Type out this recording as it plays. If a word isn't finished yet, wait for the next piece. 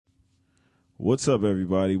What's up,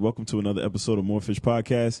 everybody? Welcome to another episode of More Fish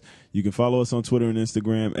Podcast. You can follow us on Twitter and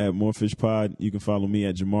Instagram at More Fish Pod. You can follow me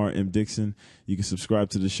at Jamar M. Dixon. You can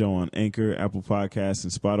subscribe to the show on Anchor, Apple Podcasts,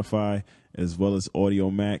 and Spotify, as well as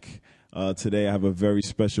Audio Mac. Today, I have a very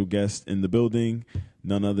special guest in the building,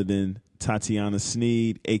 none other than Tatyana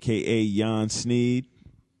Snead, a.k.a. Jan Snead,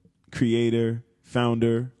 creator,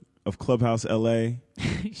 founder of Clubhouse LA.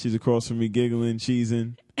 She's across from me giggling,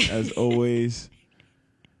 cheesing, as always.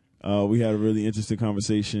 We had a really interesting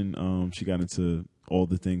conversation. She got into all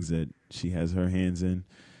the things that she has her hands in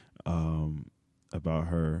about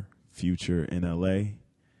her future in LA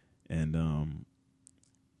and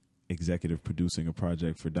executive producing a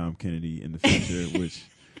project for Dom Kennedy in the future, which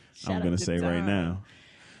I'm going to say Dom right now.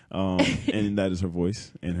 And that is her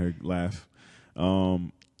voice and her laugh.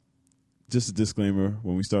 Just a disclaimer,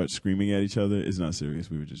 when we start screaming at each other, it's not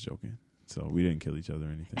serious. We were just joking. So we didn't kill each other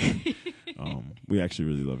or anything. We actually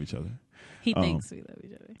really love each other. He thinks we love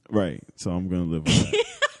each other. Right. So I'm going to live with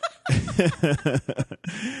that.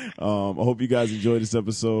 I hope you guys enjoyed this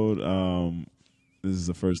episode. This is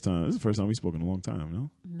the first time. This is the first time we've spoken in a long time, no?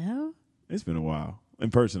 No. It's been a while. In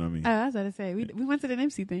person, I mean. Oh, I was about to say. We went to the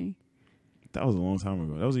MC thing. That was a long time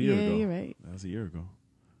ago. That was a year ago. Yeah, you're right. That was a year ago.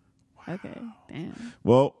 Wow. Okay. Damn.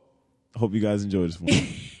 Well, I hope you guys enjoyed this one.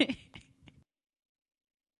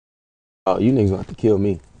 Oh, you niggas gonna have to kill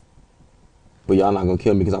me. But y'all not gonna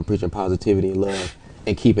kill me because I'm preaching positivity and love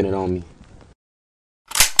and keeping it on me.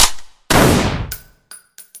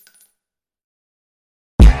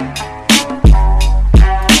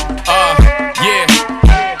 Yeah.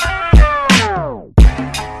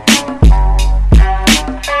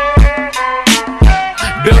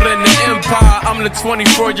 Building an empire, I'm the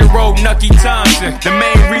 24-year-old Nucky Thompson. The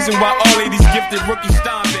main reason why all of these gifted rookies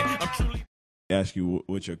stomping. I'm truly ask you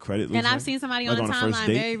what your credit looks and like. I've seen somebody like on the timeline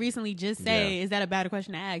very recently just say, is that a bad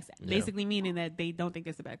question to ask? Basically meaning that they don't think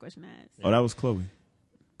it's a bad question to ask. Oh, that was Chloe.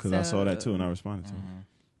 Because I saw that too and I responded to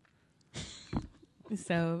her.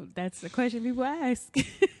 So that's the question people ask.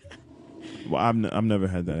 Well, I've never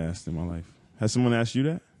had that asked in my life. Has someone asked you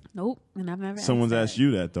that? Nope. And I've never Someone's asked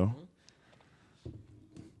you that, though.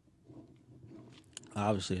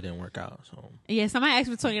 Obviously, it didn't work out. So Yeah, somebody asked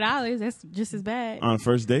for $20. That's just as bad. On a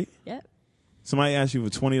first date? Yep. Somebody asked you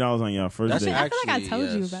for $20 on your first date. I feel like I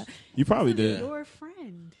told you about it. You probably did. Your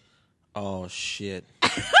friend. Oh shit.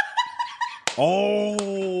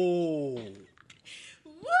 Oh.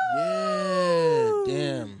 Yeah.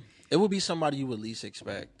 Damn. It would be somebody you would least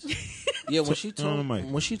expect. Yeah, when she told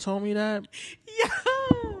me that. Yo.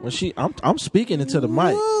 I'm speaking into the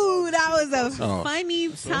mic. Ooh, that was a funny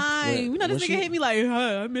time. Wait, you know, this nigga hit me like,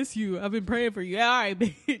 huh, I miss you. I've been praying for you. Yeah, all right,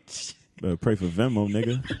 bitch. Better pray for Venmo,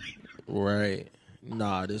 nigga. Right.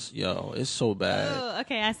 Nah, it's so bad. Oh,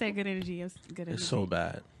 okay, I said good energy. Good energy. It's so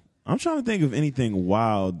bad. I'm trying to think of anything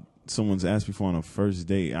wild someone's asked me for on a first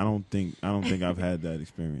date. I don't think I've had that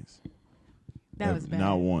experience. That was bad.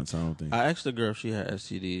 Not once, I don't think. I asked the girl if she had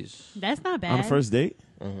STDs. That's not bad. On a first date?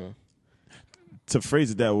 Mm-hmm. To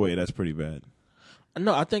phrase it that way, that's pretty bad.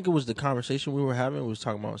 No, I think it was the conversation we were having. We was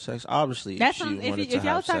talking about sex. Obviously, if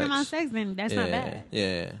y'all was talking about sex, then that's not bad.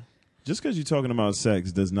 Yeah. Just because you're talking about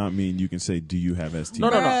sex does not mean you can say, "Do you have STDs?" No.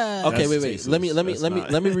 Okay, wait. Tasteless. Let me. Wait.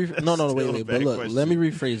 But look, question. let me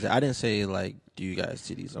rephrase it. I didn't say like, "Do you guys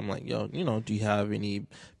STDs?" I'm like, yo, do you have any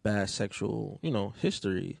bad sexual,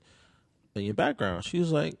 history in your background? She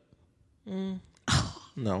was like,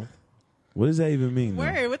 no. What does that even mean?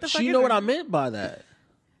 Word, what the fuck? She know what I meant by that.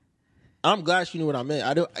 I'm glad she knew what I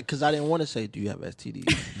meant. Because I didn't want to say, "Do you have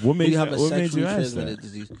STDs?" What made Do you have a you sexually ask transmitted that?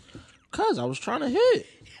 disease? Because I was trying to hit.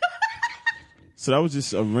 So that was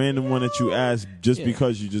just a random one that you asked just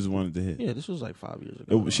because you just wanted to hit. Yeah, this was like 5 years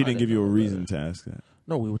ago. She didn't give you a reason to ask that.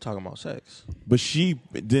 No, we were talking about sex. But she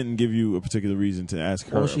didn't give you a particular reason to ask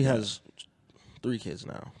her. Well, she has 3 kids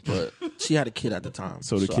now, but she had a kid at the time.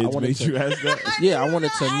 So the kids made you ask that? Yeah, I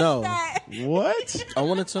wanted to know. What? I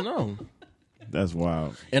wanted to know. That's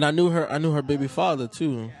wild. And I knew her baby father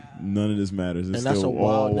too. None of this matters. It's And that's still a wild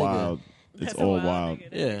all nigga. wild. It's all wild.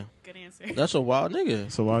 Yeah. Good answer. That's a wild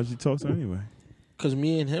nigga. So why did you talk to her anyway? Because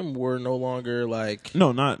me and him were no longer like.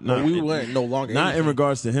 No, not we weren't no longer. Not anything. in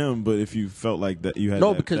regards to him, but if you felt like that you had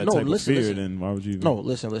that type of fear, then why would you? No,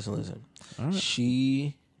 listen. All right.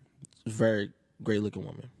 She is a very great looking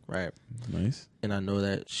woman, right? Nice. And I know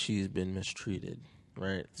that she's been mistreated,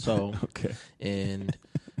 right? So okay. And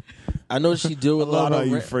I know she deal with a lot of.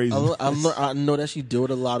 I know that she deal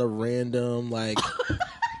with a lot of random like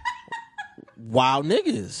wild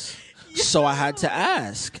niggas. So I had to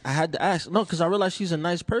ask. No, because I realized she's a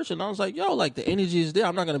nice person. I was like, yo, like the energy is there.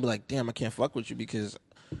 I'm not gonna be like, damn, I can't fuck with you because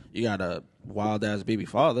you got a wild ass baby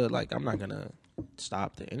father. Like, I'm not gonna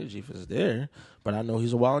stop the energy if it's there, but I know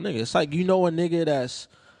he's a wild nigga. It's like, you know, a nigga that's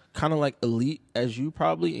kind of like elite as you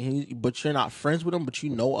probably, and but you're not friends with him, but you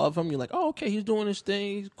know of him. You're like, oh, okay, he's doing his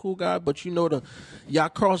thing, he's a cool guy, but you know y'all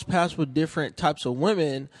cross paths with different types of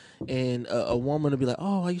women, and a woman will be like,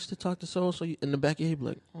 oh, I used to talk to so in the back of your head, be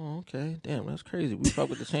like, oh, okay, damn, that's crazy. We fuck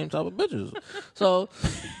with the same type of bitches. So,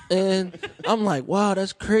 and I'm like, wow,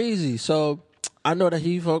 that's crazy. So I know that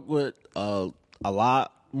he fuck with a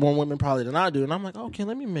lot more women probably than I do, and I'm like, okay,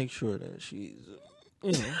 let me make sure that she's,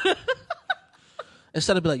 you know.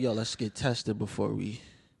 Instead of be like, yo, let's get tested before we.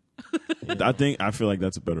 I feel like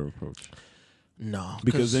that's a better approach. No,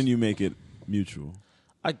 because then you make it mutual.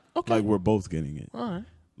 Okay. Like we're both getting it. All right.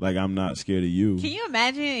 Like I'm not scared of you. Can you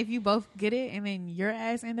imagine if you both get it and then your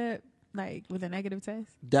ass end up like with a negative test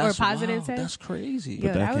or a positive positive test? That's crazy.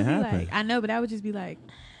 But that can would happen. be like, I know, but that would just be like.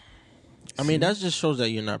 I mean, that just shows that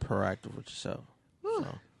you're not proactive with yourself. So.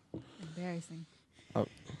 Embarrassing. I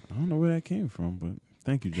don't know where that came from, but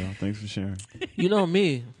thank you, John. Thanks for sharing. You know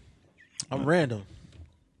me. I'm random.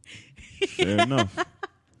 Fair enough.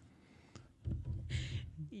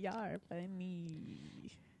 Y'all are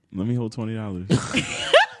funny. Let me hold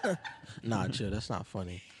 $20. Nah, chill. That's not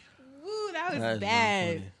funny. Woo, that was That is not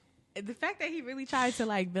bad. funny. The fact that he really tried to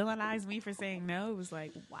like villainize me for saying no was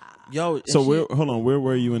like, wow. Yo, So where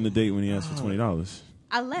were you in the date when he asked for $20?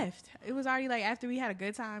 I left. It was already like after we had a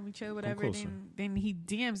good time, we chilled, whatever. closer. Then he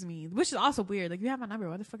DMs me, which is also weird. Like, you have my number.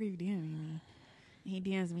 Why the fuck are you DMing me? And he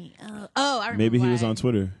DMs me. I remember. Maybe he why. was on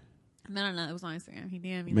Twitter. No, it was on Instagram. He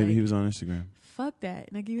DM'd me. Maybe like, he was on Instagram. Fuck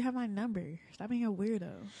that. Nigga, you have my number. Stop being a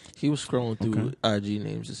weirdo. he was scrolling through IG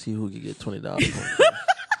names to see who could get $20.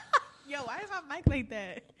 Yo, why is my mic like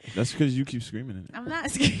that? That's because you keep screaming it. I'm not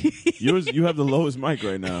scared. You have the lowest mic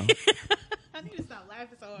right now. I need to stop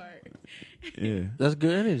laughing so hard. Yeah. That's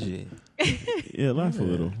good energy. Yeah, laugh a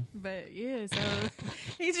little. But yeah, so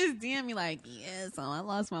he just DM'd me like, yeah, so I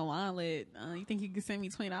lost my wallet. You think you could send me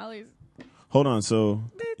 $20? Hold on. So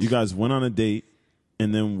you guys went on a date,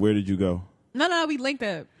 and then where did you go? No, we linked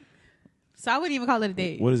up. So I wouldn't even call it a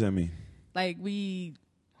date. What does that mean? Like we.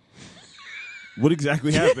 What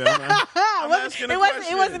exactly happened? I'm asking a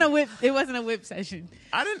question. It wasn't a whip. It wasn't a whip session.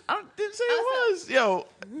 I didn't say it was. Yo.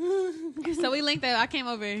 So we linked up. I came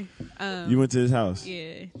over. You went to his house? Yeah.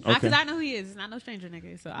 Okay. Because I know who he is. It's not no stranger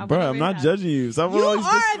nigga. So I Bro, went over I'm his not house. judging you. Stop with You all these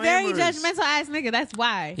are a very disclaimers. judgmental ass nigga. That's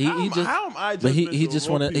why. He just how am I but he judgmental just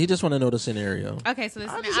of want all to he people? just want to know the scenario. Okay, so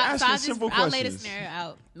I'm just asking simple I'll lay the questions. scenario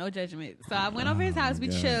out. No judgment. So I went over his house. We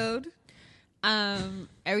God. chilled.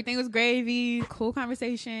 Everything was gravy. Cool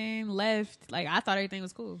conversation. Left. Like I thought everything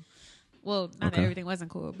was cool. Well, not that Okay. everything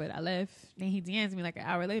wasn't cool, but I left. Then he DMs me like an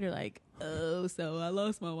hour later, like, oh, so I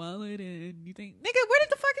lost my wallet, and you think, nigga, where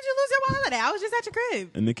the fuck did you lose your wallet at? I was just at your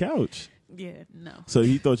crib. In the couch. Yeah, no. So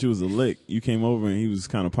he thought you was a lick. You came over and he was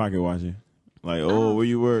kind of pocket watching. Like, where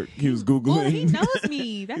you work? He was Googling. Well, he knows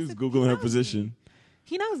me. That's he was the- Googling her knows me. position.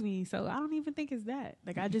 He knows me, so I don't even think it's that.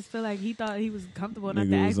 Like, I just feel like he thought he was comfortable enough to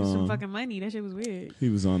Nigga ask me was some on- fucking money. That shit was weird. He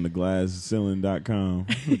was on the glassceiling.com,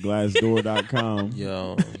 glassdoor.com.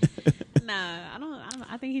 Yo, Nah, I don't.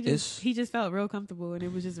 I think he just felt real comfortable, and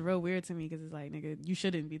it was just real weird to me because it's like, nigga, you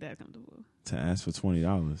shouldn't be that comfortable. To ask for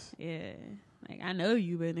 $20. Yeah, like I know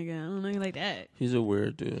you, but nigga, I don't know you like that. he's a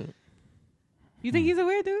weird dude. You think he's a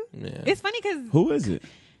weird dude? Yeah, It's funny because Who is it?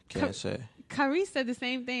 can't say. Kyrie said the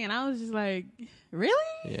same thing, and I was just like, really?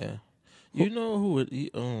 Yeah, you know who? I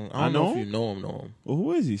don't I know know if him? you know him. Know him? Well,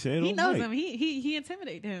 who is he? Say it He on knows mic. him. He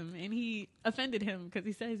intimidated him, and he offended him because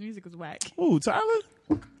he said his music was whack. Ooh, Tyler?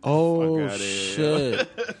 Oh outta here.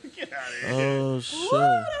 shit! Get out of Oh Woo, shit!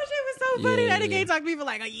 that shit was so funny. Yeah, That nigga yeah. ain't talked to me for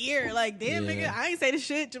like a year. Like, damn, Yeah. nigga, I ain't say the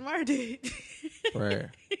shit Jamar did. Right.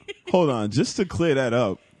 Hold on, just to clear that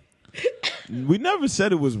up. We never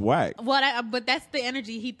said it was whack. Well, but that's the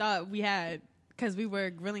energy he thought we had because we were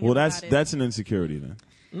grilling Well, him about it. that's an insecurity then.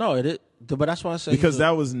 No, but that's why I say Because he's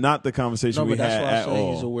that was not the conversation no, we but that's had why I at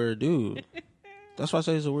say he's a all. weird dude. That's why I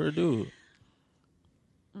say he's a weird dude.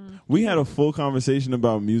 We had a full conversation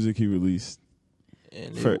about music he released.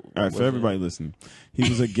 And For, it all right, for wasn't- everybody listening, he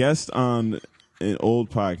was a guest on an old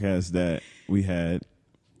podcast that we had.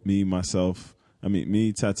 Me, Tatyana,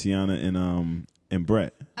 and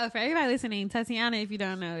Brett. Oh, for everybody listening, Tatyana, if you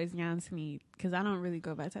don't know, is Tatyana Snead because I don't really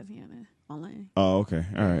go by Tatyana online. Oh, okay,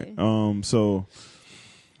 all right. So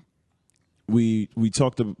we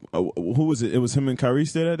talked to who was it? It was him and Kyrie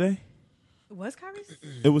there that day. Was Kyrie?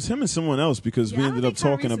 It was him and someone else because we ended up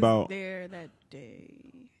talking about. there that day.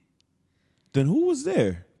 Then who was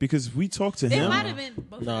there? Because we talked to It him might have been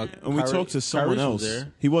both No, of them. and we Kyrie- talked to someone Kyrie else. was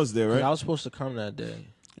there. He was there, right? I was supposed to come that day.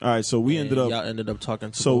 All right, so we ended up. Y'all ended up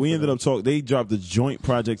talking. So we ended up talking. They dropped the joint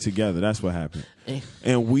project together. That's what happened.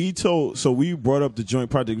 And we brought up the joint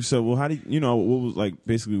project. We said, well, how do what was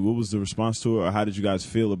basically what was the response to it, or how did you guys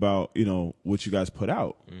feel about what you guys put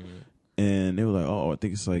out? And they were like, oh, I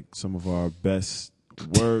think it's like some of our best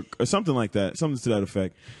work or something like that, something to that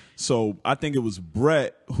effect. So I think it was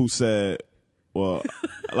Brett who said, well,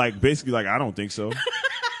 basically I don't think so.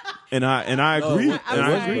 And I agree.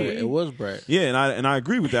 It was Brett. Yeah, and I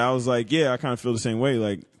agree with that. I was like, yeah, I kind of feel the same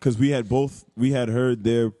way. Because we had heard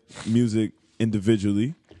their music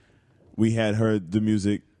individually. We had heard the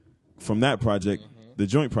music from that project, the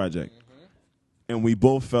joint project, and we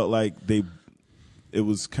both felt like it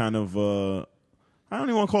was kind of I don't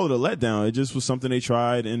even want to call it a letdown. It just was something they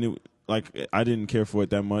tried, and I didn't care for it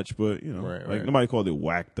that much, but nobody called it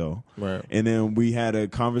whack though. Right. And then we had a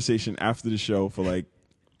conversation after the show for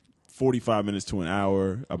 45 minutes to an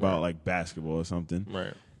hour about basketball or something.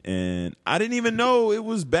 Right. And I didn't even know it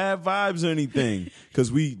was bad vibes or anything because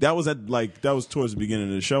that was towards the beginning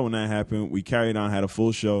of the show when that happened. We carried on, had a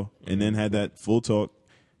full show, and then had that full talk.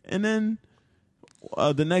 And then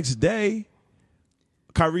the next day,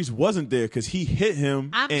 Kyrese wasn't there because he hit him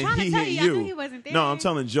and he hit you. I knew he wasn't there. No, I'm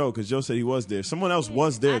telling Joe because Joe said he was there. Someone else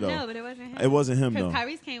was there though. No, but it wasn't him. It wasn't him though. Because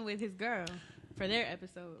Kyrese came with his girl for their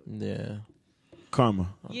episode. Yeah.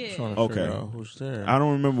 Karma. Yeah. Okay. Who's there? I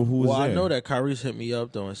don't remember who was there. Well, I know that Kyrese hit me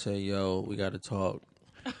up though and said, "Yo, we got to talk."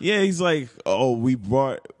 Yeah, he's like, "Oh, we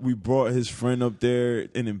brought his friend up there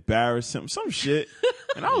and embarrassed him, some shit."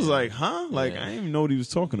 And I was like, "Huh?" I didn't even know what he was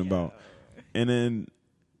talking about. And then,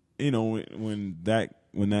 when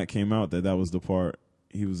that came out, that was the part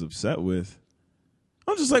he was upset with.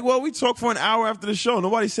 I'm just like, well, we talked for an hour after the show.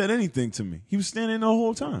 Nobody said anything to me. He was standing the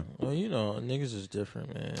whole time. Well, niggas is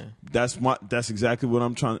different, man. That's exactly what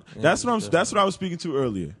I'm trying. That's what I was speaking to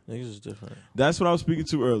earlier. Niggas is different. That's what I was speaking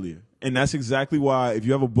to earlier. And that's exactly why if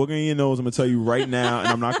you have a booger in your nose, I'm going to tell you right now, and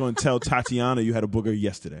I'm not going to tell Tatyana you had a booger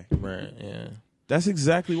yesterday. Right, yeah. That's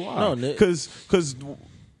exactly why. No, because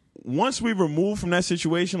once we remove from that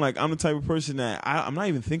situation, I'm the type of person that I'm not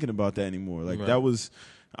even thinking about that anymore. That was...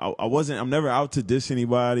 I'm never out to diss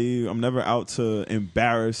anybody. I'm never out to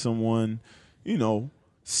embarrass someone,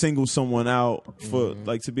 single someone out for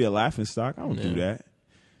to be a laughing stock. I don't do that.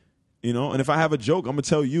 And if I have a joke, I'm going to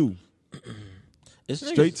tell you. It's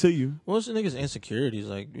straight to you. Well, it's the niggas' insecurities,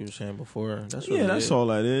 like you were saying before. That's all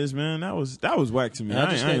that is, man. That was whack to me.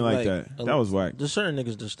 I ain't like that. That was whack. There's certain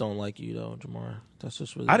niggas just don't like you though, Jamar. That's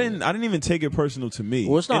just really. I didn't even take it personal to me.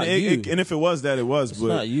 Well, it's not you. And if it was that, it was. It's but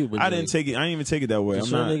not you. But I didn't take it. I didn't even take it that way. I'm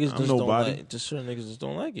nobody. Just certain niggas just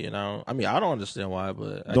don't like it. Now, I don't understand why,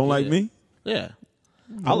 but don't like me. Yeah,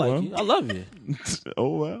 I like you. I love you.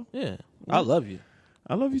 Oh well. Yeah, I love you.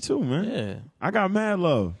 I love you too, man. Yeah. I got mad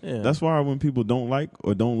love. Yeah. That's why when people don't like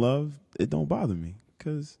or don't love, it don't bother me.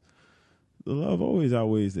 Because the love always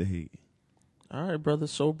outweighs the hate. All right, brother.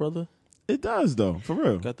 So, brother. It does, though. For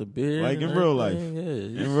real. Got the beard. In real life. Yeah,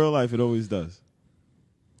 in real life, it always does.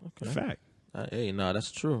 Okay. Fact. Hey,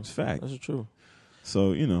 that's true. It's fact. That's true.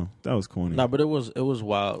 So, that was corny. Nah, but it was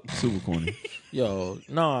wild. Super corny. Yo,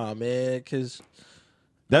 nah, man, because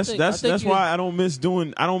that's why I don't miss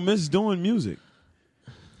doing music.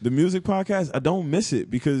 The music podcast, I don't miss it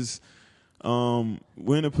because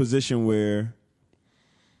we're in a position where,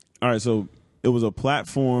 all right, so it was a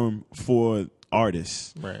platform for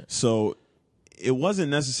artists. Right. So it wasn't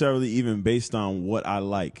necessarily even based on what I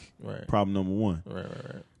like. Right. Problem number one.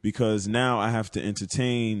 Right. Because now I have to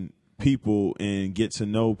entertain people and get to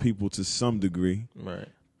know people to some degree. Right.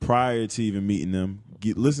 Prior to even meeting them,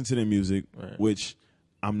 listen to their music, right. Which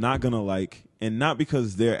I'm not going to like. And not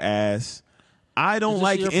because they're ass. I don't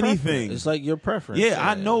like anything. Preference. It's like your preference. Yeah,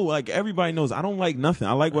 I know. Everybody knows. I don't like nothing.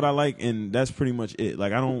 I like what I like, and that's pretty much it. I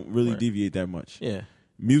don't really deviate that much. Yeah.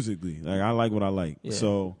 Musically, I like what I like. Yeah.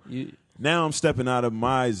 So now I'm stepping out of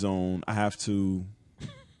my zone. I have to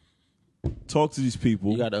talk to these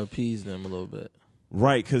people. You got to appease them a little bit.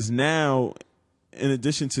 Right, because now, in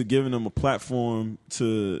addition to giving them a platform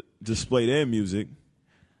to display their music,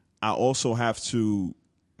 I also have to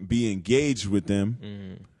be engaged with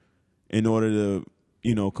them in order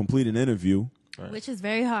to, complete an interview. Right. Which is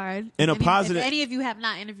very hard. In a positive. If any of you have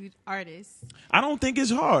not interviewed artists, I don't think it's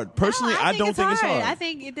hard. Personally, I don't think it's hard. I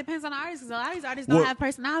think it depends on the artist because a lot of these artists don't have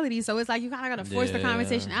personality, so it's like you kind of got to force the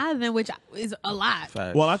conversation out of them, which is a lot.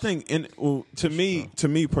 Facts. Well, I think, to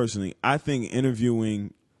me personally, I think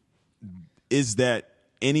interviewing is that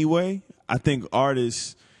anyway. I think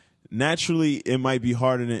artists naturally it might be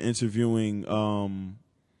harder than interviewing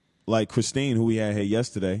like Christine, who we had here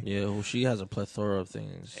yesterday. Yeah, well, she has a plethora of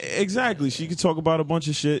things. Exactly. She could talk about a bunch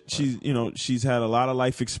of shit. She's had a lot of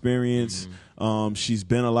life experience. She's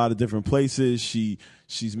been a lot of different places.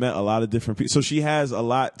 She's met a lot of different people. So she has a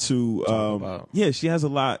lot to Talk about. Yeah, she has a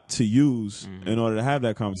lot to use in order to have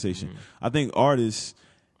that conversation. I think artists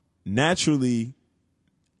naturally,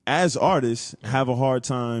 as artists, have a hard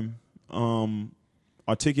time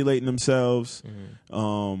articulating themselves,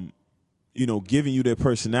 giving you their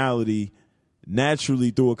personality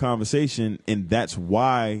naturally through a conversation, and that's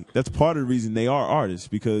part of the reason they are artists,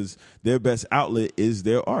 because their best outlet is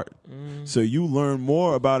their art. So you learn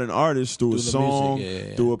more about an artist through a song,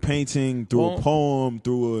 through a painting, through a poem,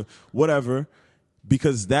 through a whatever,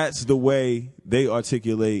 because that's the way they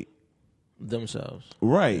articulate themselves.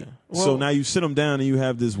 Right. Yeah. Well, so now you sit them down and you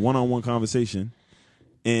have this one-on-one conversation,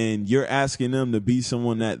 and you're asking them to be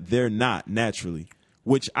someone that they're not naturally,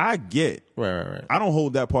 which I get. Right. I don't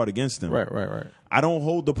hold that part against them. Right. I don't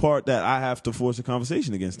hold the part that I have to force a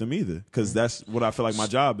conversation against them either, because that's what I feel like my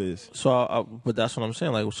job is. So, but that's what I'm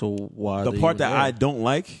saying. Like, so why? The part that I don't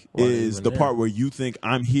like is the part where you think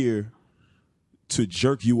I'm here to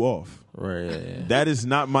jerk you off. Right. Yeah. That is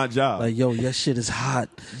not my job. Like, yo, your shit is hot.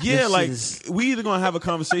 Yeah, like we either gonna have a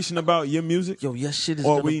conversation about your music, yo, your shit is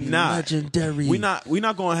or gonna we be not. Legendary. We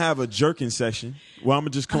not gonna have a jerking session where I'm gonna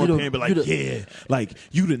just come up here and be like, like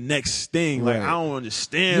you the next thing. Like, I don't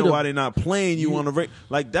understand why they're not playing you on the radio.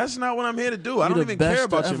 Like, that's not what I'm here to do. I don't even care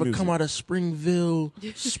about your music. Come out of Spring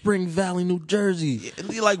Valley, New Jersey.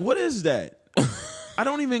 Like, what is that? I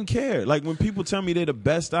don't even care. Like, when people tell me they're the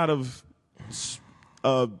best out of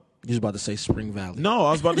You was about to say Spring Valley. No,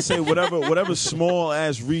 I was about to say whatever small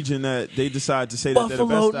ass region that they decide to say that they're the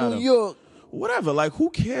Buffalo, best out New of. York. Whatever. Like,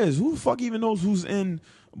 who cares? Who the fuck even knows who's in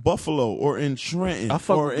Buffalo or in Trenton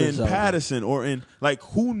or in Patterson or in, like,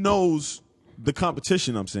 who knows the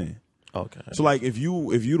competition? I'm saying. Okay. So, like, if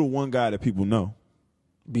you the one guy that people know,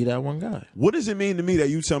 be that one guy. What does it mean to me that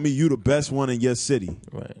you tell me you the best one in your city?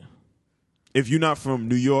 Right. If you're not from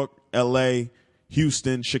New York, L.A.,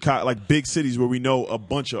 Houston, Chicago, like big cities where we know a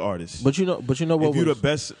bunch of artists. But you know what? If you're the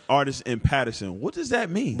best artist in Patterson, what does that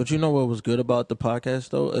mean? But you know what was good about the podcast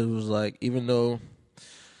though? It was like, even though,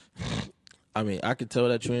 I mean, I could tell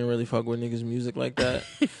that you ain't really fuck with niggas' music like that.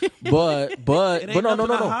 but no.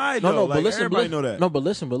 Like, everybody know that. No, but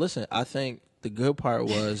listen. I think the good part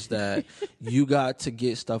was that you got to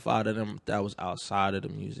get stuff out of them that was outside of the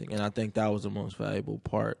music, and I think that was the most valuable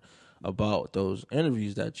part about those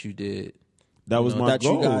interviews that you did. That was my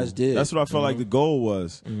goal. You guys did. That's what I felt like the goal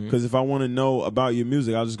was. Because if I want to know about your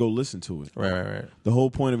music, I'll just go listen to it. Right. The whole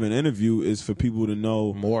point of an interview is for people to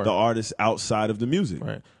know more the artist outside of the music.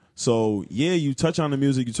 Right. So, yeah, you touch on the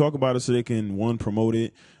music, you talk about it so they can, one, promote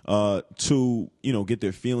it, two, get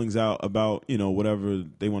their feelings out about, whatever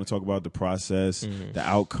they want to talk about, the process, the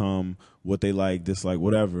outcome, what they like, dislike,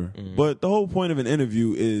 whatever. But the whole point of an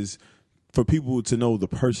interview is for people to know the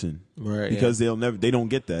person, right? Because they don't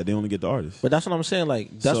get that. They only get the artist. But that's what I'm saying.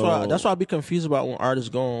 Like, that's why I be confused about when artists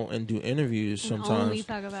go and do interviews sometimes. Only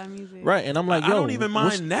talk about music, right? And I'm like, yo, I don't even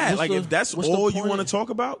mind that. Like, if that's all you want to talk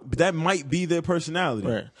about, that might be their personality.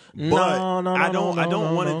 Right? But I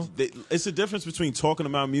don't want it. It's a difference between talking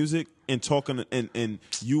about music and talking and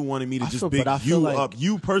you wanting me to just big you up,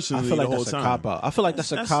 you personally. I feel like the whole that's time. a cop out. I feel like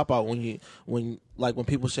that's a cop out when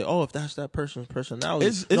people say, "Oh, if that's that person's personality."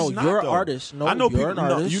 It's no, not, you're an though. artist. No, I know you're people.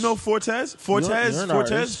 an artist. You know Fortes.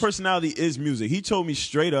 Fortes' personality is music. He told me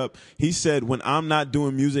straight up. He said, "When I'm not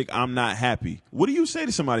doing music, I'm not happy." What do you say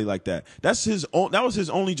to somebody like that? That's his. That was his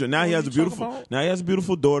only job. Now he has a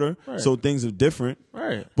beautiful daughter. Right. So things are different.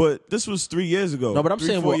 Right. But this was 3 years ago. No, but I'm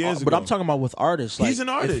 4 years ago. But I'm talking about with artists. Like, he's an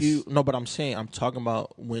artist. But I'm talking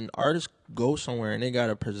about when artists go somewhere and they got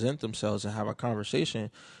to present themselves and have a conversation.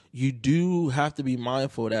 You do have to be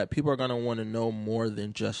mindful that people are going to want to know more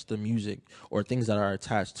than just the music or things that are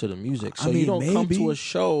attached to the music. So you don't come to a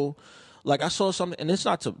show. Like, I saw something, and it's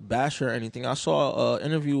not to bash her or anything. I saw an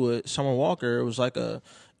interview with Summer Walker. It was like a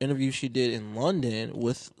interview she did in London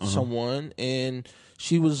with someone, and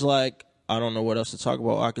she was like, I don't know what else to talk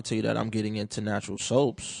about. I could tell you that I'm getting into natural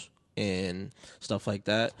soaps and stuff like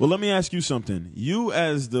that. Well, let me ask you something. You,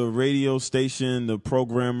 as the radio station, the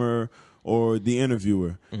programmer, or the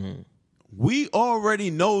interviewer, we already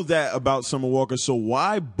know that about Summer Walker, so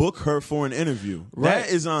why book her for an interview? Right. That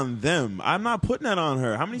is on them. I'm not putting that on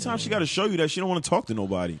her. How many times she got to show you that she don't want to talk to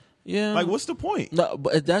nobody? Yeah. Like, what's the point? No,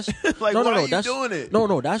 but that's like, no, why are you that's, doing it?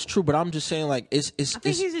 No, that's true. But I'm just saying, like, it's. I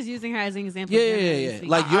think he's just using her as an example. Yeah.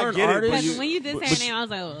 Like, you're an artist. Because when you did say her name, I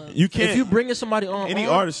was like, oh. You can't. If you bringing somebody on, any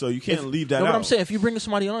artist, though, you can't leave that out. What I'm saying, if you bring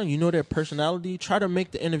somebody on, you know their personality. Try to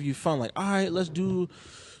make the interview fun. Like, all right, let's do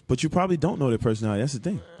But you probably don't know their personality. That's the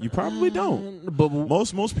thing. You probably don't. But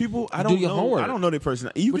most people, I don't your know. homework. I don't know their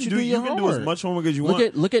personality. You But can you do do your you can do as homework. much homework as you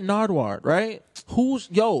want. Look at Nardwar, right?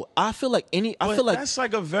 I feel like That's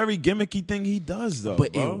like a very gimmicky thing he does, though.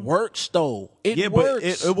 but bro. it works though. It but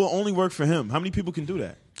works. it will only work for him. How many people can do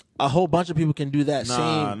that? A whole bunch of people can do that.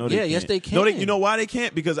 No, they can't. Yes, they can. No, you know why they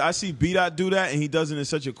can't? Because I see B-Dot do that, and he does it in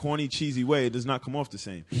such a corny, cheesy way. It does not come off the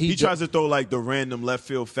same. He tries to throw like the random left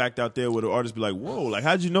field fact out there where the artist be like, "Whoa, like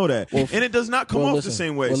how'd you know that?" And it does not come off the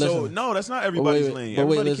same way. So no, that's not everybody's lane.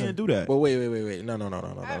 Everybody can't do that. But wait. No.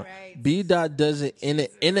 right. B-Dot does it in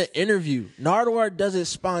an interview. Nardwar does it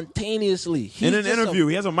spontaneously. In an interview,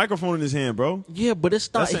 he has a microphone in his hand, bro. Yeah, but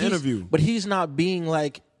it's not. That's an interview. But he's not being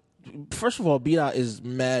like. First of all, B-Dot is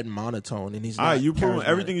mad monotone, and he's not. All right, you proving charismatic.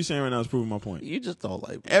 everything you're saying right now is proving my point. You just don't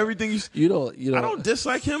like Everything You don't. I don't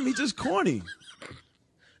dislike him. He's just corny.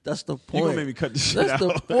 That's the You point. gonna make me cut this shit That's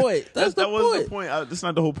out. the point. That wasn't the point. That's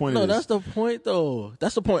not the whole point. No, of this. that's the point though.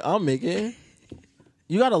 That's the point I'm making.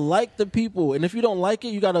 You gotta like the people, and if you don't like it,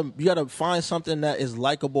 you gotta find something that is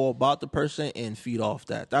likable about the person and feed off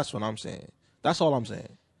that. That's what I'm saying. That's all I'm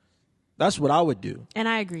saying. That's what I would do. And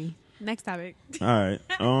I agree. Next topic. All right.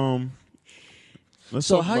 Let's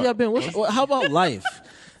So talk how about- y'all been? How about life?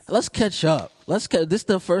 Let's catch up. This is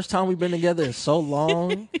the first time we've been together in so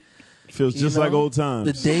long. Feels just like old times.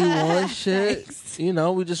 The day one shit. You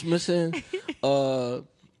know, we just missing.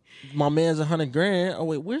 My man's $100,000. Oh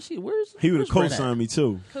wait, where's he? He would have where's Brett at? co-signed me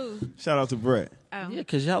too. Who? Shout out to Brett. Oh. Yeah,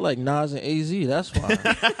 cause y'all like Nas and AZ. That's why.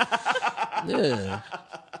 Yeah.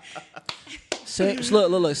 Same,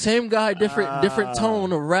 look. Same guy, different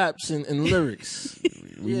tone of raps and lyrics.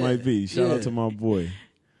 We Yeah, might be. Shout out yeah. to my boy.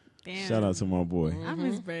 Damn. Shout out to my boy. I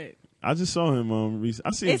miss Brett. I just saw him.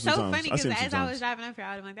 I see him It's so sometimes. funny I see because him as I was sometimes. driving up here,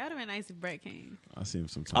 I was like, that would have been nice if Brett came. I see him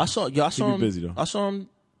sometimes. I saw He be him busy though. I saw him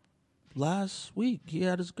last week. He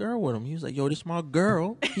had his girl with him. He was like, "Yo, this my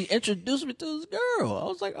girl." He introduced me to his girl. I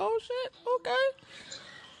was like, "Oh shit,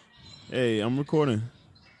 okay." Hey, I'm recording.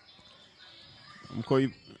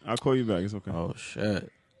 I'll call you back. It's okay. Oh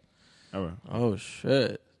shit. All right. Oh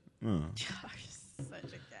shit. You're such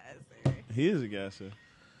a gasser. He is a gasser.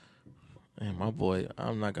 Man, my boy,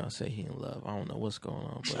 I'm not gonna say he in love. I don't know what's going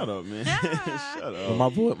on. But, Shut up, man. Shut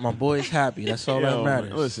up. but my boy's happy. That's all Yo, that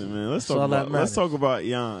matters. Listen, man. Let's That's all that let's matters. talk about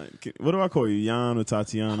Jan. What do I call you, Jan or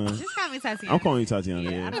Tatiana? Just call me Tatyana. I'm calling you Tatiana.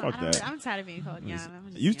 I Yeah, don't- fuck I don't- that. I'm tired of being called Yana.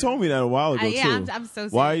 You told me that a while ago yeah, too. I'm so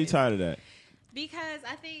Why are you serious. tired of that? Because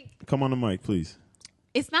I think Come on the mic, please.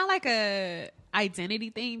 it's not like a identity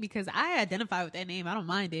thing because I identify with that name. I don't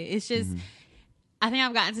mind it. It's just I think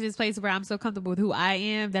I've gotten to this place where I'm so comfortable with who I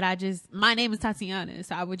am that my name is Tatyana,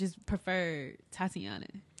 so I would just prefer Tatyana.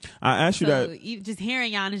 I asked you So that. just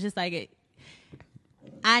hearing Yana is just like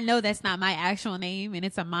I know that's not my actual name and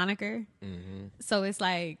it's a moniker. So it's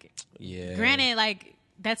like, Yeah. granted, like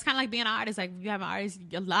that's kind of like being an artist. Like you have an artist,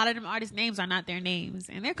 a lot of them artists' names are not their names,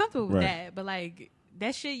 and they're comfortable with Right. that. But like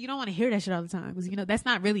that shit, you don't want to hear that shit all the time because that's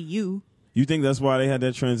not really you. You think that's why they had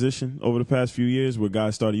that transition over the past few years where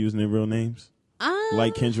guys started using their real names?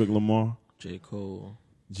 Like Kendrick Lamar, J. Cole,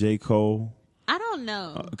 J. Cole. I don't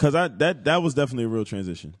know. Because that was definitely a real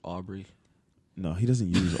transition. Aubrey. No, he doesn't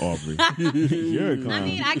use Aubrey. You're a clown. I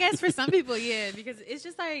mean, I guess for some people, yeah, because it's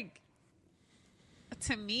just like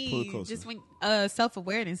to Pull it me, closer. just when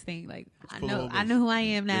self-awareness thing. Like pull it over. I know who I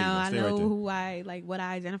am There you now. go. I Stay right know there. who I like, what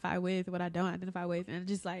I identify with, what I don't identify with, and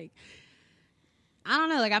just like I don't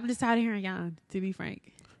know. Like I'm just tired of hearing Jan, to be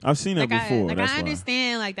frank. I've seen that before. I That's why.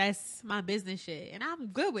 understand, like that's my business shit, and I'm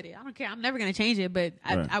good with it. I don't care. I'm never gonna change it, but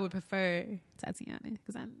Right. I would prefer Tatyana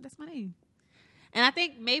because that's my name. And I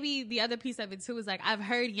think maybe the other piece of it too is like I've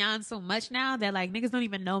heard Jan so much now that like niggas don't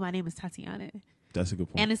even know my name is Tatyana, That's a good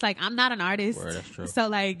point. and it's like I'm not an artist, Word, that's true. so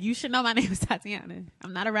like you should know my name is Tatyana.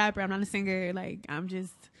 I'm not a rapper. I'm not a singer. Like I'm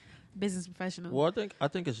just business professional. Well, I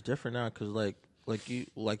think it's different now because like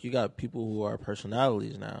you got people who are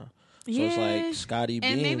personalities now. So it's like Scotty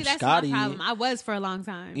and Beam. maybe that's Scotty, my problem. I was for a long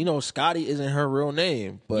time. you know, Scotty isn't her real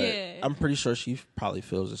name, but Yeah. I'm pretty sure she probably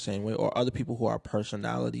feels the same way. Or other people who are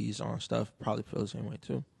personalities on stuff probably feel the same way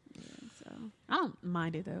too. So I don't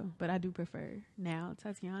mind it though, but I do prefer now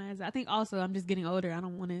Tatyana. As I think also I'm just getting older. I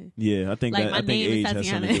don't want to. Yeah, I think Like that my I think name age is has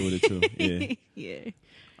something to do with it too. Yeah. Tatyana. Yeah.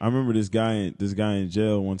 I remember this guy in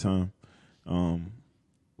jail one time.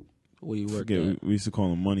 Where you worked Forget at? we used to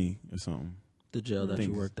call him Money or something. The jail that you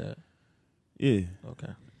Things. worked at. Yeah.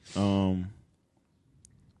 Okay.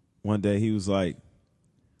 One day he was like,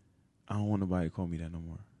 I don't want nobody to call me that no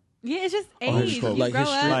more. Yeah, it's just Oh, his age. street- You like grow his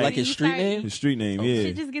up street- and like his you street start- name? His street name, Oh, yeah.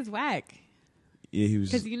 Shit just gets whack Yeah, he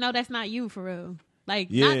was because that's not you for real. Like,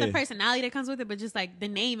 Yeah. not the personality that comes with it, but just like the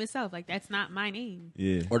name itself. Like, that's not my name.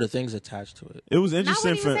 Yeah. Or the things attached to it. It was And I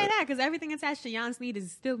interesting wouldn't even for say that because everything attached to Jan Snead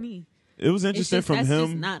is still me. it was It's interesting just, from that's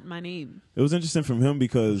just him. not my name. It was interesting from him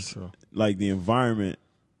because True. like the environment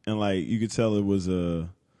and like you could tell it was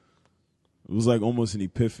like almost an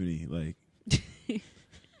epiphany. Like,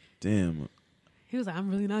 damn. He was like, I'm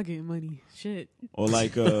really not getting money. Shit. Or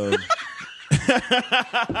like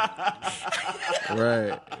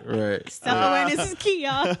Right. Self-awareness is key,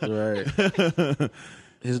 y'all. Right.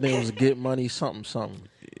 His name was Get Money something.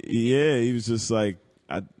 yeah, he was just like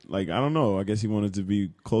I don't know. I guess he wanted to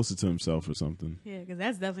be closer to himself or something. Yeah, because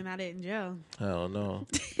that's definitely not it in jail. Hell no.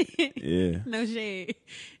 Yeah. No shade.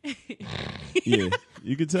 Yeah.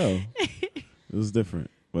 You could tell. It was different.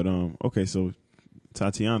 But okay, so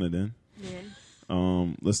Tatyana then. Yeah.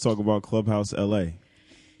 Let's talk about Clubhouse LA.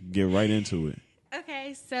 Get right into it.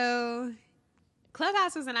 Okay, so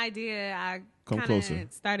Clubhouse was an idea I Come kind closer.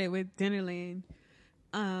 of started with Dinnerland.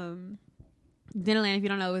 Dinnerland, if you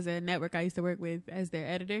don't know, is a network I used to work with as their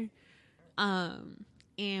editor.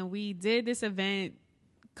 And we did this event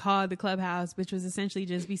called the Clubhouse, which was essentially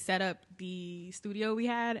just we set up the studio we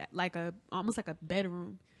had like almost like a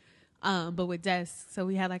bedroom, but with desks. So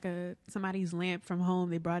we had like somebody's lamp from home.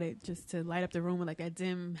 They brought it just to light up the room with like that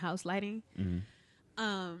dim house lighting.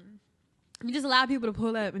 We just allowed people to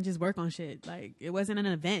pull up and just work on shit. Like, it wasn't an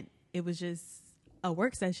event. It was just a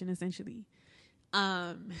work session, essentially.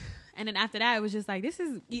 And then after that, it was just like,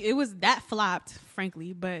 that flopped,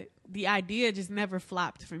 frankly. But the idea just never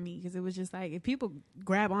flopped for me. Because it was just like, if people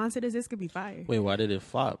grab onto this could be fire. Wait, why did it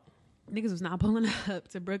flop? Niggas was not pulling up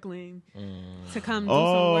to Brooklyn to come do some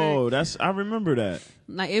Oh, work. I remember that.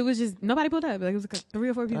 Like, it was just, nobody pulled up. Like, it was like 3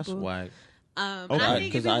 or 4 people. That's whack. And Okay. I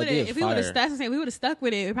think if we would have stuck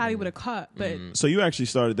with it, it probably would have caught. But So you actually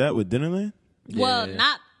started that with Dinnerland? well, Yeah.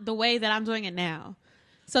 not the way that I'm doing it now.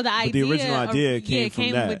 So the But idea, the original idea came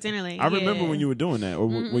from that. with Dinnerland. I remember yeah. when you were doing that, or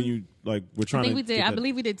when you like were trying I think to. we did. get I that-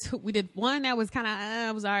 believe we did. We did one that was kind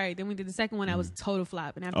of was all right. Then we did the second one that was total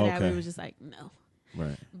flop, and after that Okay. we was just like no.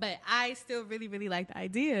 Right. But I still really, really like the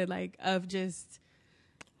idea, like of just.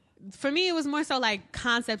 For me, it was more so like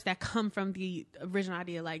concepts that come from the original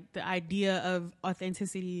idea, like the idea of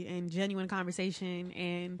authenticity and genuine conversation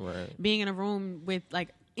and Right. being in a room with like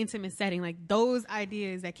intimate setting. Like those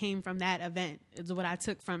ideas that came from that event is what I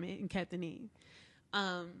took from it and kept the name.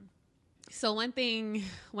 So one thing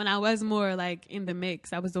when I was more like in the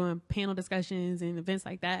mix, I was doing panel discussions and events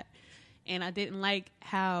like that. And I didn't like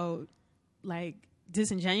how like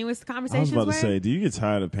disingenuous the I was conversations about were. to say, do you get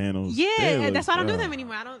tired of panels? Yeah, They that's look- why I don't do them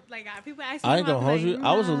anymore. I don't like people ask me. I ain't gonna hold you.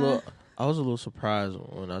 I was a nah. little surprised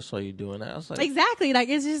when I saw you doing that. I was like, Exactly, like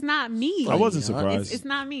it's just not me. I wasn't Yeah. surprised. It's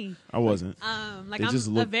not me. I wasn't. Like They just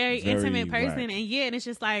I'm a look very very intimate person, whack. and it's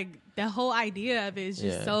just like the whole idea of it is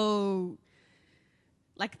just Yeah. so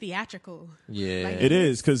like theatrical. yeah, Like, It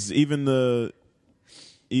is because even the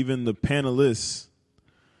panelists,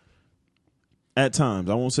 at times,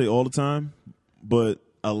 I won't say all the time, but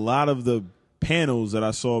a lot of the panels that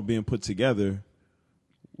I saw being put together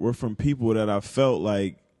were from people that I felt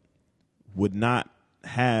like would not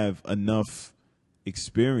have enough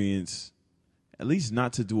experience, at least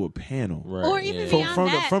not to do a panel. right, Or even yeah.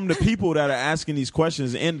 beyond that. From the people that are asking these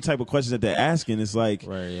questions and the type of questions that they're asking, it's like,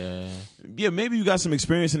 right, yeah. yeah, maybe you got some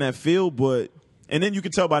experience in that field, but and then you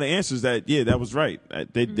can tell by the answers that that was right.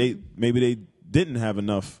 They maybe they didn't have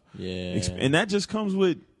enough, Yeah. and that just comes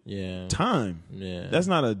with Yeah, time. yeah. That's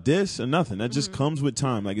not a diss or nothing. That just comes with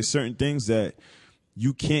time. Like it's certain things that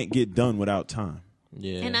you can't get done without time.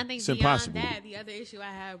 yeah. And I think It's beyond impossible. that, the other issue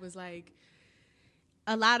I had was like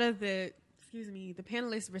a lot of the the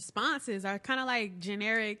panelists' responses are kind of like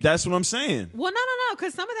generic. That's what I'm saying. Well, no,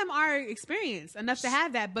 because some of them are experienced enough to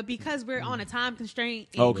have that, but because we're on a time constraint,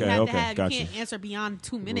 and Okay, we have okay, to have, gotcha. you can't answer beyond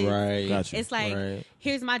 2 minutes. Right. Gotcha. It's like, Right.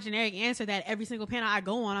 here's my generic answer that every single panel I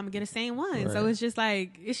go on, I'm gonna get the same one. So Right. it's just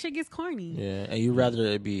like, it shit gets corny. Yeah, and you rather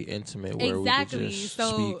it be intimate where Exactly. we could just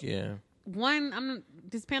So- speak. Yeah,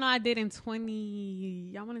 This panel I did in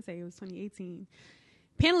I want to say it was 2018.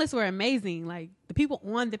 Panelists were amazing. Like the people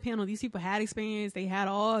on the panel, these people had experience. They had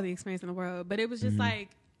all the experience in the world, but it was just like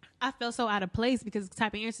I felt so out of place because the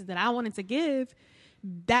type of answers that I wanted to give,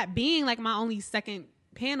 that being like my only second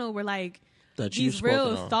panel, were like that you these real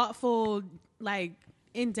spoken on. thoughtful, like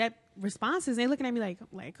in-depth responses. They looking at me like,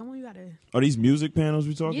 come on, you gotta, Are these music panels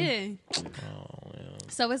we talking? yeah. Oh, yeah.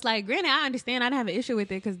 So it's like, granted, I understand I didn't have an issue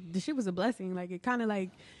with it because the shit was a blessing. Like it kind of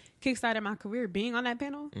like kickstarted my career being on that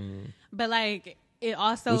panel, but like. It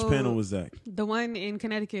also Which panel was that? the one in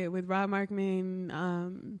Connecticut with Rob Markman,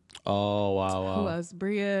 Oh, wow, who wow. else?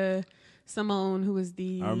 Bria, Simone, who was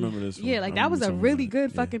the... I remember this one. Yeah, like, that was a really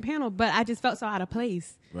good fucking panel, but I just felt so out of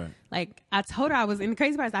place. Right. Like, I told her I was... In the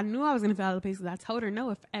crazy part, I knew I was going to feel out of place because I told her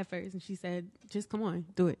no at first, and she said, just come on,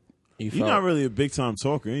 do it. You're not really a big time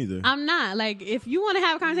talker either. I'm not. Like, if you want to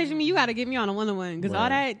have a conversation with me, you got to get me on a one-on-one. Because all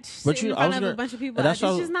that shit in front of a bunch of people, it's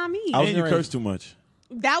just not me. And you curse too much.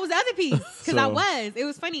 That was the other piece. Because it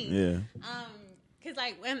was funny. Yeah. Because,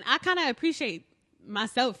 like, when I kind of appreciate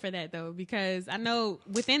myself for that, though. Because I know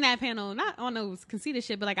within that panel, not on those conceited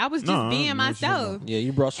shit, but, like, I was just being myself. Yeah,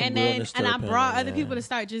 you brought some realness to the I brought other people to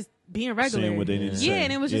start just being regular. Saying what they need to say. Yeah,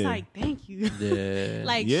 and it was just like, thank you. Yeah.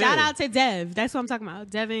 Like, shout out to Dev. That's what I'm talking about.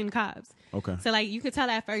 Devin Cobbs. Okay. So, like, you could tell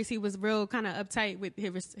at first he was real kind of uptight with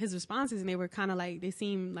his responses, and they were kind of like, they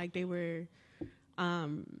seemed like they were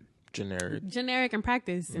generic in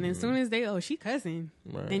practice. And as soon as she cussing,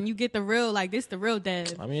 then you get the real, like, this the real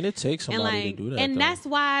Dev. I mean, it takes somebody to do that. And though. that's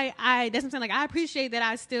why that's what I'm saying. Like, I appreciate that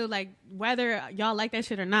I still, like, whether y'all like that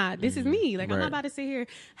shit or not, this is me. Like, I'm not about to sit here,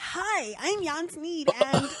 hi, I'm Jan Snead,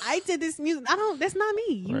 and I did this music. That's not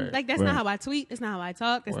me. Like, that's not how I tweet. That's not how I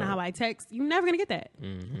talk. That's not how I text. You're never going to get that.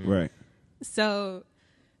 Right. So,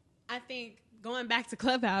 I think going back to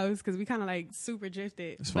Clubhouse, because we kind of, like, super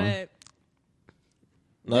drifted. It's fine.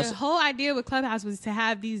 But the whole idea with Clubhouse was to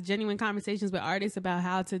have these genuine conversations with artists about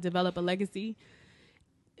how to develop a legacy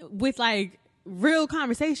with, like, real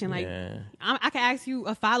conversation. Like, I can ask you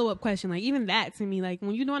a follow-up question. Like, even that to me, like,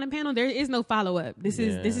 when you're doing a panel, there is no follow-up. This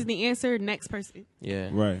is the answer, next person. Yeah.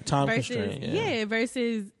 Right. Time constraint. Yeah,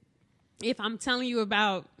 versus if I'm telling you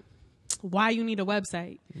about why you need a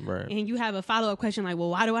website, right, and you have a follow-up question like, well,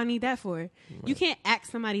 why do I need that for? Right. You can't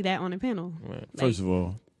ask somebody that on a panel. Right. Like, first of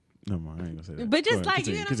all, no more. I ain't gonna say that. But just like,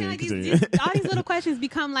 you know what I'm saying? Like, all these little questions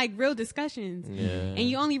become like real discussions. Yeah. And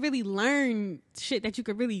you only really learn shit that you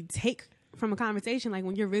could really take from a conversation, like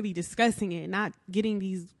when you're really discussing it, not getting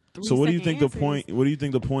these 3 So what do you think answers. what do you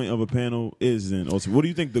think the point of a panel is then? Also, what do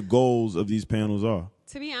you think the goals of these panels are?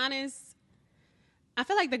 To be honest, I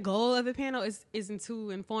feel like the goal of a panel isn't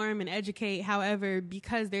to inform and educate. However,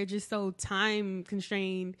 because they're just so time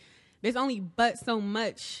constrained, there's only but so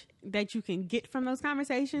much that you can get from those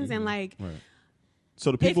conversations. And like, right.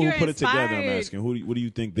 So the people who put it together, I'm asking, what do you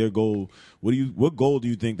think their goal? What goal do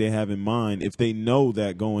you think they have in mind if they know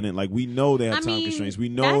that going in? Like, we know they have time constraints. We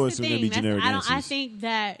know it's going to be generic answers. I think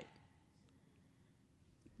that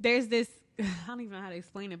there's this. I don't even know how to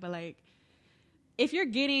explain it, but like, if you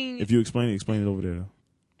explain it over there.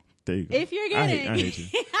 There you go. If you're getting, I hate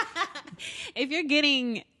you. If you're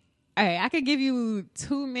getting, all right, I could give you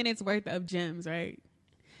 2 minutes worth of gems, right?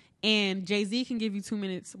 And Jay-Z can give you 2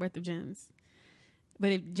 minutes worth of gems.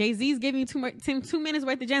 But if Jay-Z's giving you 2 minutes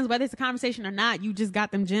worth of gems, whether it's a conversation or not, you just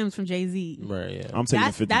got them gems from Jay-Z. Right, yeah. I'm taking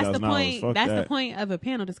 $50,000. That's the point of a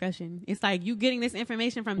panel discussion. It's like you getting this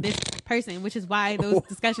information from this person, which is why those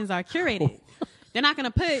discussions are curated. They're not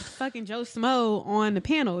going to put fucking Joe Smo on the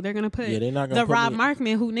panel. They're going to put the Rob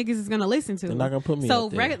Markman who niggas is going to listen to. They're not going to put me so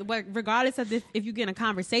up there. Regardless of if you get a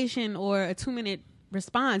conversation or a 2 minute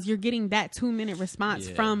response, you're getting that 2 minute response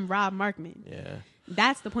from Rob Markman. Yeah.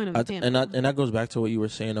 That's the point of the panel. And that goes back to what you were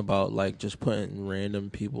saying about like just putting random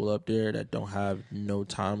people up there that don't have no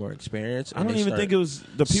time or experience. I don't even think it was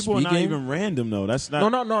the people are not even random though. That's not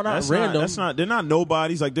not random. They're not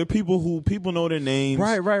nobodies. Like they're people who people know their names.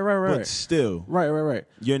 Right. But still, right.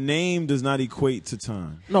 Your name does not equate to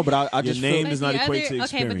time. No, but I your just name does not equate to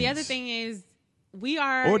experience. Okay, but the other thing is we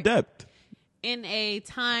are or depth. In a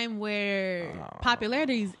time where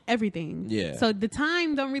popularity is everything. Yeah. So the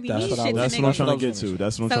time don't really mean shit to niggas. That's what I'm trying to get to.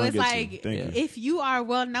 That's what I'm trying to get to. So it's like, if you are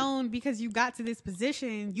well known because you got to this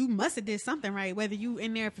position, you must have did something right, whether you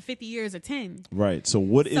in there for 50 years or 10. Right. So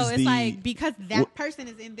it's like, because that person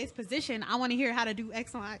is in this position, I want to hear how to do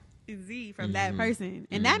X, Y, and Z from that person.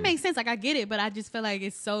 And that makes sense. Like, I get it, but I just feel like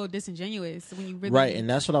it's so disingenuous when you really... Right, and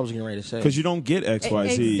that's what I was getting ready to say. Because you don't get X, Y,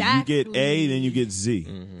 Z. Exactly. You get A, then you get Z.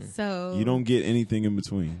 So... You don't get anything in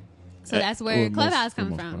between. So that's where Clubhouse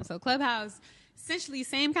comes from. So Clubhouse, essentially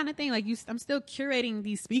same kind of thing. Like I'm still curating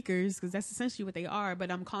these speakers because that's essentially what they are,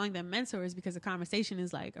 but I'm calling them mentors because the conversation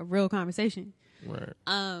is like a real conversation. Right.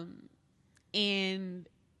 And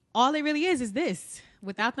all it really is this.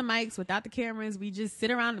 Without the mics, without the cameras, we just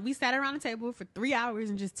sat around the table for 3 hours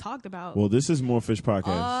and just talked about. Well, this is More Fish Podcast.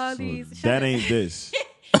 All these. That ain't this.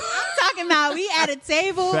 I'm talking about we at a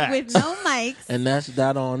table with no mics. And that's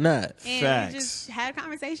that on that. And Facts. we just had a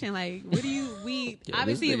conversation. Like,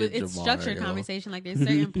 obviously it's structured conversation. Like there's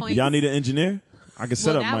certain points. Y'all need an engineer? I can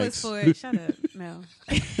set up mics. Shut up. No.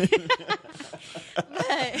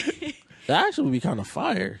 But that actually would be kind of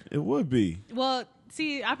fire. It would be. Well,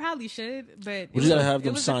 see, I probably should, but you gotta have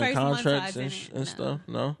them sign contracts and stuff.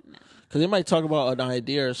 No, Because they might talk about an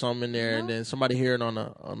idea or something in there, and then somebody hear it on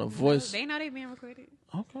a voice. They know they're being recorded.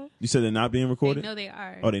 Okay. You said they're not being recorded? They know they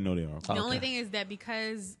are. Oh, they know they are. The only thing is that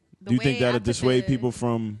because Do you think that'll dissuade people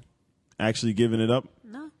from actually giving it up?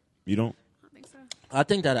 No. You don't? I don't think so. I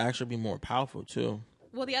think that'd actually be more powerful, too.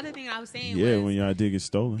 Well, the other thing I was saying Yeah, was when your idea gets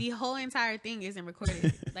stolen. the whole entire thing isn't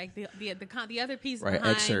recorded. Like the other piece behind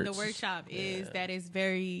excerpts. the workshop is that it's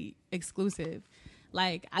very exclusive.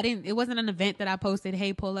 Like it wasn't an event that I posted,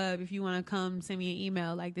 hey, pull up if you want to come, send me an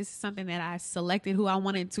email. Like this is something that I selected who I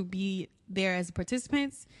wanted to be there as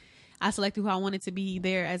participants. I selected who I wanted to be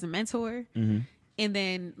there as a mentor. Mm-hmm. And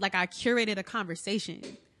then like I curated a conversation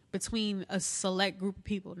between a select group of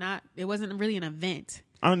people. It wasn't really an event.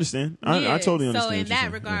 I understand. I totally understand. So in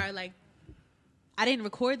that regard, like I didn't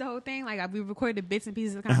record the whole thing. Like we recorded the bits and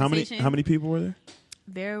pieces of the and conversation. how many people were there?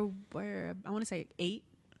 There were, I want to say 8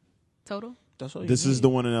 total. That's all This is the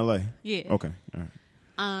one in LA? Yeah. Okay. All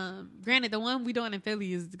right. Granted, the one we doing in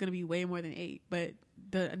Philly is going to be way more than 8, but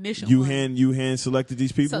the initial You one, hand selected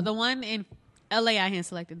these people? So the one in LA I hand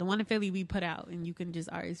selected. The one in Philly we put out, and you can just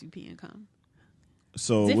RSVP and come.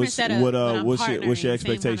 So Different what's setup, but I'm what's your partnering, same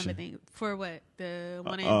expectation? kind of a thing. For what? The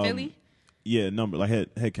one in Philly? Yeah, number like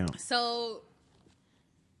head count. So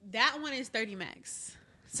that one is 30 max.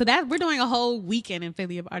 So that we're doing a whole weekend in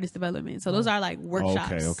Philly of artist development. So those are like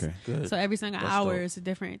workshops. Okay. Good. So every single That's hour dope. is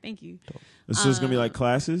different. Thank you. So it's gonna be like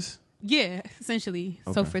classes. Yeah, essentially.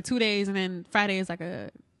 So Okay. for 2 days, and then Friday is like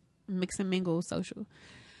a mix and mingle social.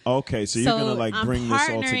 Okay, so you're gonna like I'm bring this all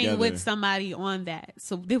partnering together with somebody on that.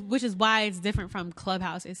 So which is why it's different from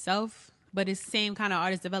Clubhouse itself, but it's same kind of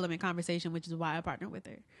artist development conversation, which is why I partner with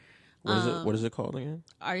her. What is it called again?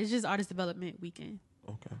 It's just artist development weekend.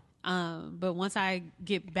 Okay. But once I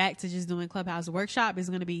get back to just doing Clubhouse workshop, it's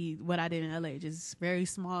going to be what I did in LA, just very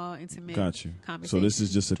small, intimate Got you. conversation. So this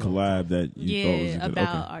is just a collab that you thought was a good, about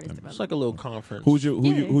okay. artist development. It's like a little conference. Who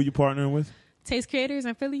you partnering with? Taste Creators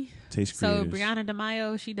in Philly. Taste So Creators. Brianna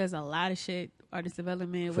DeMaio, she does a lot of shit, artist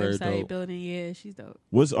development, Very website dope. building. Yeah, she's dope.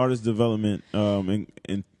 What's artist development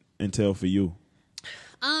entail for you?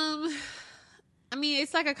 I mean,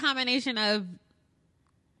 it's like a combination of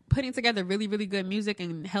putting together really, really good music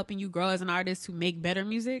and helping you grow as an artist to make better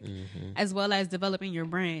music, as well as developing your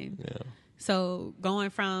brand. Yeah. So going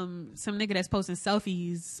from some nigga that's posting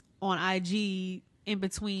selfies on IG in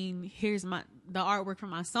between, here's the artwork for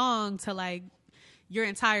my song, to like your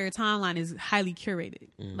entire timeline is highly curated.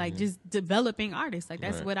 Like just developing artists. Like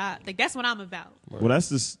that's what that's what I'm about. Well,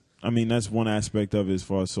 that's one aspect of it as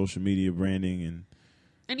far as social media branding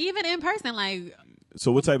And even in person, like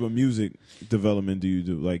so what type of music development do you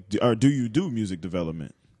do? Like, do you do music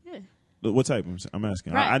development? yeah. What type? I'm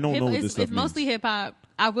asking. Right. I don't know what this It's stuff mostly means. hip hop.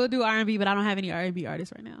 I will do R&B, but I don't have any R&B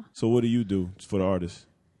artists right now. So what do you do for the artists?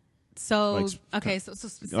 So Like, okay, so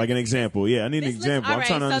specifically, Like an example. Yeah, I need an example. I'm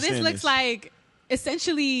trying to understand So this looks like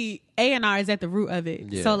essentially A&R is at the root of it.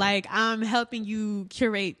 Yeah. So like I'm helping you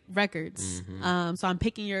curate records. So I'm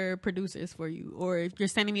picking your producers for you, or if you're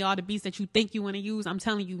sending me all the beats that you think you want to use, I'm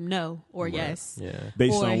telling you no or yes. Yeah.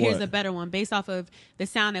 Based or on here's what? a better one based off of the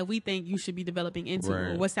sound that we think you should be developing into, or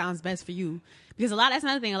Right. what sounds best for you. Because that's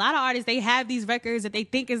another thing. A lot of artists, they have these records that they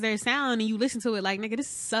think is their sound, and you listen to it like, nigga, this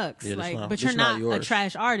sucks. Yeah, like, not- but this you're not a yours.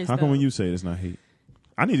 trash artist. How come though. when you say it's not hate?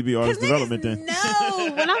 I need to be artist development then.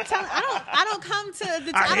 No, when I'm telling, I don't come to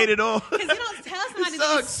the. I hate it all. Because you don't tell somebody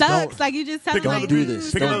that it sucks. sucks. Don't. Like you just tell Pick them, another like, do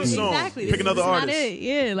this. Pick Don't another do song. Exactly. Pick This another is not artist. it.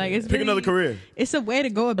 Yeah, like it's Pick really, another career. It's a way to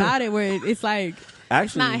go about it where it's like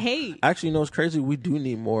Actually, not hate. Actually, you know what's crazy? We do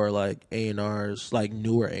need more like A&Rs, like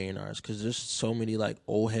newer A&Rs, because there's so many like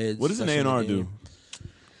old heads. What does an that's in the A&R game. do?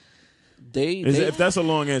 If If that's a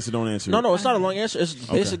long answer, don't answer it. No, it's not a long answer. It's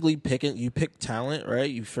basically you pick talent, right?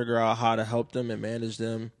 You figure out how to help them and manage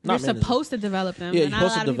them. You're Not manage them. supposed to develop them. Yeah, but you're not a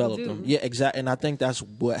supposed lot to of people develop them. do. Yeah, exactly. And I think that's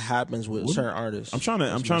what happens with certain artists. I'm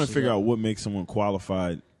trying to figure out what makes someone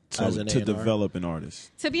qualified As to an A&R. develop an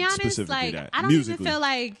artist. To be honest, Specifically like that. I don't Musically. even feel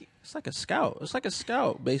like It's like a scout. It's like a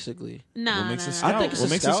scout, basically. nah. What makes a nah. scout? I think it's What a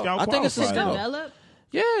makes a scout. scout I think it's a qualified, scout. though? Develop.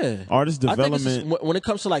 Yeah. Artist I think it's development. when it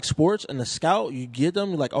comes to like sports and the scout, you get them,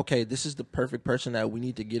 you're like, okay, this is the perfect person that we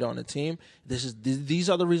need to get on the team. These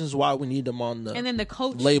are the reasons why we need them on the And then the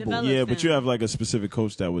coach label. develops Yeah, but them. you have like a specific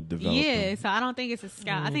coach that would develop. Yeah, them. so I don't think it's a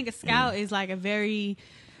scout. I think a scout is like a very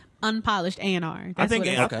unpolished A&R. I think-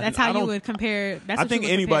 That's I how you don't- would compare. That's I what think you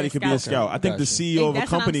would anybody compare could be a scout. I think the Gotcha. CEO of a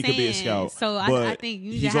That's what company I'm could be a saying. scout. So but I think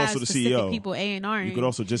you he's should also have the specific CEO. people A&R. You could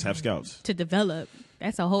also just have scouts. to develop.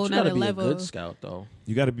 That's a whole You gotta nother be level. a good scout, though.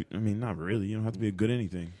 You got to be. I mean, not really. You don't have to be a good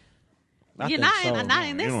anything. I You're think not, so. not in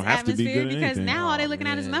You this don't have to be atmosphere good at because anything. now all they're Oh, looking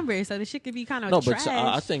at is man. numbers, so the shit could be kind of No, trash. but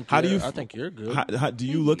I think How do you? I think you're good. How do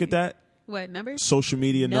you look at that? What, numbers? social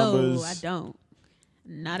media numbers? No, I don't.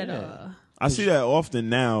 Not at all. I see that often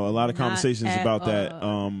now. A lot of Not conversations at about that,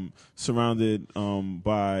 all. surrounded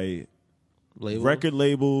by Labels. record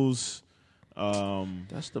labels,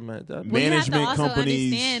 That's the man. That, Well, you have management to also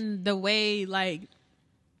companies. understand the way like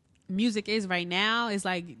music is right now. Is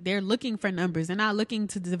like they're looking for numbers. They're not looking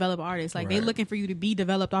to develop artists. Like they're Right. looking for you to be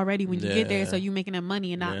developed already when you get there. Yeah. So you making them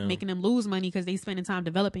money and not Yeah. making them lose money because they spending time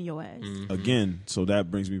developing your ass. Again, so that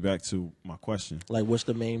brings me back to my question. like, what's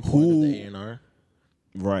the main point of the A&R?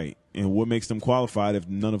 Right. And what makes them qualified if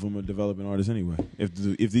none of them are developing artists anyway?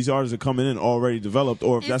 If these artists are coming in already developed,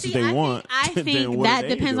 or if And that's see, what they want, I then think what are that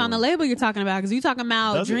they depends on the doing? label you're talking about. Because you're talking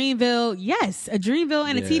about Does it? Dreamville. Yes, a Dreamville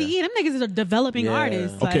and a Yeah. TDE. Them niggas are developing Yeah.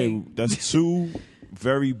 artists. Okay, Like, that's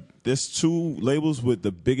there's two labels with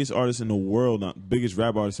the biggest artists in the world, biggest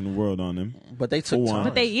rap artists in the world on them. But they took For one. time.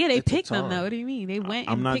 but they took picked them time. though. What do you mean? They went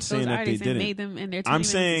I'm and not picked saying those that they artists and didn't. made them and they're I'm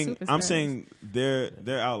turning them into I'm superstars. saying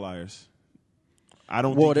they're outliers. I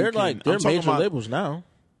don't. Well, think you they're can- like they're I'm talking major about- labels now.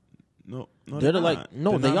 No, They're not. like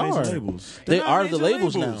no, They're they not are. major labels. They They're not are the major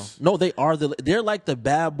labels now. No, they are they're like the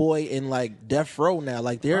Bad Boy and like Death Row now.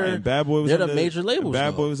 Like they're Right, and Bad Boy was they're under, the major labels.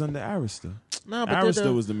 Bad though. Boy was under Arista. Nah, but they're Arista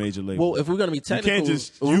the- was the major label. Well, if we're gonna be you technical, can't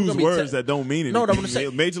just if we're use gonna be words that don't mean anything. No, no, I'm gonna say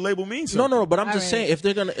major label means no, something. no. But I'm All just right.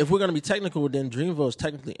 saying if we're gonna be technical, then Dreamville is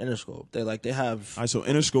technically Interscope. They have. All right, so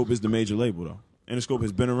Interscope is the major label though. Interscope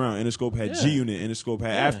has been around. Interscope had Yeah. G Unit. Interscope had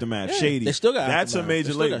Yeah. Aftermath. Yeah. Shady. They still got That's Aftermath. a major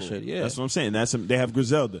They still got label. Shady, yeah. That's what I'm saying. They have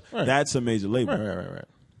Griselda. Right. That's a major label. Right.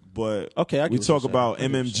 But Okay, I get we what talk you're about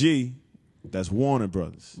saying. I get what MMG. That's Warner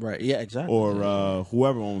Brothers. Right. Yeah. Exactly. Or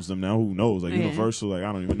whoever owns them now. Who knows? Like Yeah. Universal. Like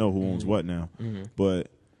I don't even know who owns what now. But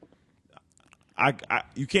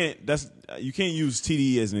you can't use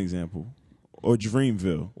TDE as an example or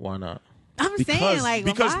Dreamville. Why not? I'm saying like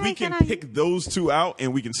because why we can can't I- pick those two out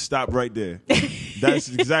and we can stop right there. That's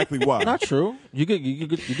exactly why. Not true. You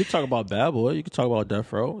could talk about Bad Boy. You could talk about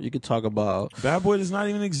Death Row. You could talk about Bad Boy does not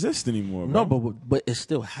even exist anymore. Bro. no, but it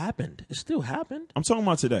still happened. It still happened. I'm talking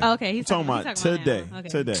about today. Oh, okay, he's I'm talking talking about about today. now. Okay,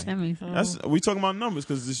 Today. that makes sense. We talking about numbers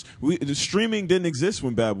because the streaming didn't exist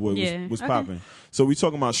when Bad Boy Yeah, was okay. popping. So we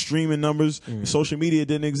talking about streaming numbers. Social media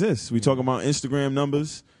didn't exist. We talking about Instagram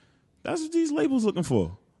numbers. That's what these labels looking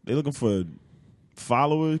for. They looking for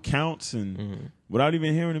follower counts and without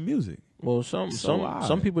even hearing the music. Well, So some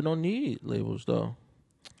odd. people don't need labels though.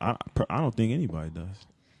 I don't think anybody does.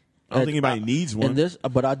 I don't think anybody needs one. And this,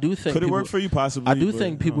 but I do think Could it people- work for you? Possibly. I do but think I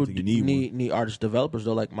don't people think you need one. need artist developers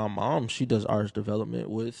though. Like my mom, she does artist development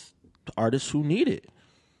with artists who need it,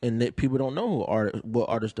 and that people don't know what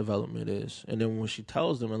artist development is. And then when she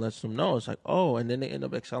tells them and lets them know, it's like, oh, and then they end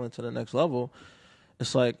up excelling to the next level.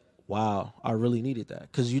 It's like, wow, I really needed that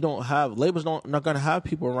because you don't have labels. Not gonna have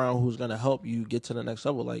people around who's gonna help you get to the next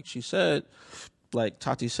level. Like she said, like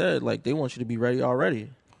Tati said, like they want you to be ready already.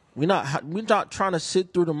 We're not trying to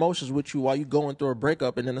sit through the motions with you while you going through a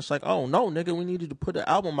breakup, and then it's like, oh no, nigga, we need you to put an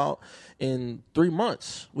album out in 3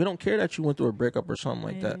 months. We don't care that you went through a breakup or something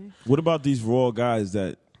like that. What about these raw guys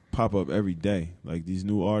that pop up every day? Like these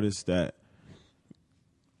new artists that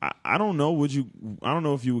I don't know. I don't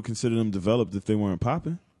know if you would consider them developed if they weren't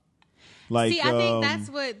popping. Like, See, I think that's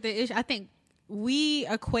what the issue. I think we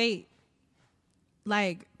equate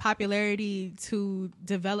like popularity to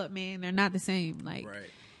development. They're not the same. Like,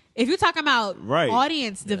 if you're talking about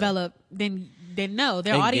audience developed, then no,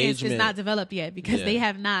 their audience is Engagement. not developed yet because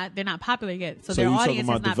Yeah. they're not popular yet. So So their you talking audience has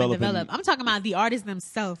about not been developing- developed. I'm talking about the artists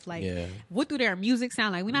themselves. Like, Yeah. what do their music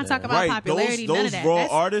sound like? We're not talking about right, popularity. those none of that. raw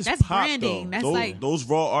That's, artists that's pop branding. though. That's those, like those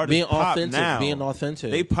raw artists Being pop authentic, now. being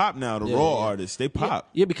authentic. They pop now. The Yeah, raw yeah. artists, they pop.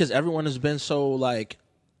 Yeah, because everyone has been so like,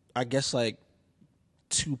 I guess like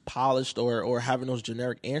too polished or having those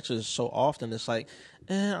generic answers so often. It's like,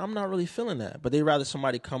 I'm not really feeling that. But they rather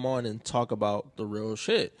somebody come on and talk about the real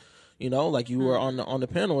shit. You know, like you were on the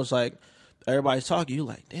panel. It's like everybody's talking. You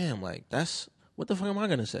like, damn, like that's what the fuck am I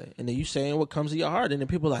gonna say? And then you saying what comes to your heart, and then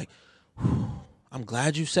people are like, I'm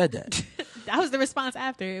glad you said that. that was the response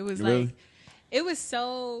after. It was Really? like, it was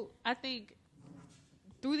so, I think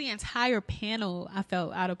through the entire panel, I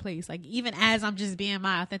felt out of place. Like, even as I'm just being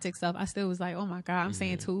my authentic self, I still was like, oh my God, I'm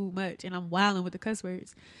saying too much and I'm wilding with the cuss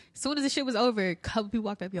words. As soon as the shit was over, a couple people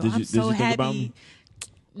walked up, yo, Did I'm you so think happy. about me?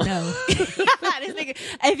 No. This nigga,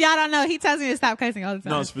 if y'all don't know, he tells me to stop cussing all the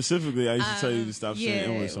time. No, specifically, I used to tell you to stop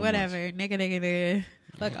saying N-word so whatever. much. Nigga.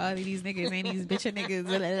 Fuck all of these niggas and these bitch niggas.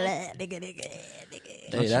 Nigga.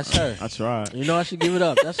 Hey, that's her. I tried. You know I should give it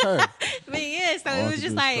up. That's her. But yeah, Yeah, so it All I was could just do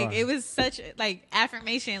is like cry. it was such like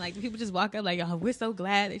affirmation. Like people just walk up like, "Oh, we're so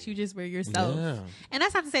glad that you just were yourself." Yeah. And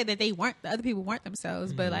that's not to say that the other people weren't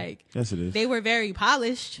themselves, but like Yes, it is. they were very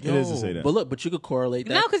polished. It is to say that. But look, but you could correlate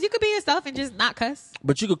that. No, because you could be yourself and just not cuss.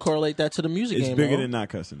 But you could correlate that to the music It's game. bigger though. than not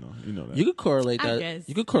cussing, though. You know that. You could correlate I that. guess.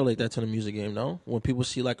 You could correlate that to the music game, though. When people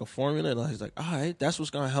see like a formula, and it's like, all right, that's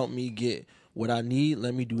what's gonna help me get what I need.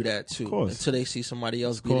 Let me do that too. course. Until they see somebody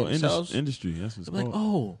else It's be called themselves. industry. That's what's They're called. like,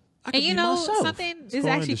 oh, I can And you be know myself. something is called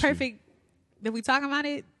actually industry. perfect that we talking about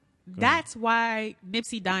it. That's why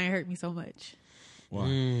Nipsey dying hurt me so much.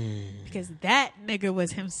 Why? Because that nigga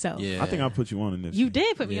was himself. Yeah. I think I put you on in this. You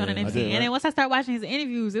did put me on an Yeah, I Nipsey. did, right? And then once I started watching his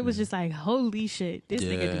interviews, it was just like, holy shit. This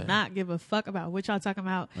nigga Yeah. do not give a fuck about what y'all talking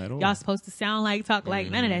about. At all. Y'all supposed to sound like, talk like,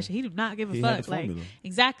 none of that shit. He do not give a He had fuck. the Like, formula.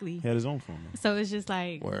 exactly. He had his own formula. So it's just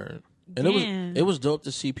like, Word. And damn. it was dope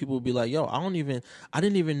to see people be like, yo, I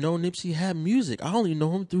didn't even know Nipsey had music. I only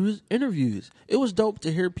know him through his interviews. It was dope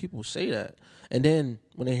to hear people say that. And then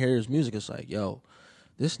when they hear his music, it's like, yo,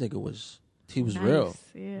 this nigga was nice. real.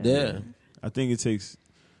 Yeah. I think it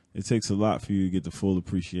takes a lot for you to get the full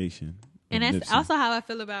appreciation. And of that's Nipsey also how I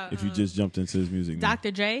feel about if you just jumped into his music. now.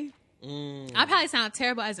 Dr. Dre. I probably sound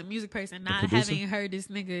terrible as a music person, not producer? having heard this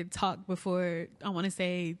nigga talk before. I want to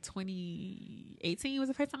say 2018 was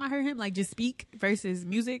the first time I heard him, like just speak versus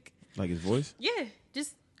music. Like his voice. Yeah,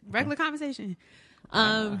 just regular conversation.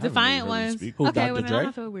 haven't Defiant really heard him ones. speak. Who, Okay, Dr. well, then Dre?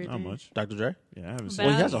 I feel weird. Not then. much. Dr. Dre? Yeah, I haven't But seen.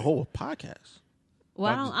 Well, he I- has a whole podcast.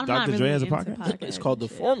 Well, I'm not Dr. really Dre has a into podcast? It's called The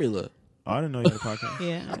shit. Formula. Oh, I didn't know he had a podcast.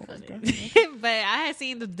 Yeah, but I had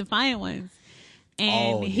seen the Defiant ones,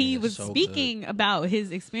 and Oh, he yeah, was so speaking about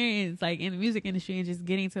his experience, like in the music industry, and just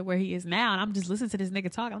getting to where he is now. And I'm just listening to this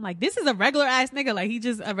nigga talk. I'm like, this is a regular ass nigga. Like he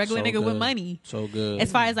just a regular So nigga with good. money. So good.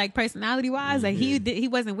 As far as like personality wise, like he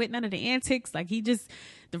wasn't with none of the antics. Like he just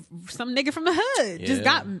some nigga from the hood just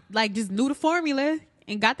Yeah. got just knew the formula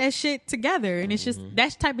and got that shit together. And it's just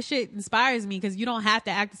that type of shit inspires me because you don't have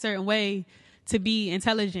to act a certain way to be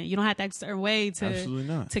intelligent. You don't have to act a certain way Absolutely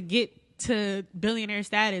not. to get to billionaire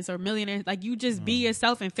status or millionaire. Like you just be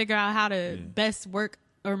yourself and figure out how to best work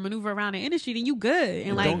or maneuver around the industry. Then you good.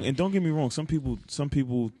 And like Don't get me wrong. Some people,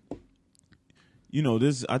 you know,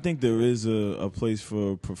 I think there is a place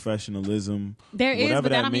for professionalism. there is, whatever but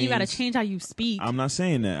that don't mean you got to means. change how you speak. I'm not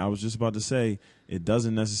saying that. I was just about to say it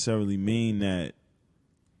doesn't necessarily mean that,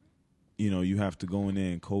 you know, you have to go in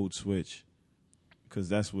there and code switch, because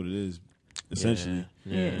that's what it is, essentially,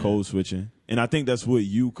 Yeah. code switching. And I think that's what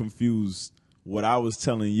you confused what I was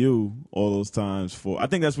telling you all those times for. I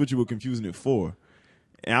think that's what you were confusing it for.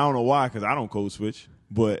 And I don't know why, because I don't code switch,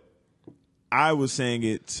 but I was saying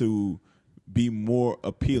it to be more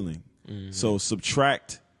appealing. So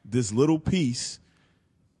subtract this little piece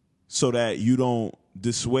so that you don't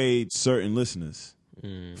dissuade certain listeners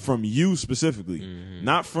from you specifically,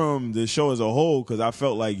 not from the show as a whole, because I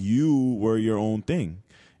felt like you were your own thing.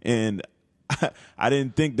 And I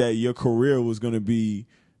didn't think that your career was going to be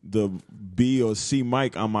the B or C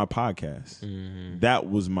mic on my podcast. That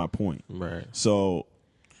was my point. Right. So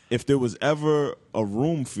if there was ever a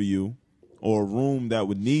room for you or a room that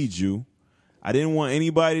would need you, I didn't want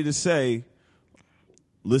anybody to say,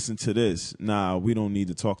 listen to this. Nah, we don't need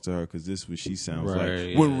to talk to her because this is what she sounds Right,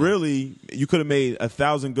 like. When yeah. really, you could have made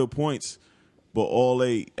 1,000 good points, but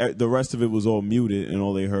the rest of it was all muted and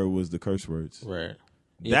all they heard was the curse words. Right.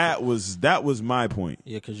 That was my point.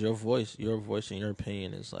 Yeah, because your voice and your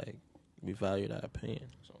opinion is like, we value that opinion.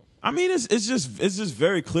 So I mean, it's just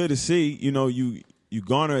very clear to see. You know, you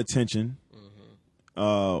garner attention.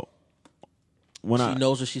 When she I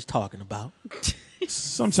knows what she's talking about.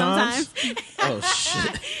 sometimes. Oh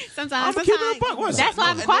shit! Sometimes, I'ma keep it a buck. What? that's why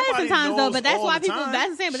I'm And quiet nobody sometimes though. knows But that's all why the people. time. That's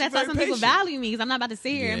the same. But She that's why very some people patient. value me because I'm not about to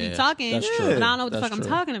sit here and be Yeah, talking. that's true. But I don't know what the That's fuck I'm true.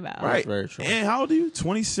 talking about. Right. very true. And how old are you?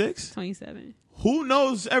 26? 27. Who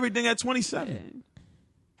knows everything at 27?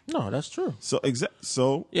 No, that's true. So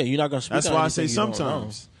So Yeah, you're not gonna speak. that's on why I say anything you don't know.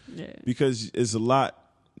 sometimes, Yeah. because it's a lot.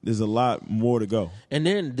 There's a lot more to go. And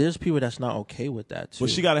then there's people that's not okay with that too. But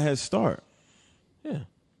she got a head start yeah.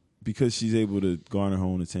 because she's able to garner her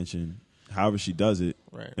own attention. However she does it,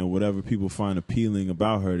 Right. and whatever people find appealing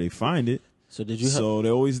about her, they find it. So did you? So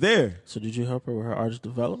they're always there. So did you help her with her artist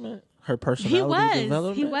development, her He personality development?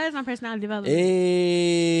 was. He was my personality development.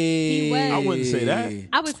 Hey. He was. I wouldn't say that.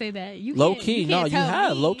 I would say that. You Low can't- key. you No, can't you tell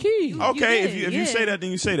have. me. Low key. You Okay, did, if you yeah. say that, then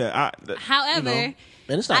you say that. However, you know.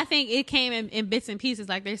 And it's not. I think it came in bits and pieces.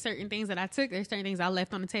 Like there's certain things that I took, there's certain things I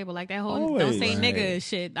left on the table. Like that whole don't Always. say Right. nigga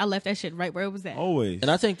shit. I left that shit right where it was at. Always.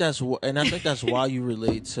 And I think that's why you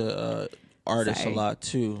relate to artists Sorry. a lot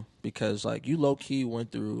too, because like you low key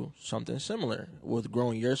went through something similar with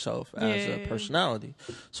growing yourself as a personality.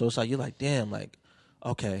 So it's like you're like, damn, like,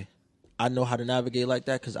 okay, I know how to navigate like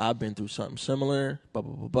that because I've been through something similar. Blah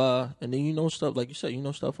blah blah blah. And then you know stuff like you said, you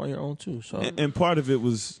know stuff on your own too. So And part of it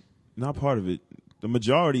was not part of it. The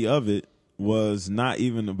majority of it was not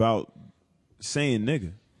even about saying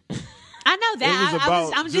nigga. I know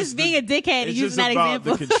that. I'm just being a dickhead and using that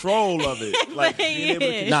example. It's just about the control of it. Like being able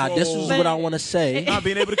to control. nah, this is what I want to say. Not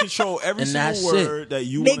being able to control every And single that's word that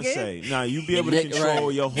you want to Nigga. say. Now you be able to control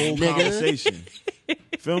Right. your whole Nigga. conversation.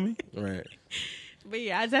 Feel me? Right. But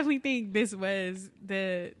yeah, I definitely think this was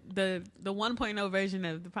the 1.0 version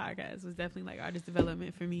of the podcast was definitely like artist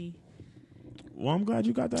development for me. Well, I'm glad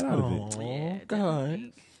you got that out of it. Oh Yeah, God.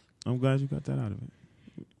 definitely. I'm glad you got that out of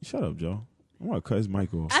it. Shut up, Joe. I want to cut his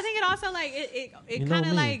mic off. I think it also like it You know kind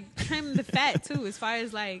of me. like trimmed the fat too, as far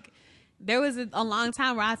as like there was a long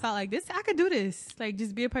time where I thought like this, I could do this, like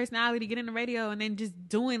just be a personality, get in the radio, and then just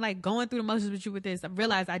doing like going through the motions with you with this. I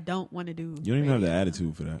realized I don't want to do. You don't even have the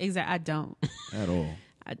attitude for that Exactly, I don't. at all.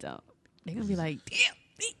 I don't. They're gonna be like, damn.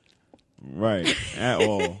 Right. At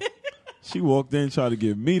all. She walked in, tried to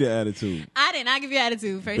give me the attitude. I did not give you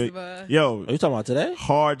attitude. First of all, Yo, Are you talking about today?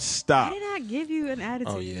 hard I stop. did not give you an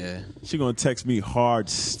attitude. Oh yeah. She gonna text me hard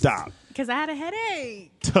stop. Because I had a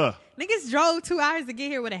headache. Tuh. Niggas drove 2 hours to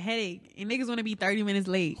get here with a headache, and niggas want to be 30 minutes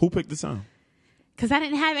late. Who picked the time? Because I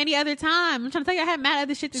didn't have any other time. I'm trying to tell you, I had mad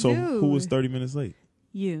other shit to So do. who was 30 minutes late?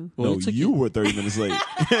 You. Well, No, it took you were 30 minutes late.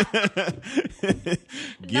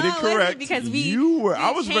 Get No, it correct. Because you were.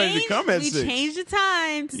 I we was ready to come at we 6. We changed the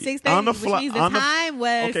time to 6:30, On the which fly- means the on the- time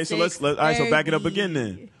was Okay, so let's all right, so back it up again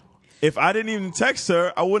then. If I didn't even text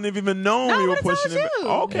her, I wouldn't have even known No, I we were would've told pushing it. you.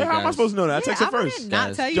 Okay, Hey, how am I guys. supposed to know that? I text her I wouldn't first. not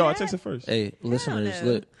Guys. tell you Joe, I that. text her first. Hey, listeners,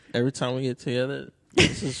 no. look. Every time we get together,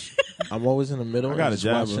 this is I'm always in the middle. I gotta just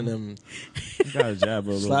jab her. watching them You gotta jab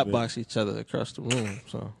her a little slap bit. box each other across the room.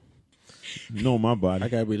 So You know my body. I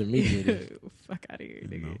gotta be the mediator. Fuck out of here,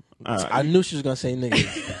 nigga. All right. I knew she was gonna say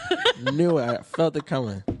niggas. Knew it. I felt it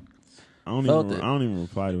coming. I don't even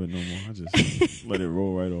reply to it no more. I just let it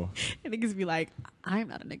roll right off. And niggas be like, I'm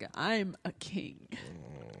not a nigga. I'm a king.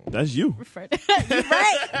 That's you. Refer to you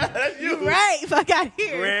right. That's You right. Fuck out of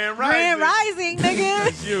here. Grand Grand Rising, nigga.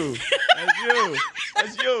 That's you. That's you.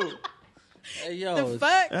 That's you. Hey yo, The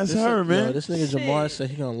fuck? That's this her, man. Yo, this nigga Shit. Jamar said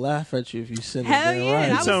he gonna laugh at you if you send Hell it. yeah.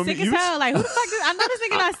 Right. I was tell sick me- as you- hell. Like, who the fuck is, I know this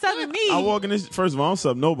nigga not subbing me. I walk in this. First of all, I don't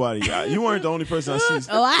sub nobody. You weren't the only person I see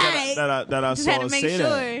Oh, alright. that I Just saw had to make say sure.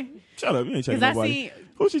 that. Shut up, you ain't checking 'Cause I nobody. see-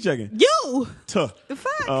 Who's she checking? You. Tuh. The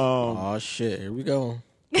fuck? Oh shit, here we go.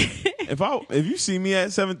 If you see me at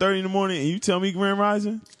 7:30 in the morning and you tell me Grand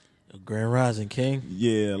Rising, Grand Rising King.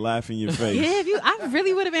 yeah, laugh in your face. Yeah, I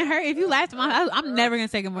really would have been hurt if you laughed in my. I'm never gonna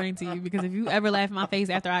say good morning to you because if you ever laugh in my face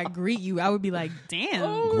after I greet you, I would be like,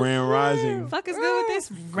 damn, Grand Rising. fuck is good with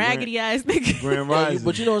this raggedy ass nigga. Grand Hey, Rising.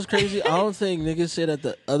 but you know what's crazy? I don't think niggas say that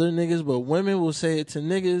to other niggas, but women will say it to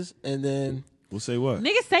niggas, and then We'll say what?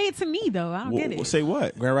 Niggas say it to me though. I don't get it. We'll say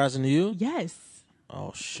what? Grand Rising to you. Yes.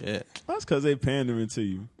 Oh shit. That's because they pandering to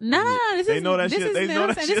you. No. This They is, know that this shit- Is, they you know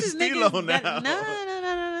what that I'm saying? shit's This is Stilo niggas that- now.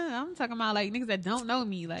 No. I'm talking about like niggas that don't know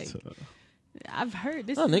me. Like I've heard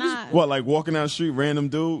this No, is niggas- not. What, like walking down the street, random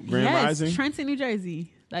dude, Grand yes, Rising? Trenton, New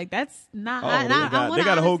Jersey. Like that's not. Oh, I they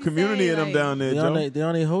got a whole honestly community say, of them like, down there, Joe. They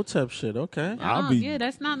on a hotep shit. Okay. I'll be- yeah,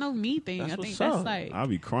 that's not no me thing. That's I think what's that's up. like I'll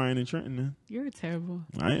be crying in Trenton then. you're terrible.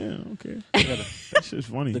 I am, okay. That shit's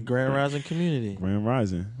funny. The Grand Rising community. Grand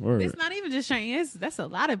Rising. Word. It's not even just Trenton. That's a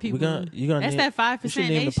lot of people. You gonna that's name, that 5% you should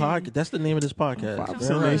name nation. the podcast. That's the name of this podcast. 5% Grand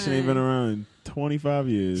Nation. Rising. Nation ain't been around 25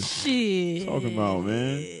 years. Shit. Talking about,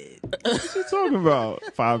 man. What you talking about?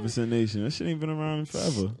 5% Nation. That shit ain't been around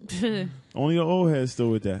forever. Only the old heads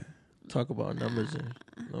still with that. Talk about numbers and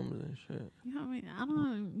shit. You know what I mean? I don't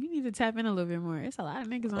know. You need to tap in a little bit more. It's a lot of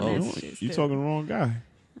niggas on Oh, that You shit. you still. talking to the wrong guy.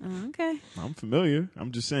 Okay. I'm familiar.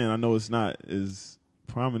 I'm just saying. I know it's not as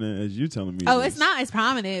prominent as you telling me. Oh, it it's is. not as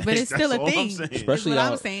prominent, but it's That's still a all I'm thing. saying. That's Especially what I'm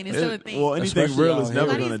y'all- saying. It's still a thing. Well, anything Especially real out is here. never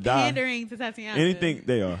Nobody's gonna die. pandering to Tatyana. Anything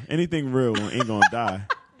they are. Anything real ain't gonna die.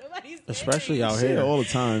 Nobody's Especially pandering. out Say it here. all the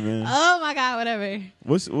time, man. Oh my God, whatever.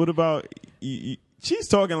 What about she's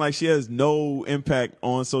talking like she has no impact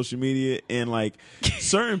on social media, and like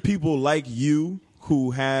certain people like you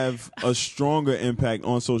who have a stronger impact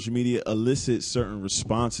on social media elicit certain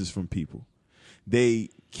responses from people. They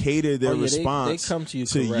cater their Oh, yeah, they response come to you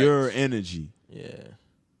correct. your energy. Yeah.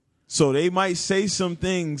 So they might say some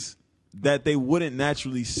things that they wouldn't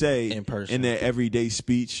naturally say In person. in their everyday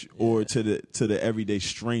speech or to the everyday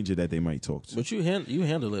stranger that they might talk to. But you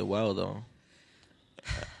handle it well though.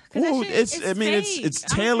 'Cause that Well, shit it's is I mean fake. it's I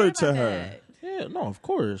don't care tailored to about her. that. Yeah, Yeah, no, of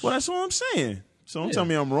course. Well, that's what I'm saying. So don't tell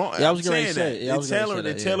me I'm wrong. Yeah, I was I'm going to saying say. that.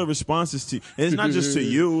 They tailor responses to you. And it's not just to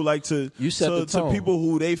you, like to You set the tone. to people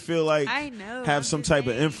who they feel like I know, have I'm some just type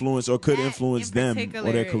of saying influence or could that influence in them particular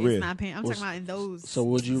or their is career. not I'm talking about in those. So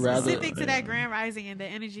would you rather specific to that Grand Rising and the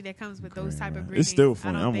energy that comes with those type of greetings? It's still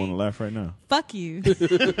funny. I I'm don't want to laugh right now. Fuck you.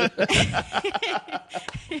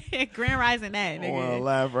 Grand Rising that, nigga. I want to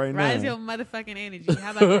laugh right Rise now. your motherfucking energy.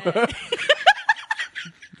 How about that?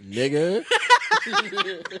 nigga?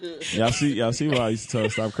 Y'all see why I used to tell her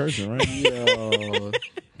stop cursing, right? Yo.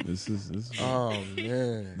 This is Oh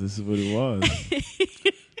man. this is what it was.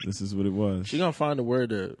 This is what it was. She gonna find a word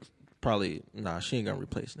to probably she ain't gonna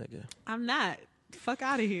replace nigga. I'm not. Fuck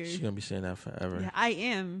out of here. She gonna be saying that forever. Yeah, I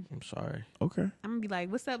am. I'm sorry. Okay. I'm gonna be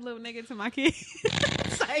like, "What's up, little nigga?" to my kid.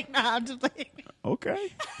 It's like, nah, I'm just like,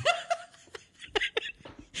 Okay.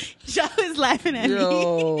 Joe is laughing at me.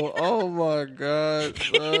 Yo, oh my god,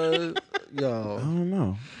 son. I Yo. don't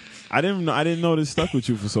know. I didn't know this stuck with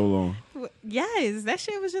you for so long. Yes, that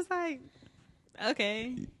shit was just like,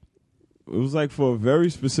 okay. It was like for a very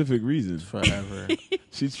specific reason. Forever.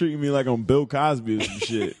 She's treating me like I'm Bill Cosby or some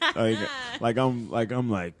shit. Like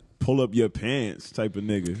I'm pull up your pants type of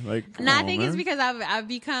nigga. Like, come Nah, I on, think man. it's because I've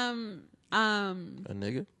become A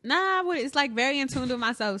nigga? it's like very in tune with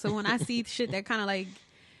myself. So when I see shit that kind of like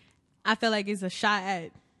I feel like it's a shot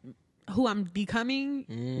at who I'm becoming,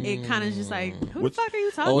 it kind of just like, who the fuck are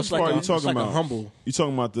you talking Oh, it's like, to? you talking about? a humble. You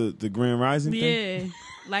talking about the Grand Rising thing? Yeah.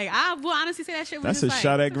 Like I will honestly say that shit was That's a just like,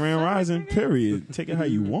 shot what at the Grand fuck, Rising. nigga? Period. Take it how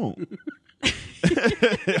you want.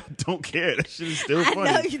 I don't care. That shit is still funny.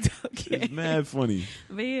 I know you don't care. It's mad funny.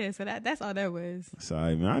 But yeah, so that's all that was.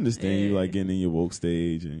 Sorry, man. I understand you Yeah. like getting in your woke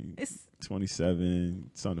stage and It's 27,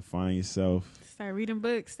 starting to find yourself, start reading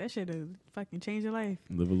books. That shit will fucking change your life.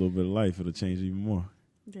 live a little bit of life. It'll change even more.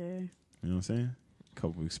 Yeah. You know what I'm saying? A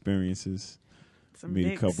couple experiences, Some meet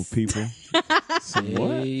dicks. a couple people. Some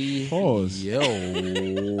what? Hey, Pause. Yo.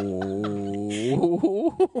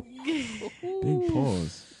 Big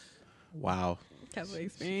pause. Wow. Couple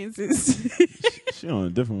experiences. She on a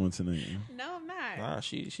different one tonight. Man. No, I'm not. Nah,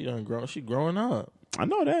 she done grown. She growing up. I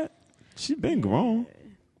know that. She been grown.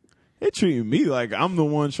 They treating me like I'm the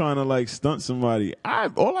one trying to like stunt somebody.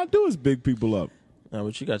 All I do is big people up. Nah,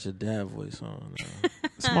 but you got your dad voice on.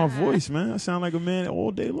 It's my voice, man. I sound like a man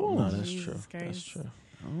all day long. No, that's Jesus true. Christ. That's true.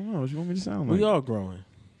 I don't know what you want me to sound like. We all growing.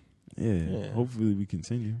 Yeah. Hopefully we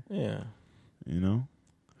continue. Yeah. You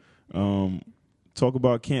know. Talk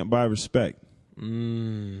about can't buy respect. What do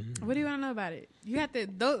you want to know about it? You have to.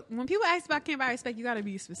 When people ask about can't buy respect, you got to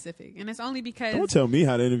be specific, and it's only because. Don't tell me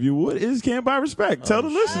how to interview. What is can't buy respect? Tell the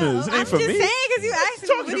listeners. It I'm ain't for just me. saying because you asked me.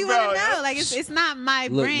 What do you want about, to know? yeah? Like it's not my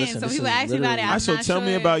Look, brand, listen, so this people is ask me about it. literally- I'm So not tell me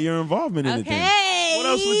sure. about your involvement in the thing. Okay. What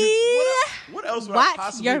else would you? What else would I Watch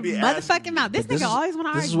possibly your be asking motherfucking you? mouth. This But this nigga is- always want to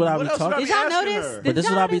argue. This is what I be What else would I talking. be Did y'all asking notice? her? But this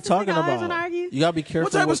is what I be This nigga talking always about. wanna argue? You gotta be careful.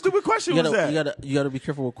 What type of with- stupid question you was gotta, that? You gotta be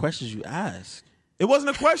careful with questions you ask. It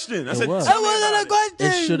wasn't a question. I said, was. tell It me wasn't about a question.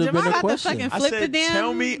 It should have been Jamal a about to question. fucking I flip the said, damn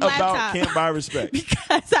tell me laptop. about can't buy respect.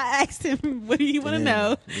 Because I asked him, what do you want to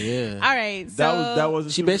know? Yeah. All right. So That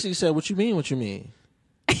was She basically said, "What you mean? What you mean?"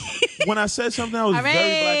 when I said something that was all very black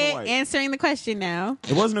and right, white. answering the question now.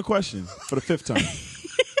 It wasn't a question for the 5th time.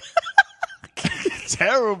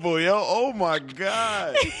 Terrible, yo. Oh my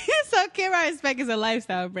God. So Can't Buy Respect is a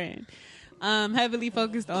lifestyle brand. Heavily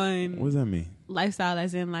focused on What does that mean? lifestyle,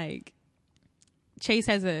 as in like Chase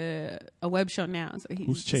has a web show now. So he's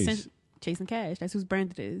Who's Chase? Chasing Cash. That's whose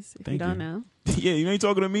brand it is. If Thank you don't you. know. Yeah, you ain't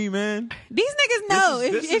talking to me, man. These niggas know.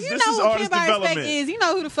 This If you is know what artist Can't Buy Respect development. is, you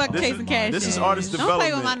know who the fuck Chasing Cash This is. is artist Don't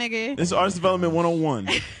development. play with my nigga. This is artist development 101.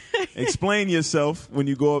 Explain yourself when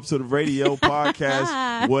you go up to the radio,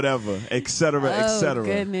 podcast, whatever, et cetera, et Oh, cetera.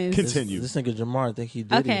 goodness. Continue. This nigga Jamar think he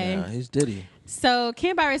Diddy Okay. now. He's Diddy. So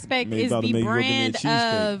Can't Buy Respect Made is about to the make you go get me a brand cheesecake.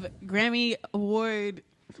 of Grammy Award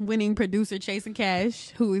winning producer Chasing Cash,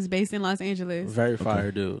 who is based in Los Angeles. Very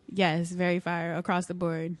fire dude. Yes, very fire across the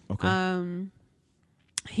board. Okay.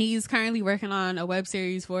 He's currently working on a web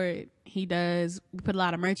series for it. We put a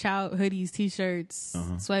lot of merch out, hoodies, t-shirts,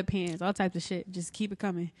 sweatpants, all types of shit. Just keep it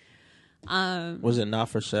coming. Was it not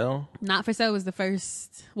for sale? Not for Sale was the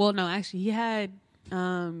first. Well, no, actually, he had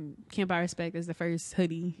Can't Buy Respect as the first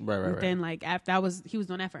hoodie. Right. But then, like after he was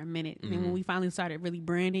doing that for a minute. And then when we finally started really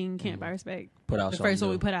branding Can't Buy Respect, Put out the something first one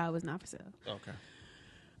new. we put out was Not for Sale. Okay.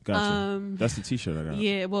 Gotcha. That's the T-shirt I got.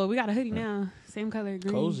 Yeah, well, we got a hoodie now, same color,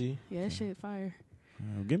 green. Cozy. Yeah, that shit fire.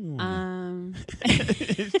 Give me one. Um,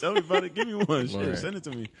 Tell me about it. Give me one. Shit, Word. send it to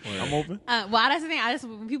me. Word. I'm open. well, that's the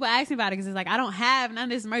thing. When people ask me about it, because it's like I don't have none of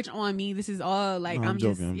this merch on me. This is all like No, I'm I'm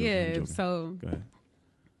joking, just I'm joking, I'm joking. So Go ahead.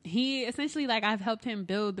 he essentially, like, I've helped him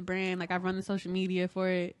build the brand. Like, I've run the social media for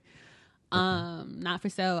it. Not for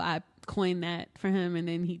sale. I coined that for him, and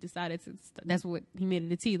then he decided to. That's what he made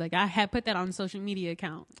it a tee. Like, I had put that on the social media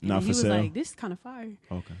account. And Not he for was sale? like, "This is kind of fire."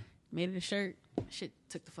 Okay. Made it a shirt. Shit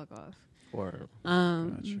took the fuck off. Word.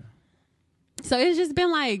 Gotcha. So it's just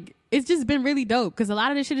been really dope because a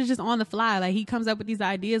lot of this shit is just on the fly. Like, he comes up with these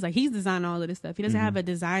ideas. Like, he's designing all of this stuff. He doesn't have a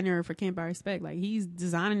designer for Camp by Respect. Like, he's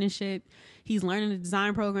designing this shit. He's learning the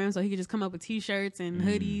design program so he can just come up with t-shirts and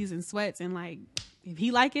hoodies and sweats. And, like, if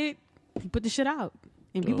he like it, he put the shit out.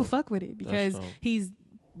 And people fuck with it because he's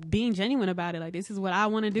being genuine about it. Like, this is what I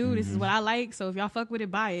want to do. This is what I like. So if y'all fuck with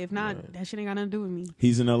it, buy it. If not, that shit ain't got nothing to do with me.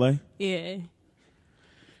 He's in LA? Yeah.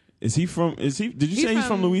 Did you say he's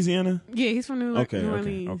from Louisiana? Yeah, he's from New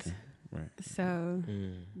Orleans. Okay. Right. So,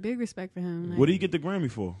 big respect for him. Like, What did he get the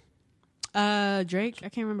Grammy for? Drake. I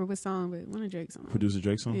can't remember what song, but one of Drake's songs. Producer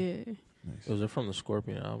Drake's song? Yeah. Nice. Was it from the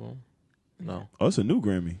Scorpion album? No. Oh, it's a new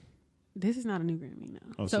Grammy. This is not a new Grammy, no.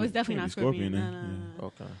 Oh, so it's definitely can't not be Scorpion. then.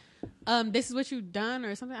 No. Okay. This is what you've done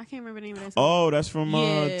or something. I can't remember the name of that song. Oh, that's from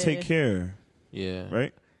Yeah. Take Care, Yeah.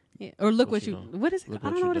 right? Yeah. Or Look What What You You. Done. What is it? Look I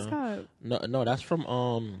What don't know You what it's Done. called. No, that's from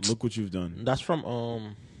Look what you've done. That's from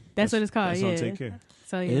That's what it's called. That's Yeah. on Take Care.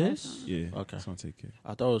 So yeah. It that is? song. Yeah. Okay. It's on Take Care.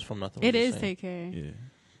 I thought it was from Nothing. It Was the is Same. Take Care. Yeah.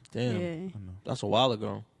 Damn. Yeah. I know. That's a while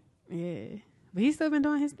ago. Yeah. But he's still been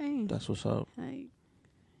doing his thing. That's what's up. Like,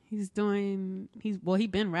 he's been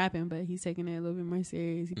rapping, but he's taking it a little bit more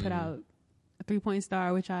serious. He put out a 3-Point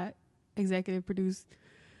Star, which I executive produced.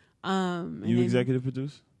 And You then- executive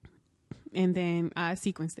produce? and then I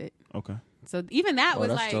sequenced it. Okay. So even that was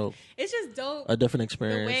that's like, dope. it's just dope. A different The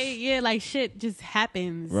experience. way, like shit just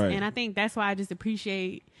happens. Right. And I think that's why I just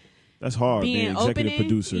appreciate That's hard being being executive open.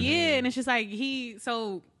 producer. Yeah, and it's just like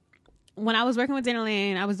so when I was working with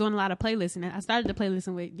Dinnerland, I was doing a lot of playlists, and I started the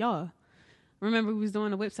playlisting with y'all. Remember, we was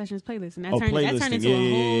doing the Whip Sessions playlist, and that turned playlisting. into a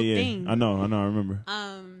whole thing. I know, I remember.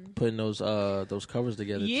 Putting those covers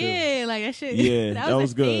together too. Yeah, like that shit. Yeah, that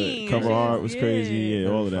was a good. thing. Cover That art shit was crazy. Yeah,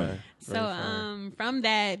 all of that. Very So fire. from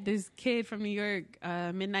that, this kid from New York,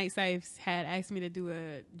 Midnight Sipes, had asked me to do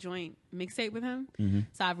a joint mixtape with him.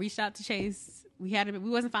 So I reached out to Chase. We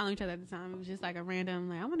wasn't following each other at the time. It was just like a random,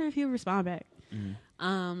 like, I wonder if he'll respond back.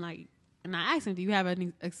 And I asked him, do you have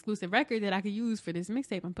an exclusive record that I could use for this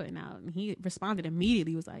mixtape I'm putting out? And he responded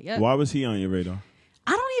immediately. He was like, yeah. Why was he on your radar?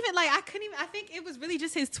 I don't even, I think it was really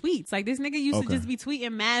just his tweets. Like, this nigga used to just be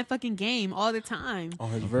tweeting mad fucking game all the time.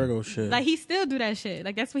 On his Virgo shit. Like, he still do that shit.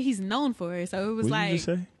 Like, that's what he's known for. So it was What like, did you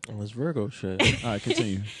say? On his Virgo shit. All right,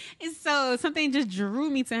 continue. and so something just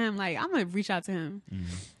drew me to him. Like, I'm gonna reach out to him.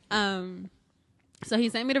 So he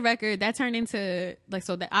sent me the record. That turned into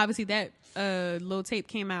obviously that little tape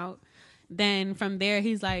came out. Then from there,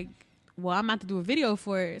 he's like, well, I'm about to do a video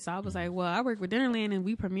for it. So I was like, well, I work with Dinnerland and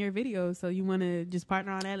we premiere videos. So you want to just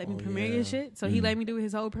partner on that? Let me premiere your shit. So he let me do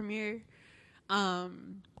his whole premiere.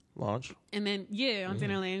 Launch. And then, on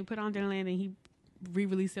Dinnerland. We put it on Dinnerland and he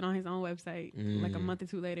re-released it on his own website like a month or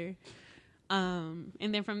two later. And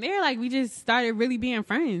then from there, like, we just started really being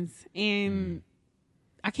friends. And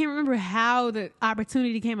I can't remember how the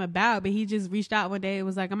opportunity came about, but he just reached out one day. It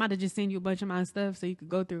was like, I'm about to just send you a bunch of my stuff so you could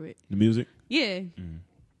go through it. The music? Yeah.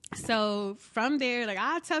 So from there, like,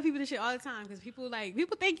 I tell people this shit all the time because people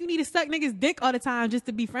think you need to suck niggas' dick all the time just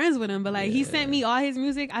to be friends with him. But like, he sent me all his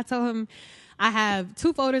music. I told him I have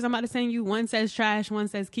 2 folders I'm about to send you. One says trash, one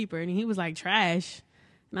says keeper. And he was like, trash.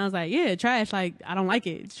 And I was like, yeah, trash. Like, I don't like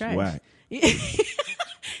it. It's trash. Whack.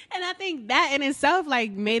 And I think that in itself,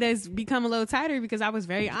 like, made us become a little tighter because I was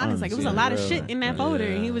very honest. Like, it was a lot of shit in that folder.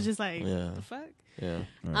 And he was just like, what the fuck?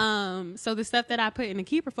 Yeah. So the stuff that I put in the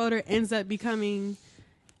keeper folder ends up becoming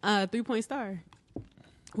 3-Point Star,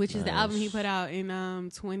 which is the album he put out in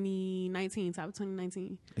 2019, top of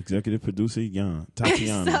 2019. Executive producer, Tatyana. So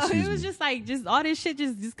excuse it was me. just like, just all this shit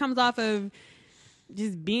just comes off of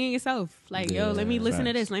just being yourself. Like, yo, let me listen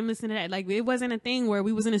to facts. this, let me listen to that. Like, it wasn't a thing where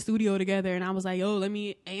we was in a studio together and I was like, yo, let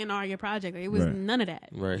me A&R your project. Like, it was Right. none of that.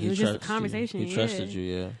 Right. It was just a conversation. He trusted you,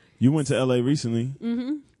 yeah. You went to LA recently.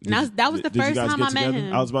 And that was the Did you first guys time get I met together?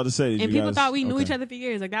 him. I was about to say, did And you people guys- thought we knew okay. each other for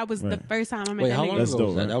years. Like, that was the Right. first time I met Wait, that how nigga. long That's ago was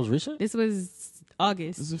dope, that? right? That was recent? This was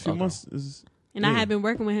August. This is a few months. And I had been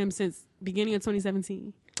working with him since beginning of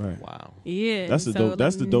 2017. Right. Wow. Yeah. That's the so, dope.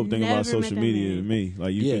 That's the dope thing never about met social that media to man. me.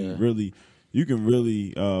 Like, you Yeah. can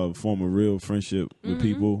really form a real friendship with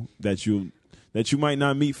people that you might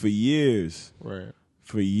not meet for years. Right.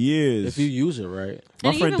 For years. If you use it right. My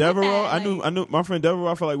And friend even with Devereaux, that, I knew my friend Devereaux.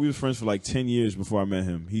 I felt like we was friends for like 10 years before I met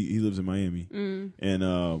him. He lives in Miami,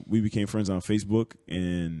 and we became friends on Facebook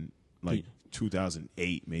in like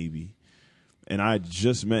 2008 maybe. and I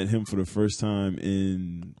just met him for the first time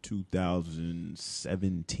in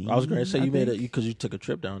 2017. I was going to say you think. made it because you took a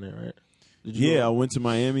trip down there, right? Yeah, I went to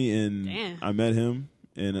Miami and Damn. I met him,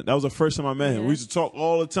 and that was the first time I met him. We used to talk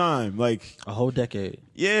all the time, like a whole decade.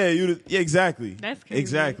 yeah, exactly. That's crazy.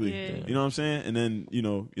 Exactly. Yeah. You know what I'm saying? And then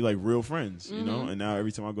you're like real friends, you know. And now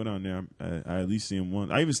every time I go down there, I at least see him once.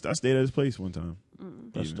 I stayed at his place one time.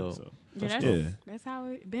 That's even, dope. so. That's how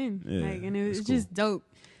it been. Yeah, Like, and it was that's cool. just dope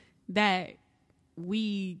that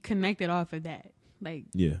we connected off of that. Like,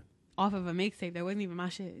 Yeah. off of a mixtape that wasn't even my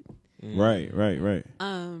shit. Right.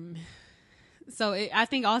 So I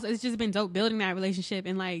think also it's just been dope building that relationship,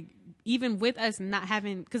 and like even with us not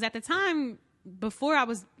having, because at the time before I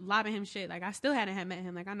was lobbing him shit, like I still hadn't met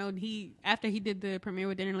him. Like I know after he did the premiere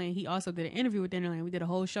with Dinnerland, he also did an interview with Dinnerland. We did a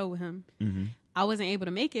whole show with him. I wasn't able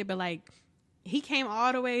to make it, but like he came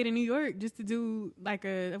all the way to New York just to do like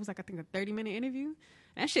I think a 30-minute interview.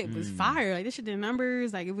 That shit was fire. Like this shit did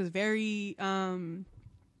numbers. Like it was very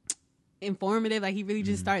informative. Like he really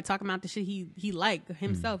just started talking about the shit he liked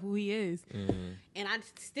himself, who he is. And I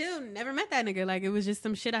still never met that nigga. Like it was just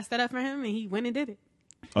some shit I set up for him and he went and did it.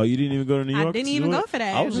 Oh, you didn't even go to New York? I didn't even go for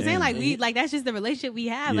that. I was I'm saying like that's just the relationship we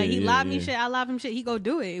have. Yeah, Like he yeah, lobbed me yeah. shit, I lobbed him shit, he go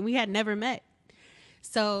do it. And we had never met.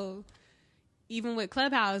 So even with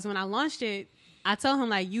Clubhouse, when I launched it, I told him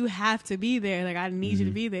like, you have to be there. Like I need you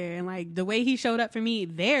to be there. And like the way he showed up for me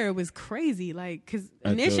there was crazy. Like, cause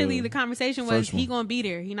initially the conversation was he gonna be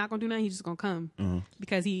there. He not gonna do nothing. He's just gonna come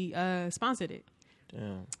because he sponsored it.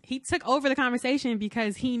 Damn. He took over the conversation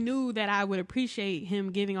because he knew that I would appreciate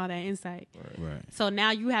him giving all that insight. Right. So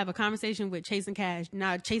now you have a conversation with Chasing Cash.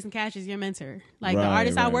 Now Chasing Cash is your mentor. Like the Right,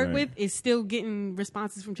 artist I right, work right. with is still getting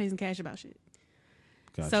responses from Chasing Cash about shit.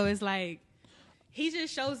 Gotcha. So it's like he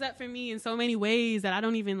just shows up for me in so many ways that I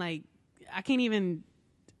don't even like. I can't even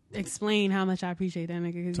explain how much I appreciate that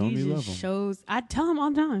nigga because Tell him he you just love him. shows. I tell him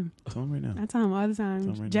all the time. Tell him right now. I tell him all the Tell him time.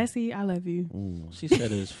 right now. Jesse, I love you. Ooh. She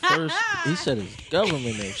said his first. He said his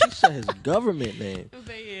government name. She said his government name.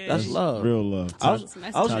 But yeah, That's love. Real love. I was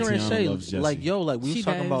going to Tatyana say, loves Jesse. like, yo, like we She was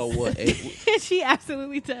talking does. about what she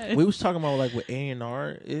absolutely does. we was talking about, like what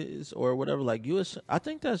A&R is or whatever. Like I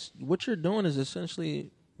think that's what you're doing is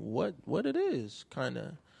essentially what it is, kind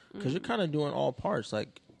of, because you're kind of doing all parts,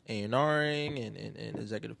 like A&Ring and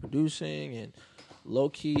executive producing and low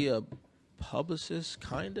key a publicist,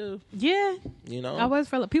 kind of. Yeah, You know, I was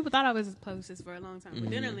people thought I was a publicist for a long time. But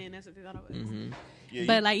Dinnerland, that's what they thought I was. Yeah,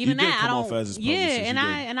 But like even you did that, I come don't. off as a Yeah, publicist, and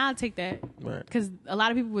you did. I'll take that Right. because a lot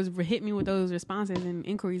of people was hit me with those responses and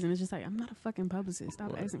inquiries, and it's just like I'm not a fucking publicist.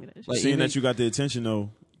 Stop asking me that shit. Like, Seeing even- that you got the attention though,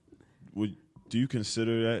 do you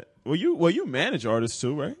consider that? Well, you manage artists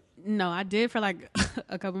too, right? No, I did for like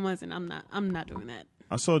a couple months, and I'm not doing that.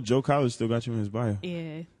 I saw Joe College still got you in his bio.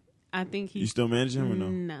 Yeah, I think You he's still manage him or no?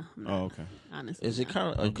 no. Oh, okay. Honestly, Is it no.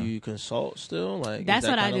 kind of? Do you consult still? Like That's is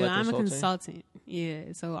that what I kinda do. like I'm a consulting? consultant. Yeah,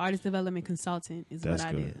 so artist development consultant is That's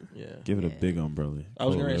what good. I do. Yeah. Give it a Yeah. big umbrella. I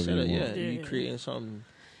was Call it going to say whatever that. you Yeah, want. you Yeah. creating something.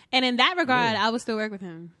 And in that regard, Yeah. I would still work with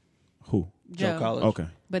him, Who? Joe Joe. College. Okay.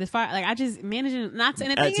 But as far like I just managing not to,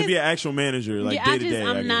 and the thing To is, be an actual manager, like yeah, day I to just day.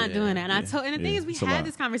 I'm not it. doing that. And I Yeah. told, and the thing Yeah. is, we It's a had lot.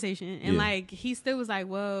 this conversation, and Yeah. like he still was like,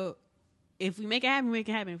 well, if we make it happen, we make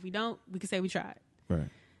it happen. If we don't, we can say we tried. Right.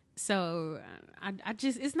 So I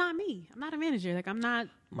just it's not me. I'm not a manager. Like I'm not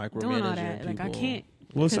Micromanaging doing all that. Like I people. can't.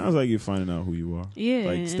 Well, it Because- sounds like you're finding out who you are. Yeah,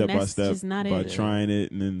 Like and step by that's step just not by it. trying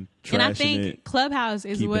it and then trashing And I think it. Clubhouse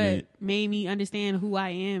is keeping what it. made me understand who I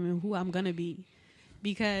am and who I'm gonna be,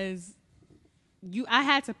 because I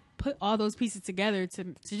had to put all those pieces together to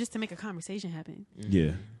just to make a conversation happen,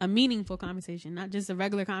 Yeah. a meaningful conversation, not just a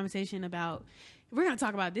regular conversation about we're gonna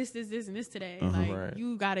talk about this, and this today. Like Right.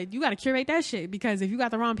 you gotta curate that shit, because if you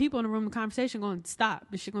got the wrong people in the room, the conversation gonna stop.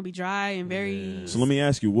 The shit gonna be dry and very. So let me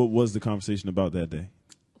ask you, what was the conversation about that day?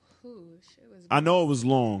 Ooh, shit was I know it was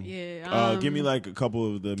long. Yeah, Give me like a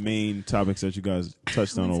couple of the main topics that you guys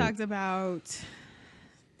touched on. We talked about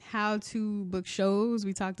how to book shows.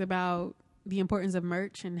 We talked about the importance of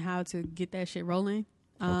merch and how to get that shit rolling.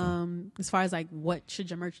 As far as like what should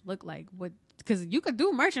your merch look like, because you could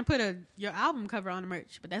do merch and put your album cover on the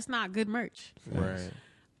merch, but that's not good merch. Right.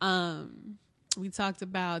 We talked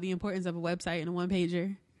about the importance of a website and a one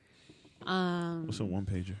pager. What's a one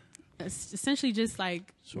pager? It's essentially just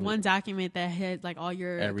like one document that had like all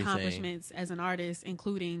your Everything. accomplishments as an artist,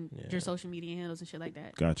 including Yeah. your social media handles and shit like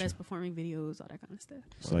that. Gotcha. Best performing videos, all that kind of stuff.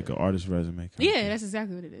 It's like an artist resume. kind of Yeah, thing. that's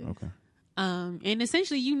exactly what it is. Okay. And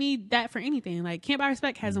essentially you need that for anything. Like Can't Buy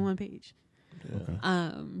Respect has a one page. Okay.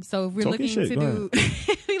 So if we're Talk your looking shit, to go do,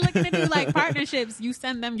 if we're looking to do like partnerships, you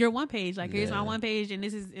send them your one page. Like here's my Yeah. one page, and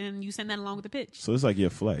and you send that along with the pitch. So it's like your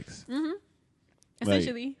flex.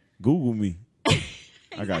 Essentially, Google me.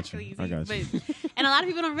 I got you. And a lot of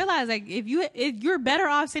people don't realize, like, if you're better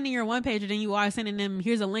off sending your one pager than you are sending them,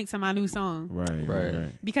 here's a link to my new song.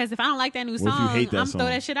 Right. Because if I don't like that new What if you song, hate that I'm song? throw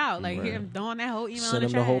that shit out. Like, here, I'm throwing that whole email Send in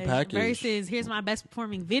the them the whole trash. package. Versus, here's my best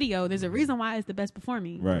performing video. There's a reason why it's the best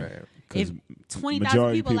performing. Right. If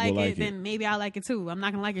 20,000 people like it, then maybe I like it too. I'm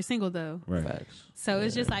not gonna like your single though. Right. Facts. So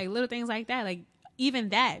it's just like little things like that. Like even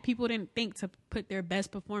that, people didn't think to put their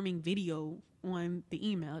best performing video on the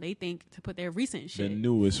email. They think to put their recent shit. The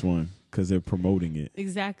newest one, because they're promoting it.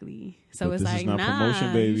 Exactly. So But it's this is like, not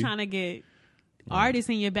promotion, baby. you're trying to get artists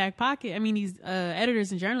in your back pocket. I mean, these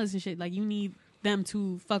editors and journalists and shit, like you need them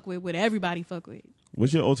to fuck with what everybody fuck with.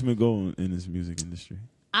 What's your ultimate goal in this music industry?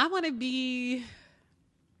 I want to be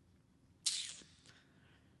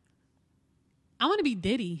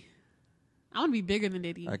Diddy. I want to be bigger than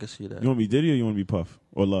Diddy. I can see that. You want to be Diddy or you want to be Puff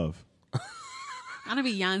or Love? I want to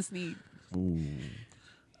be Jan Snead. Ooh.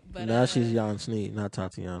 But Now she's Tatyana Snead, not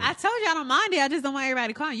Tatyana. I told you I don't mind it. I just don't want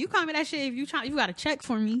everybody calling. You call me that shit if you got to check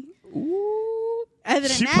for me. Ooh. Other than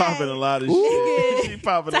She that, popping a lot of shit. She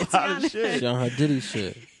popping a lot of Tatyana. shit. She on her Diddy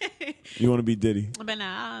shit. You want to be Diddy? But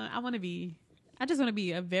nah, I just want to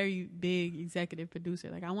be a very big executive producer.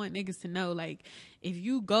 Like I want niggas to know, like, if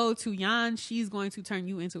you go to Jan, she's going to turn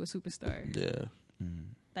you into a superstar. Yeah.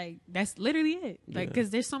 Like that's literally it. Like because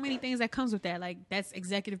there's so many things that comes with that. Like that's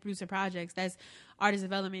executive producer projects. That's artist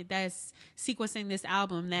development. That's sequencing this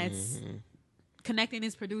album. That's connecting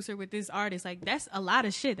this producer with this artist. Like that's a lot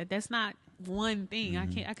of shit. That's not one thing. I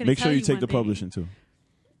couldn't Make tell sure you take one the thing. publishing too.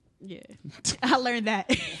 Yeah, I learned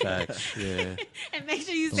that. Facts. Yeah. And make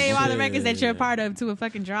sure you save all the records that you're a part of to a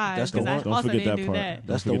fucking drive. That's the Because I one- Don't also forget didn't that do part. that.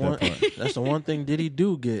 That's the Don't one. forget that part. That's the one thing Diddy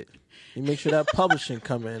do get. You make sure that publishing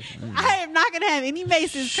come in. I am not gonna have any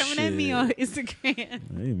maces coming at me Shit. on Instagram.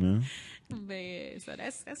 Hey man. But yeah, so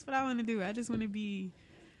that's what I want to do. I just want to be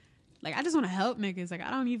like, I just want to help niggas. Like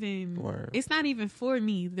I don't even. Word. It's not even for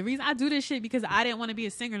me. The reason I do this shit because I didn't want to be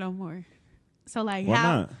a singer no more. So like, Why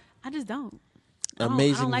how? not? I just don't. I don't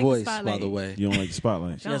Amazing like the voice, by spotlight. the way. You don't like the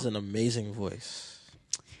spotlight? She has an amazing voice.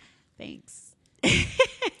 Thanks.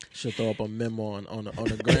 She'll throw up a memo on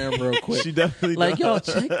the gram real quick. She definitely Like, does.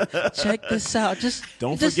 yo, check this out.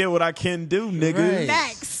 Don't just- forget what I can do, nigga. Right.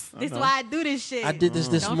 Facts. This is why I do this shit. I did this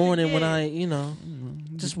Don't morning when forget.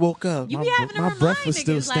 I, just woke up. You My be having to my remind breath was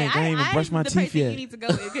still niggas, stink. Like, I ain't even brushed my the teeth person yet. You need to go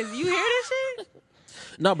with because you hear this shit.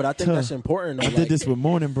 No, but I think Tuh. that's important. Though. I did this with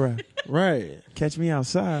morning breath. Right. Catch me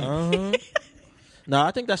outside. Uh-huh. No,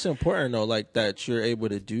 I think that's important though, like that you're able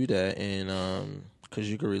to do that, and because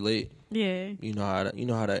you can relate. Yeah. You know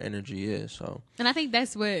how that energy is. So And I think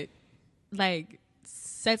that's what like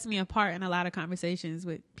sets me apart in a lot of conversations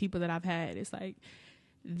with people that I've had. It's like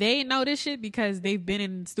they know this shit because they've been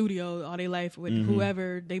in studio all their life with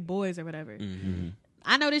whoever they boys or whatever.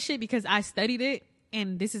 I know this shit because I studied it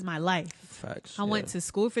and this is my life. facts. I went to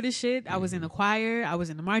school for this shit. I was in the choir. I was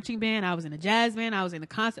in the marching band. I was in the jazz band. I was in the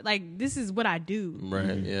concert. Like, this is what I do.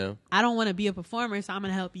 Right. Yeah. I don't want to be a performer, so I'm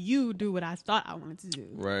going to help you do what I thought I wanted to do.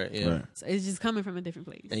 Right. Yeah. Right. So it's just coming from a different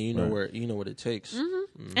place. And you know Right. what it takes.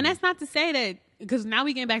 And that's not to say that, because now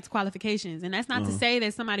we getting back to qualifications, and that's not to say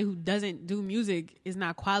that somebody who doesn't do music is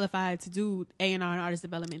not qualified to do A&R and artist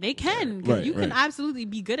development. They can. 'Cause Right, you can right. absolutely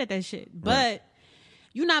be good at that shit. But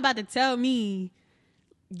you're not about to tell me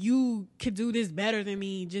you could do this better than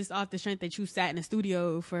me just off the strength that you sat in a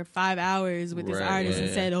studio for 5 hours with this Right, artist and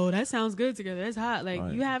yeah. said, "Oh, that sounds good together. That's hot." Like,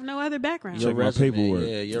 Right. you have no other background. Your Check my resume, paperwork.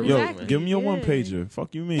 yeah, your Yo, Exactly. give me your Yeah. one pager.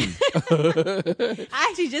 Fuck you mean? I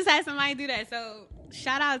actually just had somebody do that. So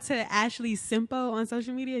shout out to Ashley Simpo on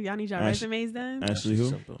social media. If y'all need y'all resumes done. Ashley who?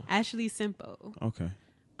 Simple. Ashley Simpo. Okay.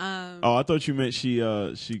 Oh, I thought you meant she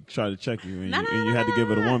tried to check you and, you had to give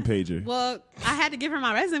her the one pager. Well, I had to give her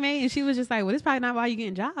my resume, and she was just like, "Well, this probably not why you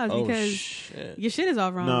getting jobs Oh, because shit. your shit is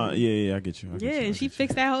all wrong." No, yeah, I get you. I get Yeah, you, I and she get you.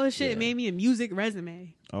 fixed that whole shit Yeah. and made me a music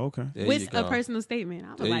resume Oh, okay. There you with a go. personal statement.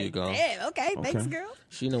 I was There you like, go. "Damn, okay, thanks, Okay. girl."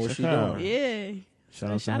 She know what Check she her out. doing. Yeah. Shout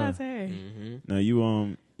out to her. her. Mm-hmm. Now you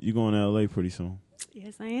going to LA pretty soon,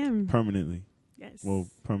 Yes, I am. permanently. Yes. Well,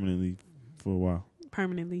 permanently for a while.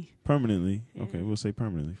 Permanently. Permanently. Yeah. Okay, we'll say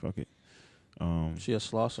permanently. Fuck it. She a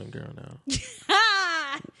Slauson girl now.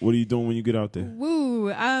 What are you doing when you get out there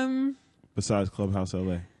Woo. besides Clubhouse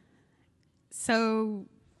LA? So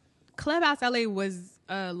Clubhouse LA was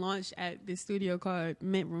launched at this studio called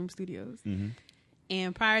Mint Room Studios. Mm-hmm.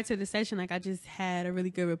 And prior to the session, like, I just had a really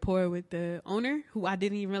good rapport with the owner, who I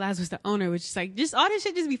didn't even realize was the owner, which is like, just all this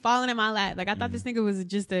shit just be falling in my lap. Like, I thought this nigga was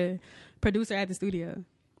just a producer at the studio.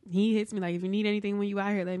 He hits me like, "If you need anything when you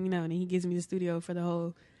out here, let me know." And then he gives me the studio for the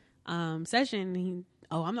whole session. And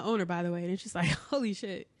I'm the owner, by the way. And it's just like, holy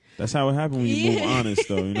shit. That's how it happened when you move honest,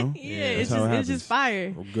 though, you know? Yeah, That's it's how it just happens.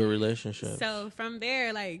 fire. Good relationship. So from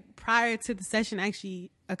there, like prior to the session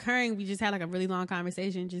actually occurring, we just had like a really long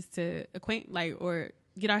conversation just to acquaint, like, or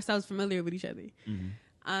get ourselves familiar with each other.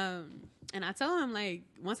 And I told him, like,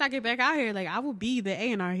 once I get back out here, like, I will be the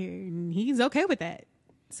A&R here, and he's okay with that.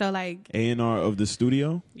 So like A&R of the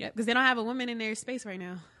studio. Yeah, because they don't have a woman in their space right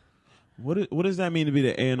now. What does that mean to be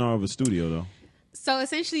the A&R of a studio, though? So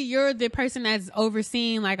essentially, you're the person that's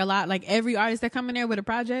overseeing like a lot, like every artist that come in there with a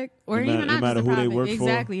project, or No even not matter just a who they project. work for?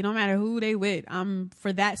 Exactly, no matter who they with.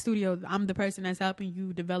 For that studio, I'm the person that's helping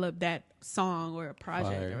you develop that song or a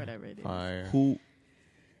project or whatever it is. Fire. Who?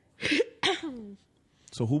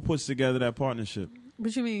 So who puts together that partnership?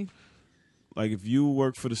 What you mean? Like, if you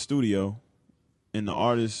work for the studio and the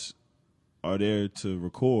artists are there to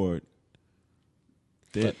record,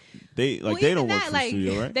 they don't even work for the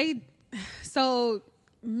studio, right? So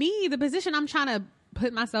me, the position I'm trying to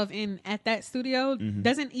put myself in at that studio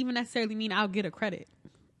doesn't even necessarily mean I'll get a credit,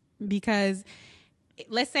 because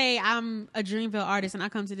let's say I'm a Dreamville artist and I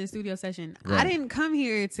come to this studio session. Right. I didn't come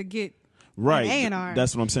here to get Right. an A&R.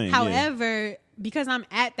 That's what I'm saying. However, because I'm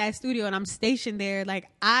at that studio and I'm stationed there, like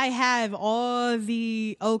I have all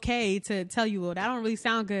the okay to tell you, well, that don't really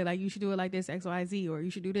sound good. Like you should do it like this, X, Y, Z, or you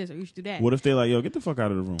should do this, or you should do that. What if they like, yo, get the fuck out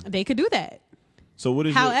of the room? They could do that. So what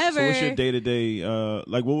is However, what's your day-to-day,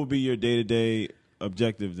 like what would be your day-to-day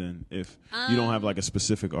objective then if you don't have like a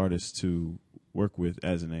specific artist to work with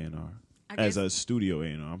as an A&R, as a studio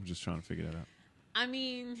A&R? I'm just trying to figure that out. I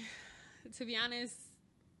mean, to be honest,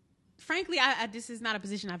 frankly, this is not a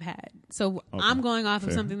position I've had. So I'm going off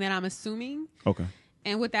of something that I'm assuming. Okay.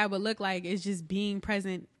 And what that would look like is just being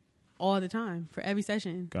present all the time for every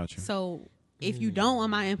session. Gotcha. So if you don't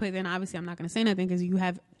want my input, then obviously I'm not going to say nothing because you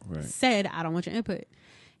have said I don't want your input.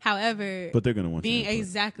 However, but they're going to want your input.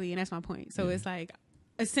 Exactly, and that's my point. So it's like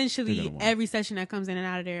essentially every session that comes in and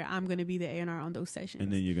out of there, I'm going to be the A&R on those sessions.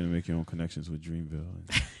 And then you're going to make your own connections with Dreamville and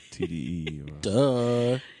TDE or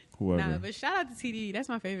Duh. whoever. Nah, but shout out to TDE. That's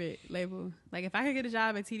my favorite label. Like if I could get a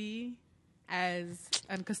job at TDE as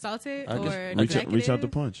a consultant or reach out to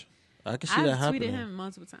Punch. I can see that happening. I've tweeted him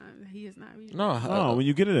multiple times. He is not reading. No, when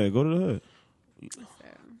you get it there, go to the hood.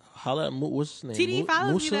 Holla at what's his name? TDE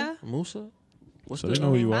follows Musa? me though. Musa? What's So they know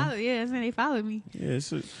who you are. Yeah, that's when they followed me. Yeah,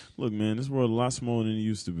 look, man, this world is a lot smaller than it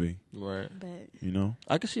used to be. Right. But You know?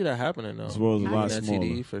 I can see that happening though. This world is a lot That smaller.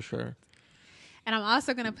 TDE for sure. and I'm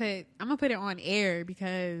also gonna put it on air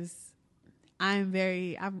because I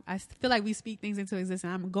feel like we speak things into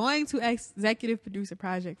existence. I'm going to executive produce a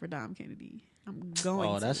project for Dom Kennedy. I'm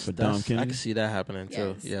going to. For Dom Kennedy? I can see that happening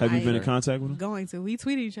too. Yes. Yeah. Have you been in I- contact with him? Going to. We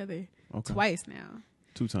tweeted each other twice now.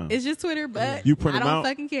 2 times. It's just Twitter, but You print I them don't out?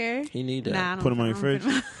 fucking care. He need that. Nah, I don't- Put them on I your don't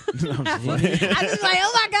fridge? put 'em No, I'm just out. I just like,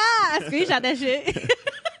 oh my god, I screenshot that shit.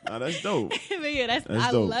 Nah, that's dope. But yeah, That's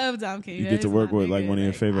I dope. love Dom Kennedy. You get to That is work my with, like, nigga. one of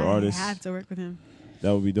your favorite artists. I have to work with him.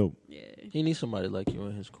 That would be dope. Yeah. He needs somebody like you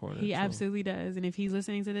in his corner. He too. absolutely does. And if he's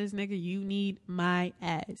listening to this, nigga, you need my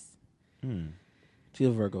ass. He's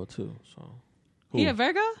a Virgo too, so He a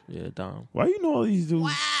Virgo? yeah, Dom. Why you know all these dudes?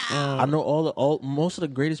 Wow. I know most of the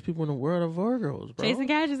greatest people in the world are Virgos, bro. Jason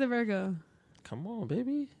Cash is a Virgo. Come on,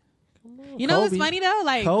 baby. Come on. You know what's Kobe. funny though?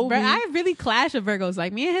 Like, Kobe. I really clash with Virgos.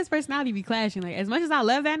 Like, me and his personality be clashing. Like, as much as I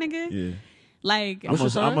love that nigga, Yeah. like, What's your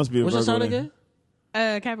sign? I must be a What's your Virgo sign then.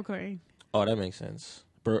 again? Capricorn. Oh, that makes sense.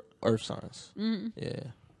 Earth signs. Yeah.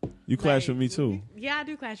 You clash Like, with me too. Yeah, I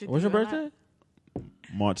do clash with When's you your a lot. birthday?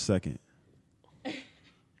 March 2nd.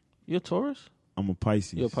 You a Taurus? I'm a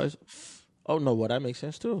Pisces. You a Pisces? Oh no, well that makes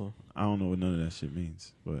sense too. I don't know what none of that shit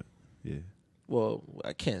means, but yeah. Well,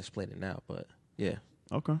 I can't explain it now, but yeah,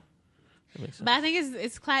 Okay. that makes sense. But I think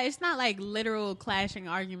it's not like literal clashing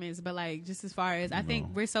arguments, but like just as far as I think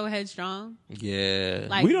we're so headstrong. Yeah.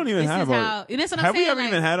 Like, We don't even this have is our- how, and that's what I'm Have we saying, ever like,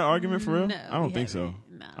 even had an argument for real? No, I don't we think so.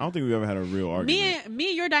 haven't. No. I don't think we've ever had a real argument. Me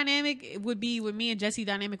and your dynamic would be with me and Jesse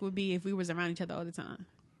dynamic would be if we was around each other all the time.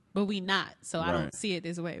 But we not, so I Right. don't see it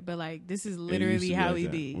this way. But like this is It used to literally be how like we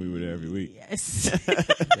that. be. We were there every week. Yes.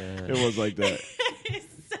 It was like that.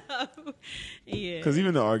 So yeah. Because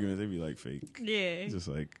even the arguments, they'd be like fake. Yeah. It's just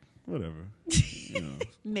like, whatever. You know.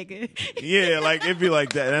 Nigga. Yeah, like it'd be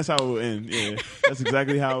like that. That's how it would end. Yeah. That's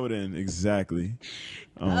exactly how it would end. Exactly.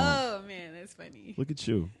 Oh man, that's funny. Look at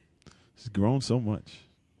you. She's grown so much.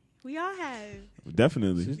 We all have.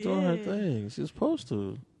 Definitely. She's doing her thing. She's supposed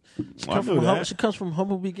to. I feel that. She comes from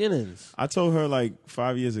humble beginnings. I told her like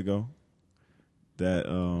 5 years ago that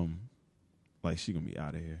like she gonna be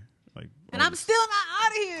out of here. Like, And I'm still not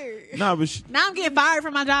out of here. nah, but Now I'm getting fired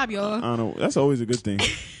from my job, I y'all. don't know. That's always a good thing.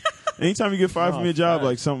 Anytime you get fired from your job, facts.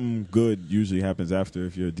 like something good usually happens after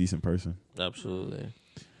if you're a decent person. Absolutely.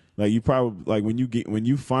 Like you probably like when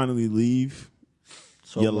you finally leave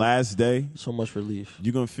your last day. So much relief.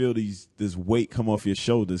 You're gonna feel this weight come off your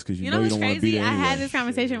shoulders because you know you what's don't want to be crazy? there. I Anyway. had this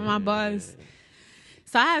conversation with my boss.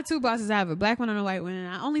 So I have two bosses. I have a black one and a white one.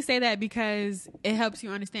 And I only say that because it helps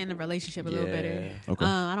you understand the relationship a little better. Okay.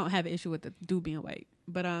 I don't have an issue with the dude being white,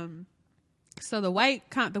 but so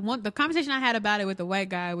the conversation I had about it with the white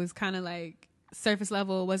guy was kind of like surface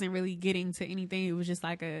level. It wasn't really getting to anything. It was just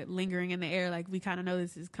like a lingering in the air. Like we kind of know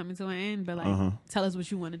this is coming to an end, but like tell us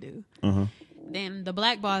what you want to do. Then the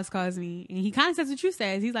black boss calls me and he kind of says what you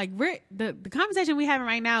says. He's like, the conversation we having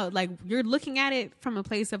right now, like you're looking at it from a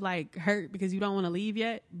place of like hurt because you don't want to leave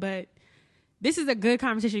yet. But this is a good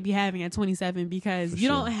conversation to be having at 27 because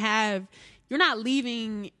you're not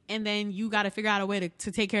leaving and then you got to figure out a way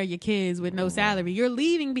to take care of your kids with no salary. You're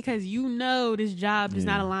leaving because you know this job is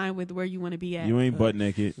not aligned with where you want to be at. You ain't butt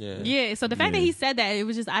naked. Yeah. So the fact that he said that, it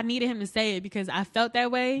was just, I needed him to say it because I felt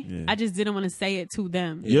that way. Yeah. I just didn't want to say it to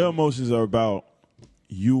them. Your emotions are about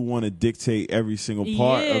you want to dictate every single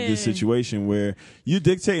part of this situation where you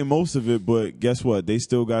dictate most of it, but guess what? They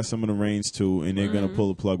still got some of the reins too, and they're going to pull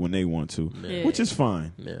the plug when they want to, which is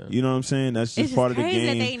fine. Yeah. You know what I'm saying? That's just part of the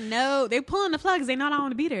game. That they know they're pulling the plug because they know I don't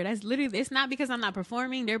want to be there. That's literally, it's not because I'm not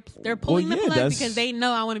performing. They're pulling the plug because they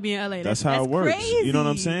know I want to be in LA. That's how it works. Crazy. You know what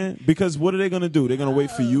I'm saying? Because what are they going to do? They're going to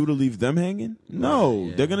wait for you to leave them hanging?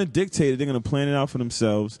 No, they're going to dictate it. They're going to plan it out for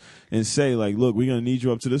themselves and say like, look, we're going to need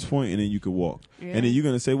you up to this point, and then you can walk. Yeah. And then you're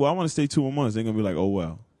going to say, well, I want to stay 2 more months. They're going to be like, oh,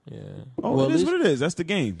 well. Yeah. Oh, well, it is what it is. That's the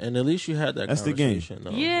game. And at least you had that that's conversation. The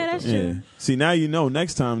game. Yeah, that's true. Yeah. See, now you know.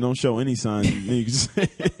 Next time, don't show any signs. You can just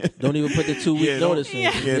don't even put the 2 week notice in.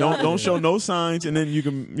 Yeah, don't show no signs, and then you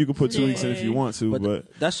can put 2 weeks in if you want to.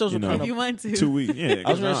 But that shows what kind if you want to. 2 weeks. Yeah,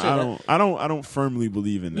 I don't firmly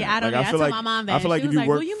believe in that. Yeah, I don't. Like, I told my mom that. I feel like if you work,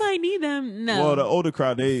 well, you might need them. No. Well, the older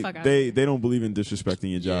crowd, they don't believe in disrespecting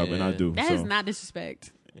your job, and I do. That is not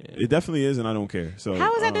disrespect. It definitely is, and I don't care. So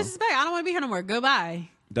how is that disrespect? I don't want to be here no more. Goodbye.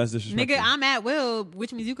 That's disrespectful. Nigga, I'm at will,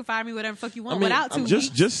 which means you can fire me whatever the fuck you want without 2 weeks.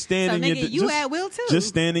 Just stand in your at will too. Just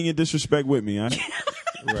standing in disrespect with me, right?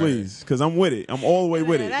 Please, because I'm with it. I'm all the way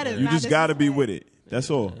with it. You just got to be with it. That's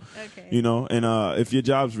all. Okay. You know, and if your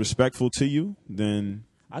job's respectful to you, then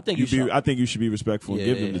I think you should be respectful and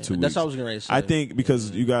give them the 2 weeks. That's what I was gonna say. I think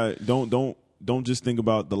because you got don't just think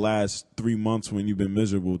about the last 3 months when you've been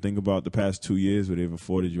miserable. Think about the past 2 years where they've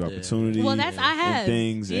afforded you opportunity. Well, that's I have and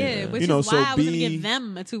things. Which is why I was gonna give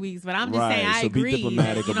them 2 weeks. But I'm just saying I agree. Be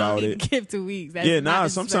diplomatic about it. Give 2 weeks.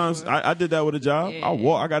 That's sometimes I did that with a job.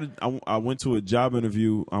 I went to a job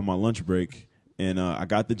interview on my lunch break, and I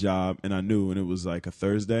got the job, and I knew, and it was like a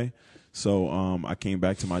Thursday. So I came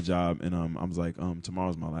back to my job, and I was like,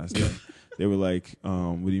 tomorrow's my last day. They were like,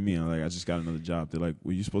 what do you mean? I'm like, I just got another job. They're like,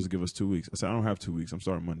 well, you're supposed to give us 2 weeks. I said, I don't have 2 weeks. I'm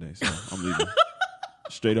starting Monday, so I'm leaving.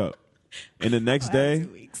 Straight up. And the next day,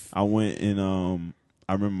 I went and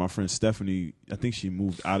I remember my friend Stephanie, I think she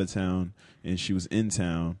moved out of town, and she was in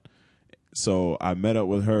town. So I met up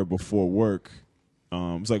with her before work. It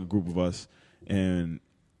was like a group of us, and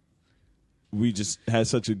we just had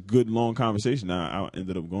such a good, long conversation. I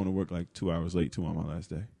ended up going to work like 2 hours late, too, on my last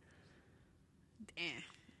day.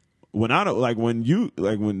 When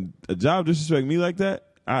when a job disrespect me like that,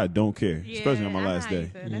 I don't care, especially on my last day.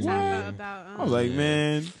 That's how I felt about. I was like,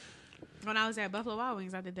 man. When I was at Buffalo Wild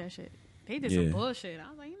Wings, I did that shit. They did some bullshit. I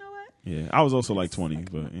was like, you know what? Yeah, I was also like 20,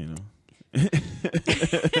 but you know.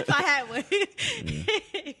 If I had one.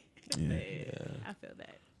 I feel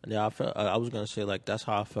that. Yeah, I was gonna say like that's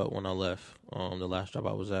how I felt when I left the last job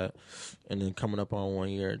I was at, and then coming up on 1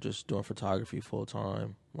 year just doing photography full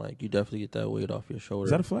time. Like you definitely get that weight off your shoulder.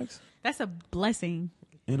 Is that a flex? That's a blessing.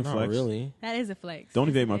 And a Not flex. Really. That is a flex. Don't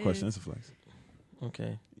evade my question. That's a flex.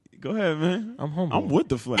 Okay. Go ahead, man. I'm humble. I'm with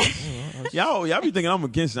the flex. y'all be thinking I'm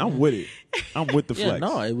against it. I'm with it. I'm with the flex.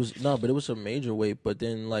 But it was a major weight. But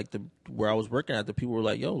then like where I was working at, the people were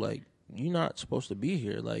like, "Yo, like you're not supposed to be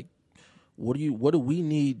here. Like, what do we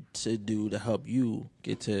need to do to help you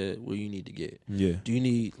get to where you need to get? Yeah. Do you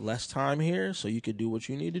need less time here so you could do what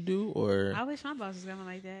you need to do, or I wish my boss was going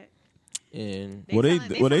like that. And they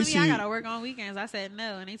telling me I gotta work on weekends. I said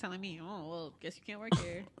no, and they telling me, oh well, guess you can't work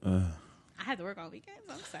here. I had to work on weekends.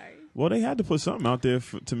 I'm sorry. Well, they had to put something out there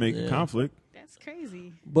to make a conflict. That's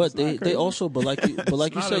crazy. But they also like you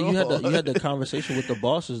said, you had the conversation with the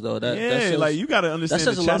bosses though. That says, like you got to understand. That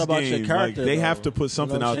says the a chess lot about games. your character. Like, they have to put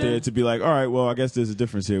something out there to be like, all right, well, I guess there's a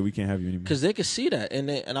difference here. We can't have you anymore. Because they can see that, and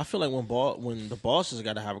I feel like when the bosses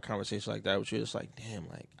got to have a conversation like that, which you're just like, damn,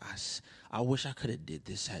 like I wish I could have did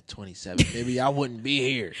this at 27. Maybe I wouldn't be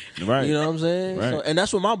here. Right. You know what I'm saying? Right. So, and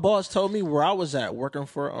that's what my boss told me where I was at working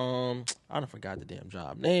for. I don't forgot the damn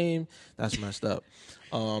job name. That's messed up.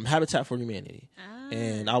 Habitat for Humanity.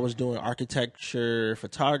 And I was doing architecture,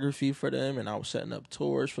 photography for them, and I was setting up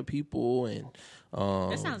tours for people. And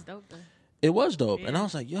that sounds dope, though. it was dope. Yeah. And I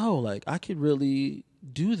was like, yo, like, I could really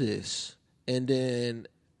do this. And then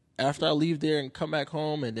after I leave there and come back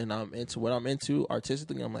home, and then I'm into what I'm into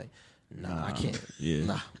artistically, I'm like, nah, I can't. Yeah.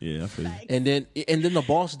 Nah. Yeah, I feel you. And then the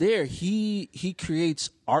boss there, he creates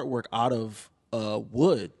artwork out of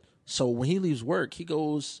wood. So when he leaves work, he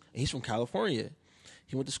goes, he's from California.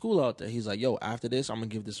 He went to school out there. He's like, yo, after this, I'm going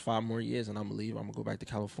to give this 5 more years and I'm going to leave. I'm going to go back to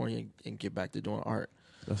California and get back to doing art.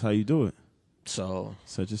 That's how you do it. So,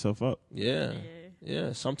 Set yourself up. yeah.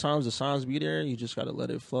 Sometimes the signs be there and you just got to let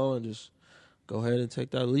it flow and just go ahead and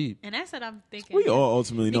take that leap. And that's what I'm thinking. We all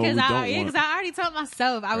ultimately know because we don't want. because I already told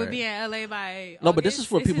myself I would Right. be in LA by No, but this August. is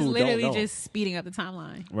for people who don't literally know. just speeding up the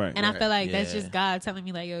timeline. Right. And I Right. feel like that's Yeah. just God telling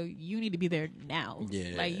me, like, yo, you need to be there now.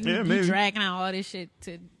 Yeah. Like, Yeah, you maybe. dragging out all this shit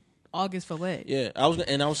to August for what? Yeah, I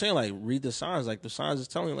was saying, like, read the signs. Like, the signs is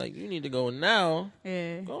telling you, like, you need to go now.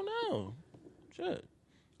 Yeah. Go now. Shit.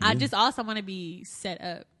 I just also want to be set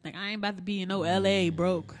up. Like, I ain't about to be in no LA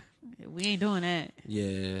broke. We ain't doing that.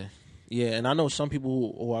 Yeah. Yeah, and I know some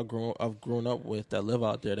people who I've grown up with that live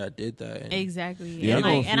out there that did that. And Exactly. Yeah, and I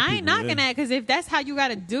know a like, few and I ain't people, knocking yeah. that, because if that's how you got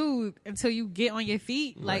to do until you get on your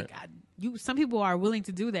feet, like, Right. some people are willing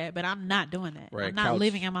to do that, but I'm not doing that. Right. I'm not Couch-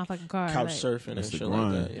 living in my fucking car. couch like, surfing That's and the shit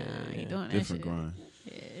grind. like that. Yeah, I ain't yeah. doing that Different shit. grind.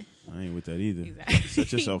 Yeah. I ain't with that either. Exactly.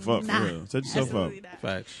 Set yourself up Nah, for real. Set yourself up. absolutely not.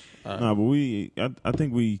 Facts. Nah, but I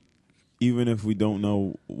think we, even if we don't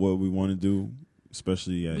know what we want to do,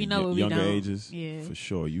 especially at We know what we younger don't. ages, Yeah. for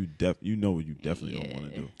sure, you know what you definitely don't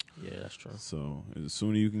want to do. Yeah, that's true. So the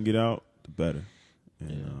sooner you can get out, the better.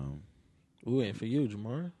 And We waiting for you,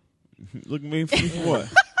 Jamar. look at me for what?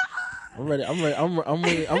 I'm ready.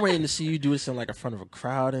 I'm ready to see you do this in like in front of a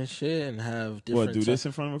crowd and shit, and have different. What, do this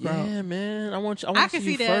in front of a crowd? Yeah, man. I want I to can see you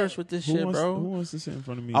see that. first with this Who shit, wants, bro. Who wants to sit in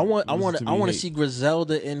front of me? I want Listen to me see hate?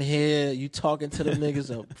 Griselda in here. You talking to the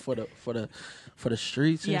niggas up for the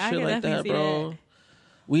streets and Yeah, I shit can like that, definitely see bro. that.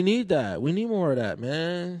 We need that. We need more of that,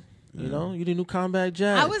 man. You know, you the new Combat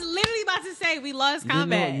Jack. I was literally about to say we lost You didn't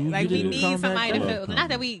know- combat. you like, we didn't need know somebody combat, to bro. fill. Not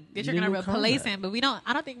that you're You gonna didn't know replace combat. him, but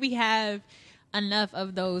I don't think we have enough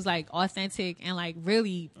of those like authentic and like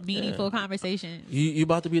really meaningful conversations. You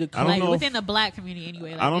about to be the I don't Like know within the black community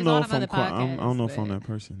anyway. Like, I don't there's all know if them I'm. other I don't know if I'm podcasts, that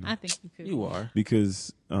person. but I think you could. You are.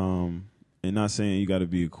 Because and not saying you got to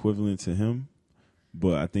be equivalent to him,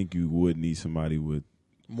 but I think you would need somebody with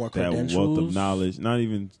More that credentials. wealth of knowledge. Not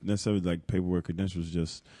even necessarily like paperwork credentials,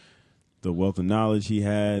 just the wealth of knowledge he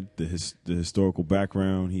had, the historical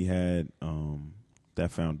background he had. That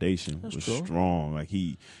foundation That's was true. strong. Like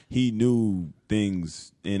he knew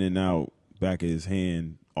things in and out, back of his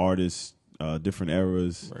hand. Artists, different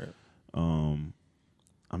eras. Right.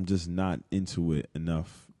 I'm just not into it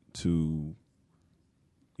enough to,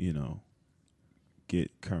 get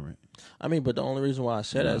current. I mean, but the only reason why I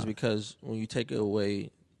said that is because when you take it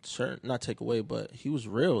away, not take away, but he was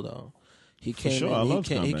real though. He For came sure, in. I He love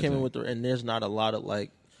came in Combat with and there's not a lot of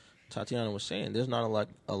like Tatyana was saying. There's not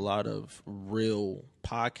a lot of real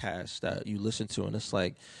podcasts that you listen to, and it's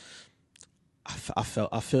like I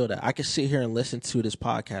feel that I could sit here and listen to this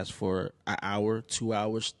podcast for an hour, 2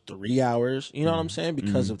 hours, 3 hours. You know what I'm saying?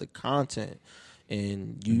 Because of the content.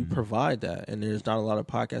 And you provide that, and there's not a lot of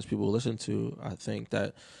podcasts people listen to. I think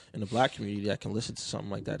that in the black community that can listen to something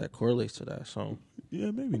like that correlates to that. So,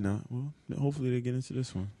 Yeah, maybe not. Well, hopefully they get into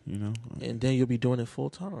this one. and then you'll be doing it full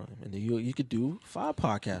time, and then you could do 5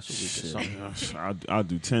 podcasts a week or something. I'll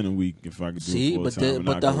do 10 a week if I could do See, it full but time and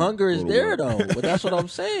the not go hunger is to work. there though. But that's what I'm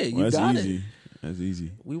saying. Well, You that's got easy. it. That's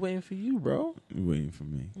easy. We waiting for you, bro. You waiting for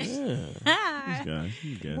me. Yeah, These guys,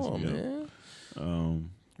 you guys, come on, me up. man.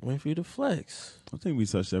 Waiting for you to flex. I think we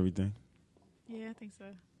touched everything. Yeah, I think so.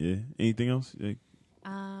 Yeah. Anything else that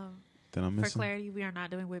Um, I'm for missing? clarity, we are not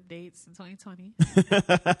doing whip dates in 2020.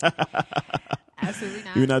 Absolutely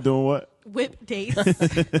not. You're not doing what? Whip dates,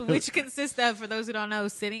 which consist of, for those who don't know,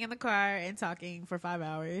 sitting in the car and talking for 5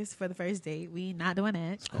 hours for the first date. We not doing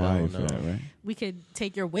that. Quiet no. for that, right? We could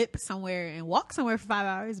take your whip somewhere and walk somewhere for 5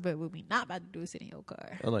 hours, but what we not about to do is sit in your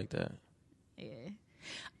car. I like that. Yeah.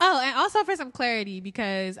 Oh, and also for some clarity,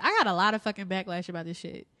 because I got a lot of fucking backlash about this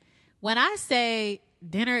shit. When I say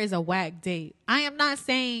dinner is a whack date, I am not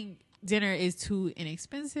saying dinner is too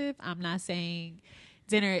inexpensive. I'm not saying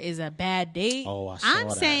dinner is a bad date. Oh, I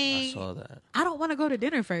saw that. I don't want to go to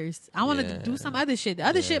dinner first. I want to do some other shit. The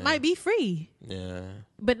other shit might be free. Yeah.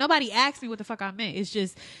 But nobody asked me what the fuck I meant. It's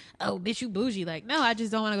just, oh, bitch, you bougie. Like, no, I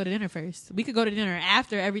just don't want to go to dinner first. We could go to dinner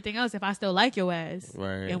after everything else if I still like your ass.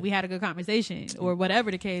 Right. And we had a good conversation or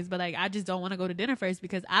whatever the case. But, like, I just don't want to go to dinner first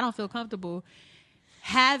because I don't feel comfortable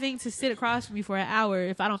having to sit across from me for an hour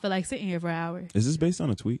if I don't feel like sitting here for an hour. Is this based on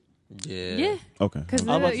a tweet? Yeah. Okay. Because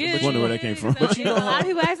I wonder where that came from. But a lot of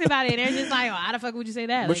people ask me about it, and they're just like, "Oh, how the fuck would you say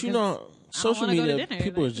that?" But like, you know, social media,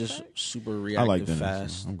 people like, are just super I reactive like dinner.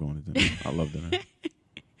 fast. So I'm going to dinner. I love dinner.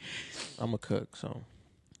 I'm a cook, so.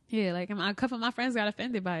 Yeah, like a couple of my friends got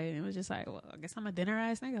offended by it, and it was just like, well, I guess I'm a dinner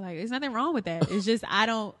ass nigga. Like, there's nothing wrong with that. It's just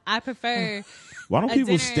I prefer. Why don't people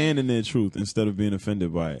dinner. stand in their truth instead of being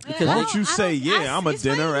offended by it? Because Why don't you say, I'm a it's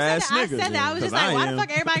funny dinner you said ass that. nigga? I said that. I was just like, why the am.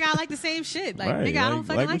 fuck everybody got like the same shit? Like, Right, nigga, I don't like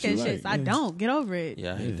fucking like what that you shit. So like, I yeah. don't get over it.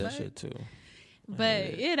 Yeah, I hate that shit too.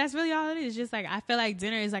 But yeah, that's really all it is. Just like I feel like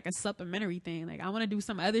dinner is like a supplementary thing. Like I want to do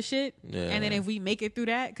some other shit, and then if we make it through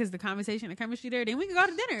that, because the conversation, the chemistry there, then we can go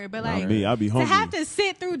to dinner. But like, I'll be to hungry. have to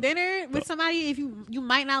sit through dinner with somebody if you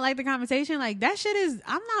might not like the conversation, like that shit is.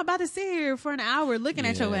 I'm not about to sit here for an hour looking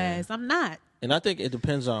at your ass. I'm not. And I think it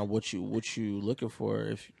depends on what you looking for.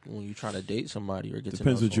 If when you trying to date somebody or get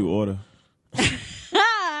Depends to know what you order.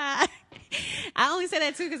 I only say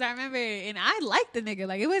that too because I remember, and I liked the nigga.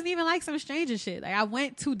 Like it wasn't even like some stranger shit. Like I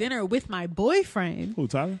went to dinner with my boyfriend. Who,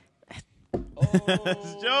 Tyler? It's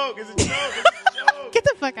a joke. It's a joke. Get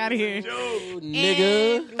the fuck out of here,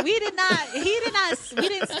 nigga. And we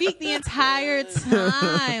didn't speak the entire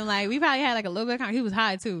time. Like we probably had like a little bit of he was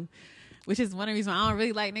high too. Which is one of the reasons I don't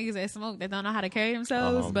really like niggas that smoke that don't know how to carry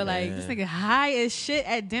themselves. But like this nigga high as shit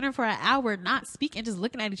at dinner for an hour, not speaking, just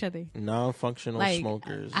looking at each other. Non-functional Like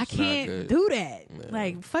smokers. I can't do that. Yeah.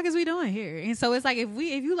 Like fuck is we doing here? And so it's like if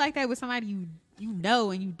you like that with somebody you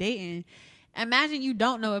know and you dating. Imagine you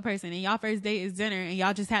don't know a person and y'all first date is dinner and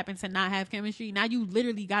y'all just happen to not have chemistry. Now you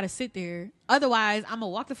literally got to sit there. Otherwise, I'm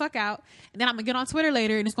going to walk the fuck out and then I'm going to get on Twitter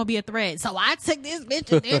later and it's going to be a thread. So I took this bitch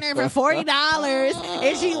to dinner for $40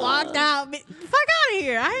 and she walked out. Fuck out of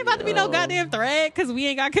here. I ain't about to be no goddamn thread because we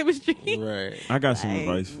ain't got chemistry. Right. I got some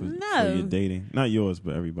advice for your dating. Not yours,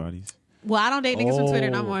 but everybody's. Well, I don't date niggas from Twitter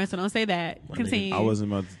no more, so don't say that. Continue. I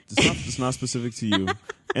wasn't about to, it's not specific to you.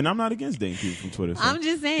 And I'm not against dating people from Twitter. So I'm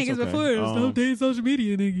just saying, because okay. before, stop dating social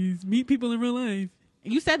media niggas. Meet people in real life.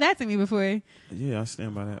 You said that to me before. Yeah, I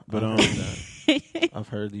stand by that. But I've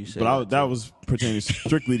heard you say but that was pertaining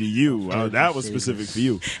strictly to you. That was specific for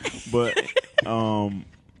you. But how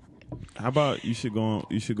about you should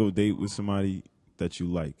go date with somebody that you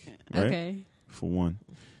like, right? Okay. For one.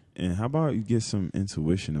 And how about you get some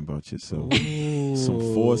intuition about yourself? Some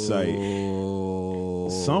foresight.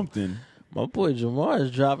 Something. My boy Jamar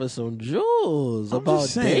is dropping some jewels about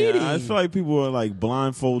dating. I feel like people are like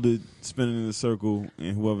blindfolded, spinning in a circle,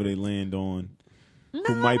 and whoever they land on,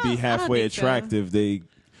 who might be halfway attractive, they.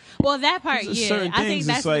 Well, that part, yeah. I think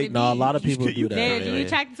that's like, a lot of people do that. You're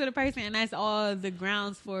attracted to the person, and that's all the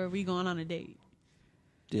grounds for we going on a date.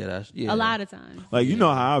 Yeah, a lot of times. Like you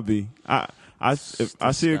know how I be. If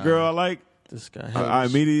I see a girl I like, this guy, I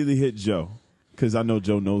immediately hit Joe because I know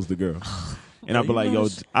Joe knows the girl, and I'll be like, "Yo,"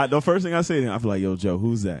 the first thing I say to him, I be like, "Yo, Joe,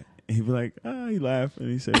 who's that?" And he be like, he laugh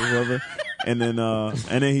and he say whoever, and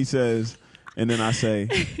then he says, and then I say,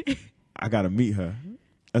 "I gotta meet her."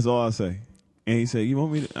 That's all I say. And he said, "You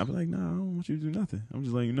want me to?" I be like, "Nah, I don't want you to do nothing. I'm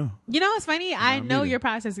just letting you know." You know what's funny? I know your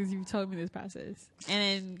process because you told me this process, and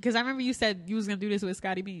then because I remember you said you was gonna do this with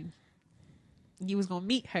Scotty Beam. You was gonna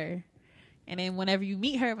meet her. And then whenever you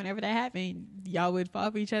meet her, whenever that happened, y'all would fall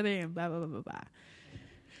for each other and blah, blah, blah, blah, blah.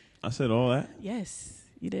 I said all that? Yes,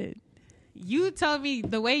 you did. You told me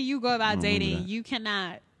the way you go about dating, you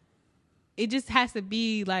cannot, it just has to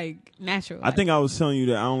be like natural. I think I was telling you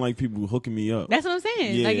that I don't like people hooking me up. That's what I'm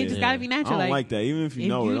saying. Yeah, like it just got to be natural. I don't like that. Even if you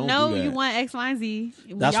know it, don't know do that. You want X, Y, and Z.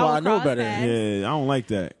 That's why I know better. Yeah, I don't like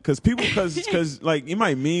that. Because like it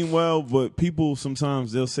might mean well, but people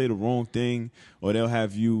sometimes they'll say the wrong thing or they'll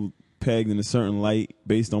have you pegged in a certain light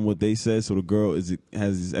based on what they said, so the girl has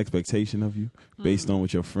this expectation of you based on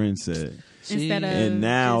what your friend said. Instead of and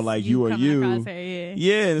now like you are you, and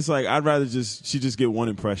it's like I'd rather she just get one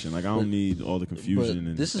impression. Like I don't need all the confusion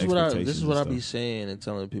and this is what I be saying and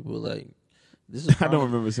telling people like this is. I don't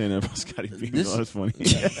remember saying that about Scotty Beam. That's funny.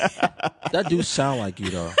 That do sound like you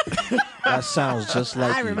though. That sounds just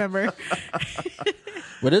like I remember.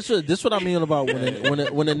 But this what I mean about when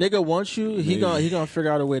a nigga wants you, he gonna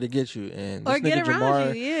figure out a way to get you. And this or get nigga around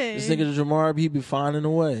Jamar, you, yeah. This nigga Jamar, he be finding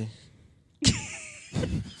a way.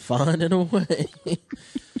 Finding a way.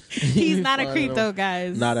 He's not a creep though,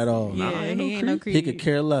 guys. Not at all. Yeah, he ain't no creep. He could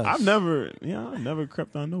care less. I've never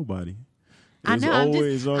crept on nobody. I know. I'm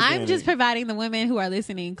just organic. providing the women who are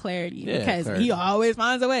listening clarity because clarity. he always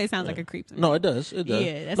finds a way. It sounds like a creep to me. No, it does. It does.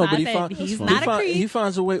 Yeah, that's no, how but I said he's he not a creep. He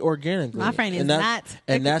finds a way organically. My friend is and not.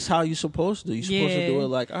 And that's how you're supposed to. You're supposed to do Yeah. it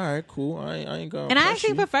like, all right, cool. I ain't going. And I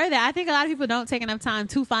actually prefer that. I think a lot of people don't take enough time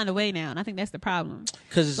to find a way now, and I think that's the problem.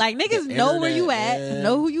 Because Like niggas know where you at,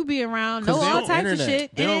 know who you be around, know 'Cause all they types don't of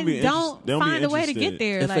shit, They don't and be don't they don't be find a way to get interested.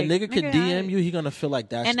 there. If like, a nigga could DM I- you, he gonna feel like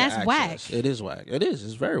that's And the that's access. whack. It is whack. It is.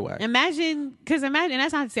 It's very whack. Imagine, because imagine,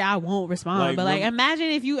 that's not to say I won't respond, but like imagine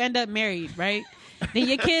if you end up married, right? Then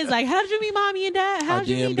your kids like, how did you meet mommy and dad? How did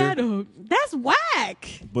you meet DM'd dad? Oh, that's whack.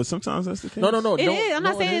 But sometimes that's the case. No. It is. I'm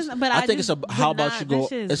not saying it's- but I think it's just how would about not- you go. that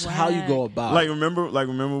shit is It's how you whack. go about. Like remember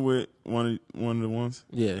with one of the ones.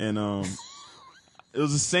 Yeah. And it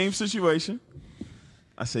was the same situation.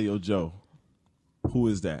 I say, yo, Joe, who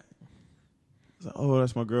is that? He's like, oh,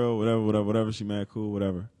 that's my girl. Whatever. She mad cool.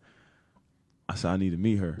 Whatever. I said, I need to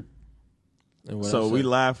meet her. And what So else we said?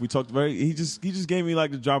 laughed. We talked very. He just gave me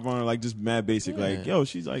like the drop on her, like just mad basic, like yo,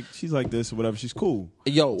 she's like this or whatever. She's cool.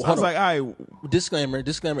 Yo, So I hold was on. like, all right,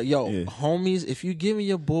 Disclaimer. Yo, Yeah. homies, if you giving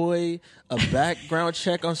your boy a background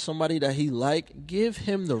check on somebody that he like, give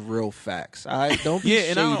him the real facts. All right, don't be yeah,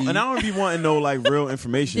 shady. and I don't be wanting no like real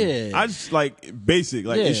information. Yeah. I just like basic,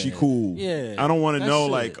 like is she Yeah. cool? Yeah. I don't want to That's know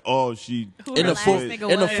it. like oh she Who in her the last fourth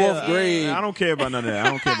nigga in the was. fourth grade. I don't care about none of that. I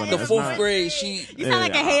don't care about The that. fourth grade, she You sound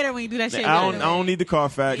like a Yeah, hater when you do that shit. I don't need the car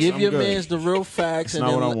facts. give I'm your good. man's the real facts and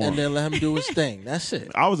not what I then, want. and then let him do his thing. That's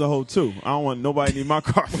it. I was a hoe too. I don't want nobody need my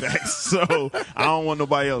car facts, so I don't want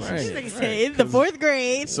nobody else's. Right. It's the fourth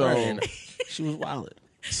grade. So Right. She was wild.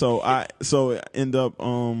 I end up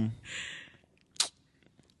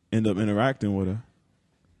interacting with her,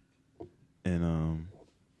 and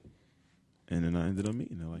then I ended up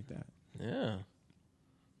meeting her like that Yeah.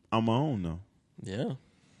 on my own though. Yeah.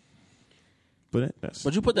 But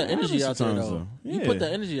But you put that energy happens out there, sometimes, though. though. You Yeah. put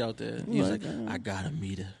that energy out there. He's Like, like, I gotta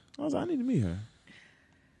meet her. I was like, I need to meet her.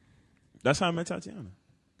 That's how I met Tatyana.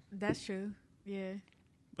 That's true. Yeah.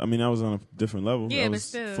 I mean, I was on a different level. Yeah, that but was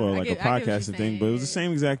still, for I like get a what you're podcasting thing, but it was the saying.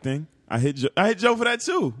 same exact thing. I hit Joe for that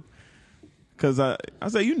too, because I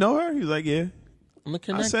said, you know her? He was like, yeah. I'm gonna I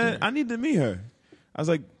connect. said, her. I need to meet her. I was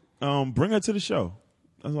like, bring her to the show.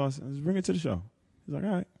 That's all I said. Just bring her to the show. He's like, all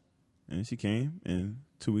right. And she came, and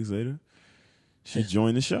 2 weeks later, she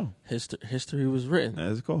joined the show History was written.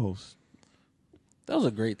 as a co-host. That was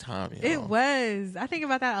a great time. You know? It was. I think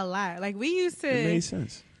about that a lot. Like we used It made to,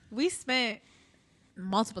 sense. we spent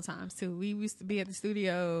multiple times too. We used to be at the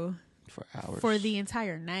studio for hours. for the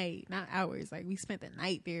entire night, not hours. Like we spent the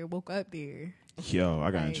night there, woke up there. Yo,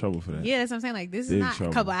 I got in Like, trouble for that. Yeah, that's what I'm saying. Like this is Big not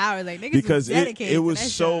trouble. a couple hours. Like niggas Because was dedicated. it to was that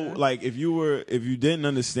so show. like if you didn't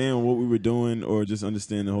understand what we were doing or just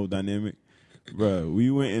understand the whole dynamic, bruh, we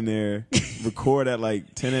went in there, record at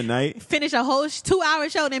like 10 at night. Finish a whole 2 hour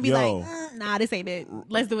show, and then be Yo. like, nah, this ain't it.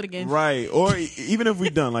 Let's do it again. Right. Or even if we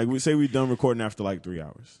done, like we say we done recording after like 3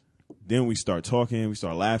 hours. Then we start talking, we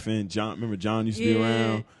start laughing. Remember John used to be Yeah.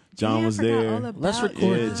 around. John Yeah, I was forgot there. all about Let's record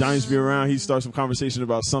Yeah, this. John used to be around. He'd start some conversation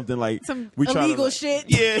about something like Some we try to, illegal like- shit.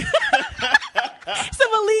 Yeah. Some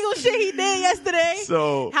illegal shit he did yesterday.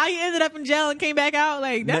 So How he ended up in jail and came back out.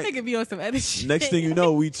 Like that Ne- nigga be on some other shit. next thing you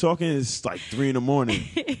know, we talking, it's like 3 a.m.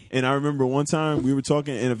 And I remember one time we were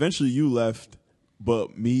talking, and eventually you left,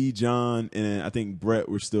 but me, John, and I think Brett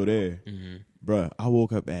were still there. Bruh, I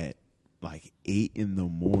woke up at like 8 a.m.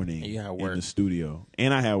 And you had in work. the studio,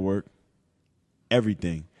 and I had work.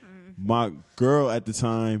 Everything. My girl at the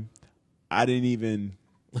time, I didn't even.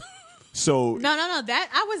 So No. That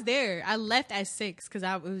I was there. I left at 6 because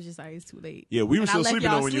it was just like it's too late. yeah, we were And I still left sleeping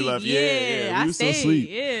y'all though when you sleep. left. Yeah, I we were still stayed. asleep.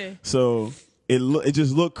 Yeah. So it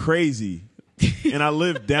just looked crazy, and I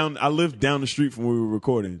lived down the street from where we were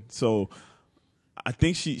recording. So I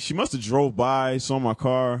think she must have drove by, saw my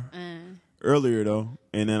car earlier though,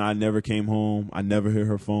 and then I never came home. I never hit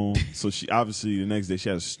her phone. So she obviously the next day she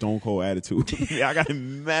had a stone cold attitude. I got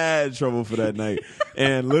in mad trouble for that night,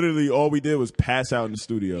 and literally all we did was pass out in the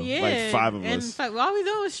studio, Yeah. like 5 of and us. fuck, all we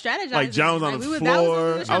doing was strategizing. Like John was on the we floor, that was what we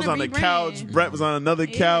were I trying was to on the rebrand. couch, Brett was on another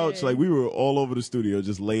couch. Yeah. Like we were all over the studio,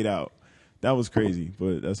 just laid out. That was crazy,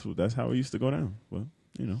 but that's how it used to go down. Well,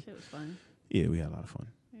 you know, Shit was fun. yeah, we had a lot of fun.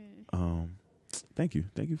 Thank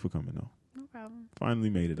you for coming though. No problem. Finally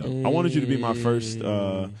made it up. I wanted you to be my first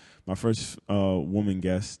woman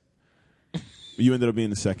guest. You ended up being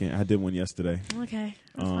the second. I did one yesterday. Okay.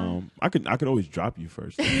 That's fine. I could always drop you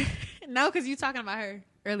first. No, because you talking about her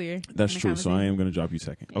earlier. That's in the true. So I conversation. am gonna drop you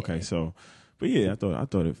second. Okay. So, but yeah, I thought it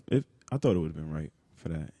would have been right for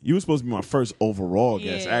that. You were supposed to be my first overall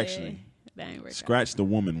guest, Yeah, actually. That ain't work Scratch out. the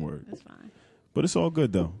woman word. That's fine. But it's all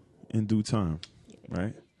good, though, in due time,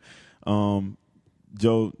 right?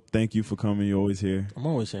 Joe, thank you for coming. You're always here. I'm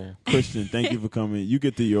always here. Christian, thank you for coming. You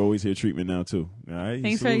get the You're Always Here treatment now, too. All right? He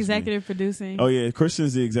Thanks for salutes me. executive producing. Oh, yeah.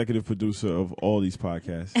 Christian's the executive producer of all these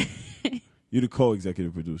podcasts. You're the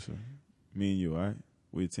co-executive producer. Me and you, all right?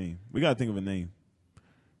 We're a team. We got to think of a name.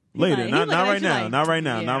 Later. Like, not he looking right at you now. like, Not right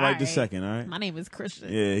now. yeah, Not right all this right. second, all right? My name is Christian.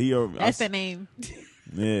 Yeah, That's the name.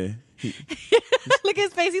 Yeah. Look at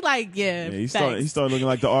his face. He like, Yeah, he facts. started looking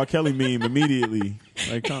like the R. Kelly meme immediately.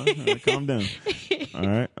 Like, calm down. All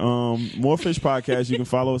right. More Fish Podcast. You can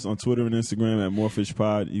follow us on Twitter and Instagram at More Fish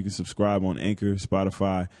Pod. You can subscribe on Anchor,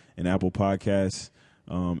 Spotify, and Apple Podcasts,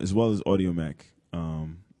 as well as Audio Mac.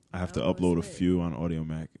 I have to upload a few on Audio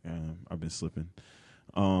Mac. I've been slipping.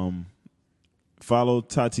 Follow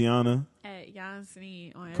Tatyana. At Jan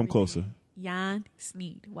Snead on everything. Come closer. Jan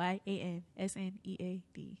Snead. YANSNEAD.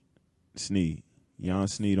 Snead. Jan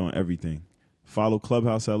Snead on everything. Follow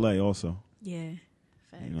Clubhouse LA also. Yeah.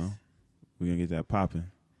 Facts. You know, we're going to get that popping.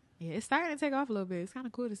 Yeah, it's starting to take off a little bit. It's kind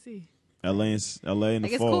of cool to see. LA in the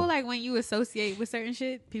Like, it's fall. cool, like, when you associate with certain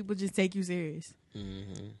shit, people just take you serious.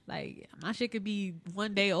 Mm-hmm. Like, my shit could be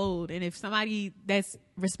one day old, and if somebody that's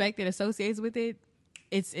respected associates with it,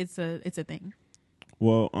 it's a thing.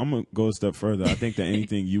 Well, I'm going to go a step further. I think that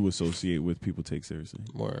anything you associate with, people take seriously.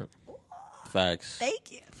 More facts.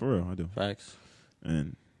 Thank you. For real, I do. Facts.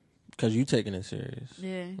 And Because you taking it serious.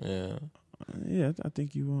 Yeah, Yeah. yeah, I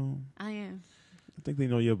think you. I am. I think they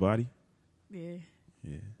know your body. Yeah.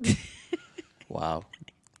 Yeah. Wow.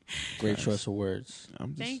 Great choice of words.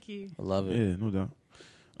 Thank you. I love it. Yeah, no doubt.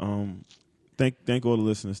 Thank all the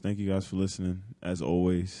listeners. Thank you guys for listening. As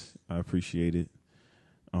always, I appreciate it.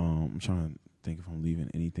 I'm trying to think if I'm leaving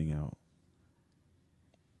anything out.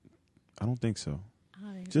 I don't think so.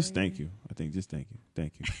 Just thank you. I think just thank you.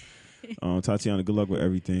 Thank you. Tatyana, good luck with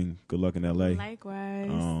everything. Good luck in LA.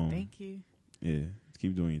 Likewise. Thank you. Yeah,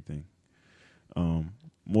 keep doing your thing.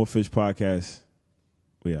 More Fish Podcast.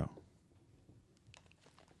 We out.